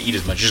 You're not going to eat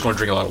as much. You're just going to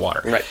drink a lot of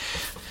water. Right.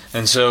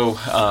 And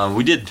so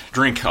we did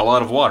drink a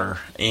lot of water,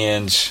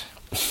 and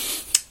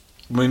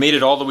we made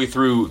it all the way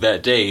through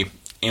that day.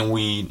 And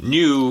we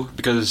knew,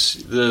 because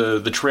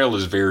the trail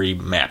is very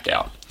mapped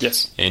out.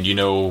 Yes. And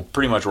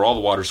pretty much where all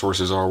the water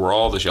sources are, where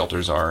all the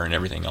shelters are, and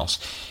everything else.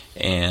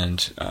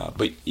 And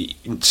but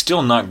it's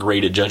still not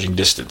great at judging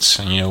distance.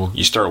 And,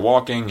 you start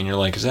walking, and you're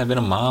like, has that been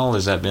a mile?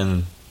 Has that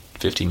been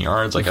 15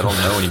 yards. Like, I don't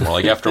know anymore.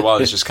 Like, after a while,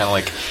 it's just kind of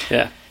like,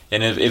 Yeah.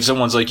 and if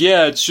someone's like,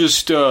 yeah, it's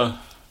just,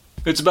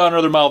 it's about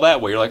another mile that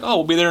way, you're like, oh,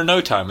 we'll be there in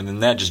no time. And then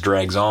that just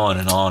drags on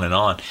and on and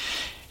on.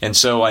 And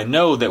so I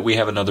know that we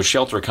have another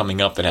shelter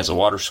coming up that has a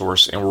water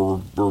source, and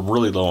we're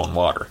really low on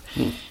water.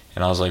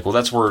 And I was like, well,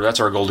 that's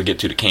our goal to get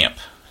to camp,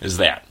 is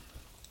that.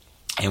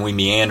 And we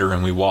meander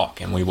and we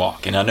walk and we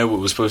walk. And I know it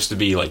was supposed to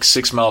be like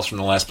 6 miles from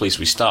the last place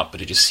we stopped,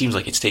 but it just seems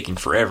like it's taking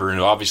forever. And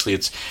obviously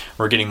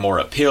we're getting more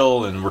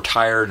uphill and we're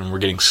tired and we're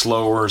getting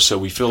slower. So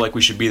we feel like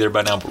we should be there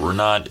by now, but we're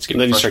not. It's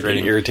getting frustrating. And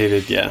then you start getting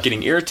irritated, yeah.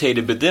 Getting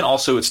irritated, but then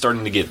also it's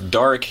starting to get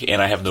dark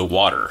and I have no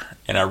water.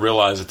 And I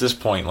realize at this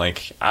point,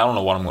 like, I don't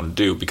know what I'm going to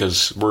do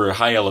because we're at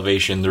high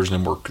elevation. There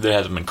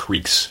hasn't been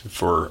creeks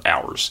for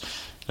hours.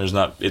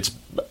 It's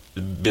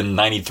been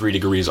 93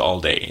 degrees all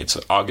day. It's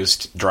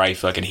August, dry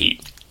fucking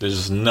heat.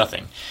 There's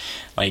nothing.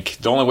 Like,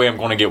 the only way I'm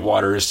going to get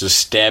water is to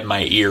stab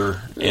my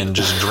ear and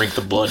just drink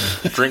the blood.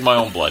 Drink my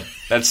own blood.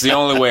 That's the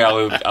only way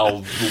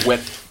I'll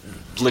wet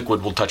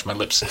liquid will touch my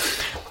lips.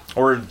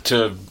 Or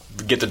to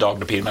get the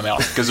dog to pee in my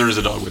mouth, because there is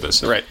a dog with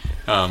us. Right.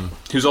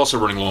 Who's also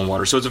running low on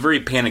water. So it's a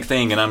very panic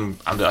thing, and I'm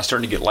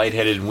starting to get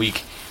lightheaded and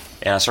weak,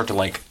 and I start to,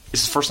 like,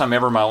 this is the first time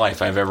ever in my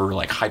life I've ever,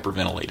 like,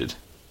 hyperventilated.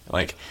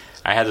 Like,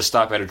 I had to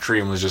stop at a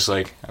tree and was just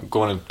like, I'm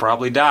going to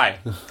probably die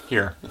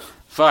here.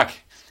 Fuck.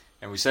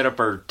 And we set up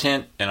our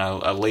tent, and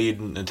I laid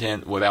in the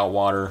tent without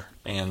water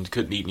and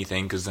couldn't eat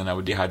anything because then I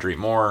would dehydrate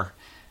more.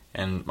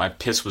 And my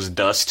piss was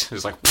dust. It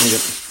was like,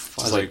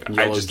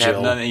 I just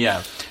have nothing.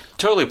 Yeah,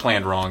 totally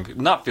planned wrong.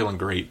 Not feeling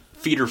great.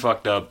 Feet are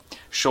fucked up.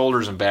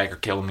 Shoulders and back are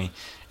killing me.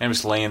 And I'm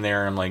just laying there,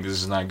 and I'm like, this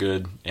is not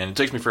good. And it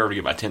takes me forever to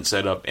get my tent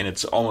set up, and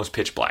it's almost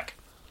pitch black.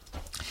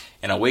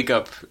 And I wake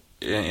up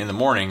in the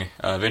morning.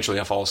 Eventually,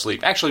 I fall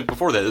asleep. Actually,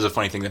 before that, there's a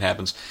funny thing that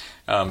happens.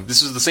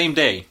 This is the same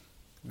day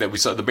that we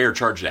saw the bear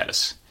charged at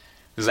us.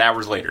 This is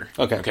hours later.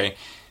 Okay.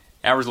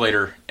 Hours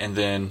later, and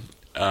then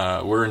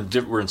we're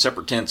in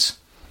separate tents,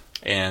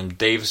 and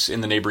Dave's in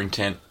the neighboring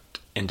tent,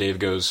 and Dave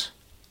goes,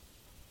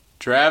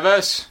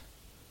 Travis,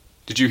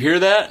 did you hear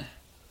that?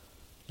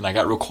 And I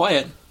got real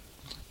quiet.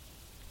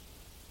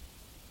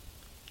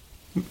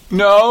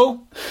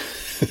 No.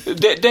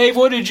 Dave,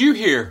 what did you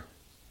hear?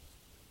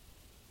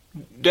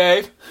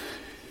 Dave,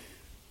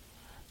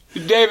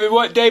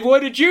 what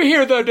did you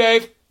hear though,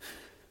 Dave?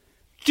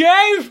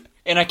 Dave!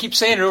 And I keep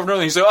saying it over and over.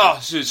 And he's like, oh,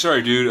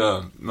 sorry,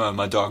 dude.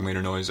 My dog made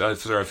a noise. I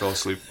fell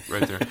asleep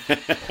right there.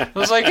 I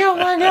was like, oh,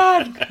 my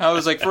God. I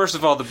was like, first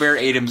of all, the bear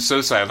ate him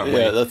so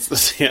silently.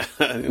 Yeah,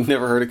 I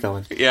never heard it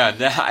coming. Yeah,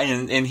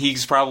 and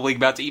he's probably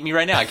about to eat me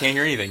right now. I can't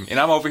hear anything. And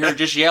I'm over here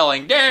just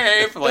yelling,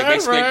 Dave! Like,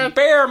 basically,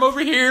 bear, I'm over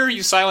here,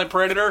 you silent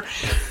predator.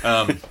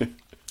 I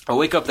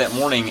wake up that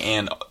morning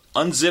and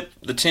unzip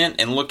the tent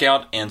and look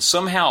out, and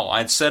somehow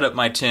I'd set up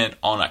my tent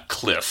on a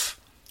cliff.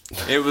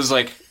 It was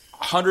like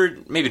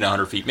 100, maybe not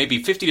 100 feet,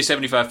 maybe 50 to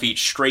 75 feet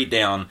straight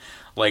down,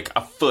 like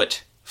a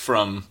foot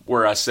from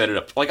where I set it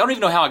up. Like, I don't even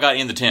know how I got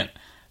in the tent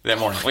that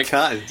morning. Like,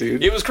 God,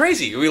 dude. It was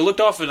crazy. We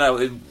looked off,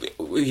 and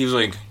he was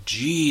like,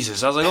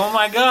 Jesus. I was like, oh,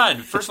 my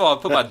God. First of all,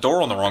 I put my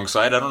door on the wrong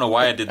side. I don't know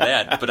why I did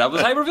that. But I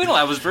was hyperventilating.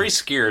 I was very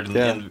scared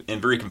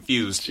and very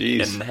confused.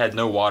 Jeez. And had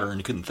no water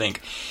and couldn't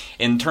think.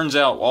 And it turns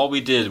out all we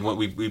did, when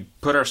we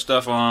put our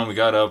stuff on, we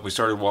got up, we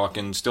started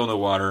walking, still no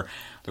water.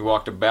 We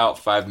walked about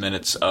 5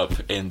 minutes up,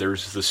 and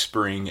there's the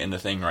spring and the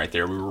thing right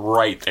there. We were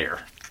right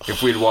there.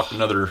 If we had walked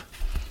another,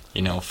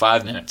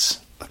 5 minutes.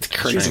 That's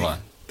crazy.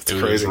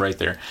 It was right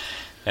there.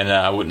 And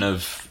I wouldn't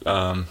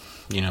have,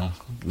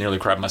 nearly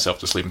cried myself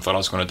to sleep and thought I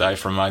was going to die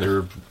from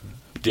either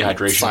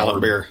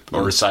dehydration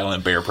or a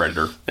silent bear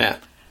predator. Yeah.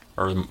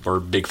 Or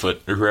Bigfoot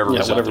or whoever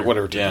was out there.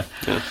 Whatever. Yeah.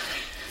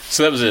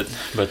 So that was it.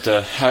 But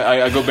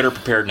I go better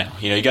prepared now.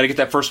 You got to get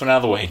that first one out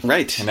of the way.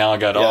 Right. And now I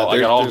got all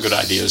the good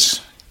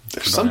ideas.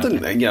 There's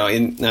something,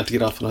 and not to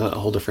get off on a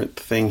whole different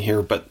thing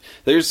here, but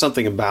there's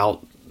something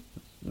about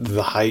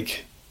the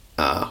hike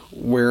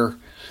where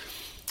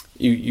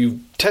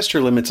you test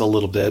your limits a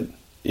little bit.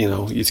 You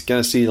kind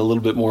of see a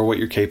little bit more what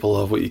you're capable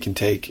of, what you can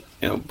take,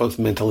 both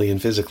mentally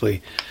and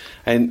physically.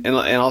 And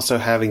also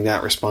having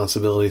that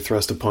responsibility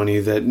thrust upon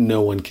you that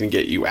no one can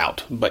get you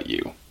out but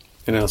you.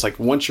 It's like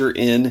once you're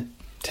in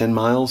 10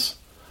 miles,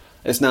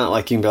 it's not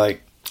like you can be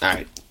like, all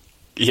right.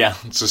 Yeah,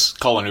 it's just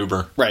call an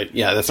Uber. Right,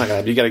 yeah, that's not going to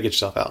happen. You got to get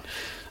yourself out.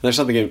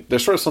 And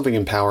there's sort of something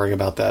empowering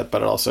about that,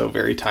 but also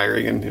very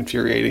tiring and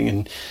infuriating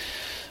and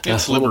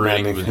it's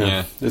liberating.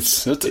 Yeah.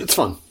 It's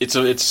fun.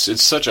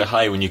 It's such a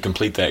high when you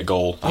complete that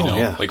goal.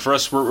 Yeah. Like for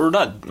us, we're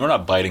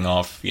not biting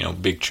off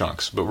big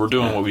chunks, but we're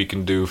doing what we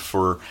can do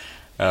for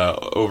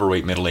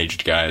overweight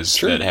middle-aged guys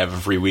that have a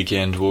free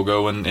weekend. We'll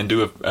go and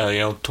do a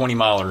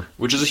 20-miler,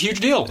 which is a huge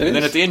deal. Then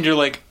at the end, you're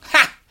like,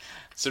 ha,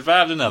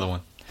 survived another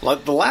one.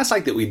 The last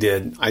hike that we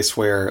did, I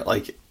swear,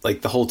 like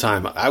the whole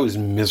time, I was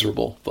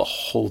miserable the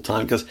whole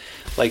time. Because,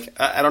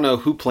 I don't know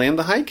who planned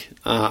the hike.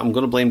 I'm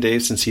going to blame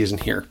Dave since he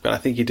isn't here. But I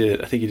think he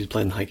did. I think he did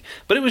plan the hike.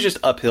 But it was just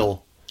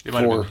uphill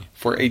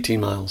for 18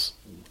 miles.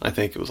 I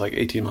think it was like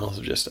 18 miles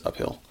of just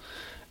uphill.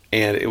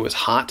 And it was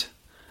hot.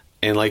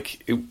 and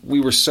like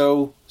we were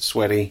so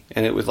sweaty,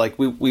 and it was like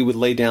we would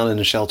lay down in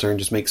a shelter and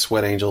just make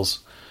sweat angels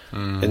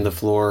in the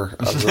floor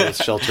of the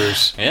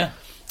shelters. Yeah.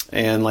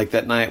 And like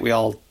that night, we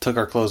all took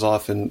our clothes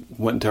off and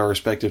went into our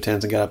respective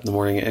tents and got up in the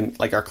morning, and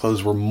like our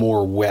clothes were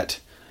more wet.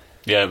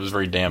 Yeah, it was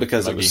very damp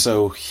because it was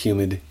so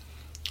humid.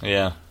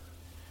 Yeah.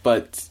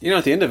 But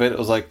at the end of it, it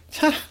was like,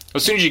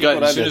 as soon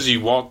as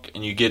you walk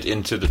and you get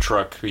into the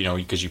truck,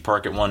 because you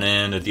park at one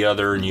end at the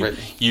other, and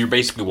you're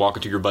basically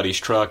walking to your buddy's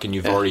truck, and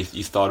you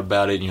thought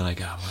about it, and you're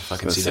like, oh, well, if I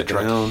can see that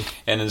truck. Down.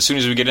 And as soon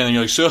as we get in there,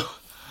 you're like, so,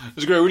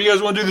 it's great. When do you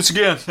guys want to do this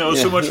again? That was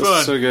so much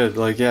fun. So good.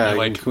 Like, yeah.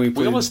 Like, we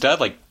almost died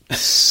like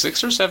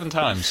 6 or 7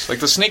 times. Like,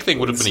 the snake thing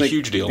would have been a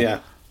huge deal. Yeah.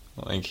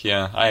 Like,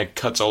 yeah, I had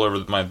cuts all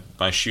over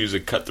my shoes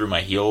that cut through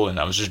my heel, and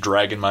I was just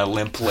dragging my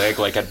limp leg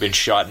like I'd been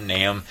shot in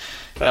Nam.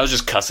 And I was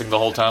just cussing the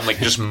whole time, like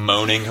just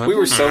moaning. Like, we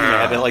were so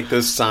mad at like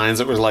those signs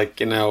that was like,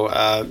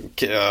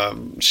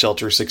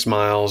 shelter 6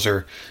 miles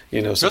or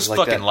something just like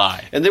fucking that.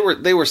 lie. And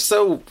they were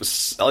so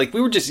like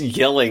we were just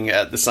yelling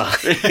at the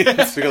signs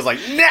because like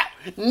no,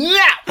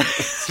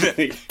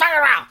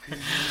 fire out.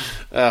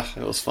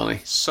 It was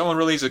funny. Someone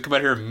really needs to come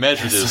out here and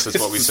measure this. That's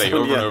what we say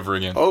over and over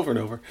again. Over and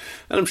over.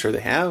 And I'm sure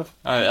they have.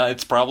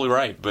 It's probably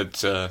right, but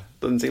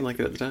doesn't seem like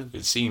it at the time.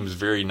 It seems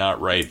very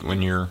not right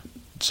when you're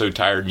so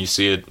tired and you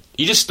see it.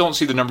 You just don't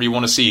see the number you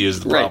want to see is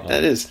the problem.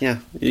 Right, that is, yeah.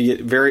 You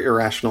get very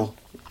irrational.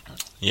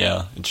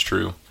 Yeah, it's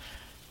true.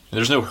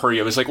 There's no hurry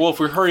up. It's like, well,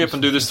 if we hurry up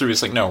and do this through,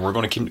 it's like, no, we're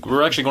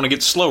actually going to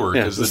get slower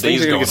because the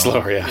day's going get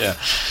slower, yeah.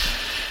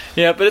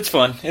 Yeah, but it's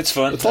fun. It's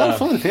fun. It's a lot of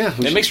fun, yeah.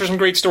 It makes for some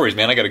great stories,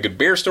 man. I got a good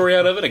bear story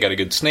out of it. I got a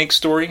good snake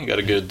story. I got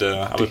a good...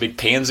 I'm a big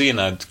pansy,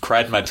 and I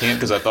cried in my tent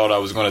because I thought I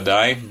was going to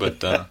die,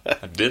 but I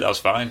did. I was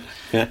fine.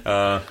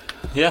 Yeah.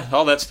 Yeah,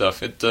 all that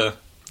stuff. I don't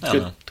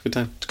know. It's a good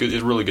time.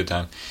 It's a really good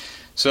time.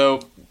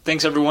 So,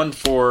 thanks everyone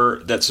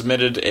that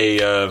submitted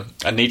a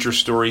nature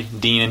story.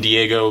 Dean and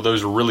Diego,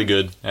 those were really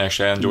good.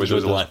 Actually, I enjoyed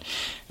those a lot.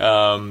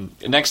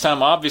 Next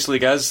time, obviously,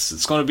 guys,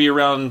 it's going to be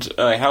around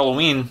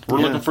Halloween. We're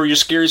looking for your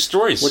scary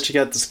stories. What you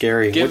got the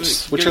scary?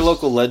 What's your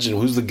local legend?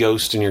 Who's the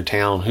ghost in your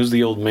town? Who's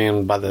the old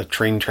man by the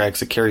train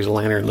tracks that carries a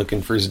lantern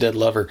looking for his dead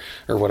lover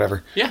or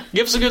whatever? Yeah,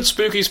 give us a good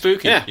spooky.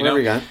 Yeah, whatever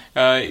you got.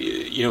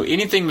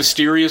 Anything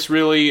mysterious,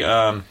 really.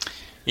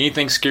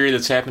 Anything scary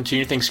that's happened to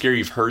you. Anything scary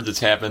you've heard that's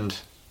happened.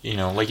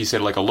 Like you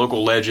said, like a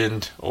local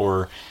legend,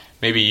 or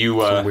maybe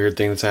you some weird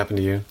thing that's happened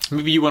to you.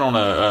 Maybe you went on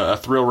a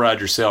thrill ride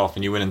yourself,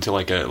 and you went into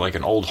like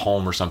an old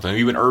home or something.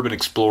 You went urban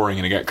exploring,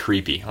 and it got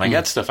creepy. Like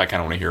that stuff, I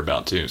kind of want to hear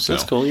about too. So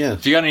that's cool. Yeah.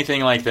 If you got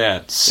anything like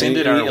that, send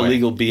it our way.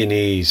 Illegal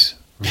B&Es.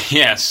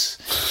 Yes,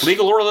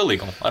 legal or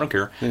illegal, I don't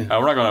care. Yeah.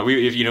 We're not going to.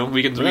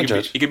 We can.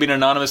 It could be an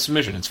anonymous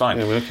submission. It's fine.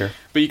 Yeah, we don't care.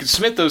 But you can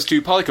submit those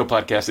to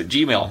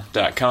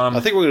polycopodcast@gmail.com. I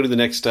think we're going to do the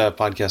next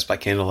podcast by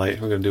candlelight.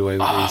 We're going to do away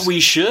with these.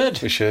 We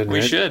should. We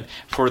should.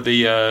 For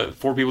the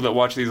 4 people that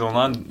watch these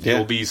online,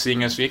 you'll be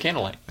seeing us via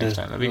candlelight next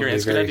time. That'd be great.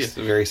 That's a good idea.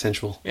 Very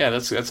sensual. Yeah,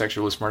 that's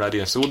actually a really smart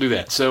idea. So we'll do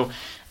that. So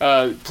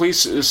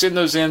please send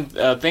those in.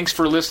 Thanks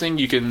for listening.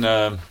 You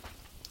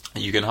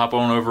can hop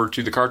on over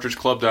to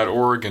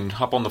thecartridgeclub.org and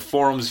hop on the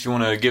forums if you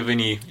want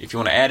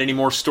to add any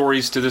more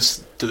stories to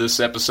this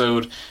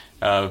episode.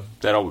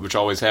 Which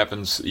always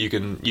happens. You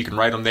can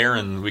write them there,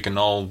 and we can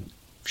all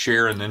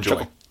share and enjoy.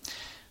 Sure.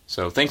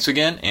 So thanks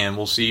again, and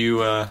we'll see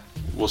you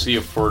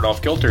for an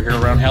Off Kilter here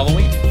around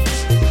Halloween.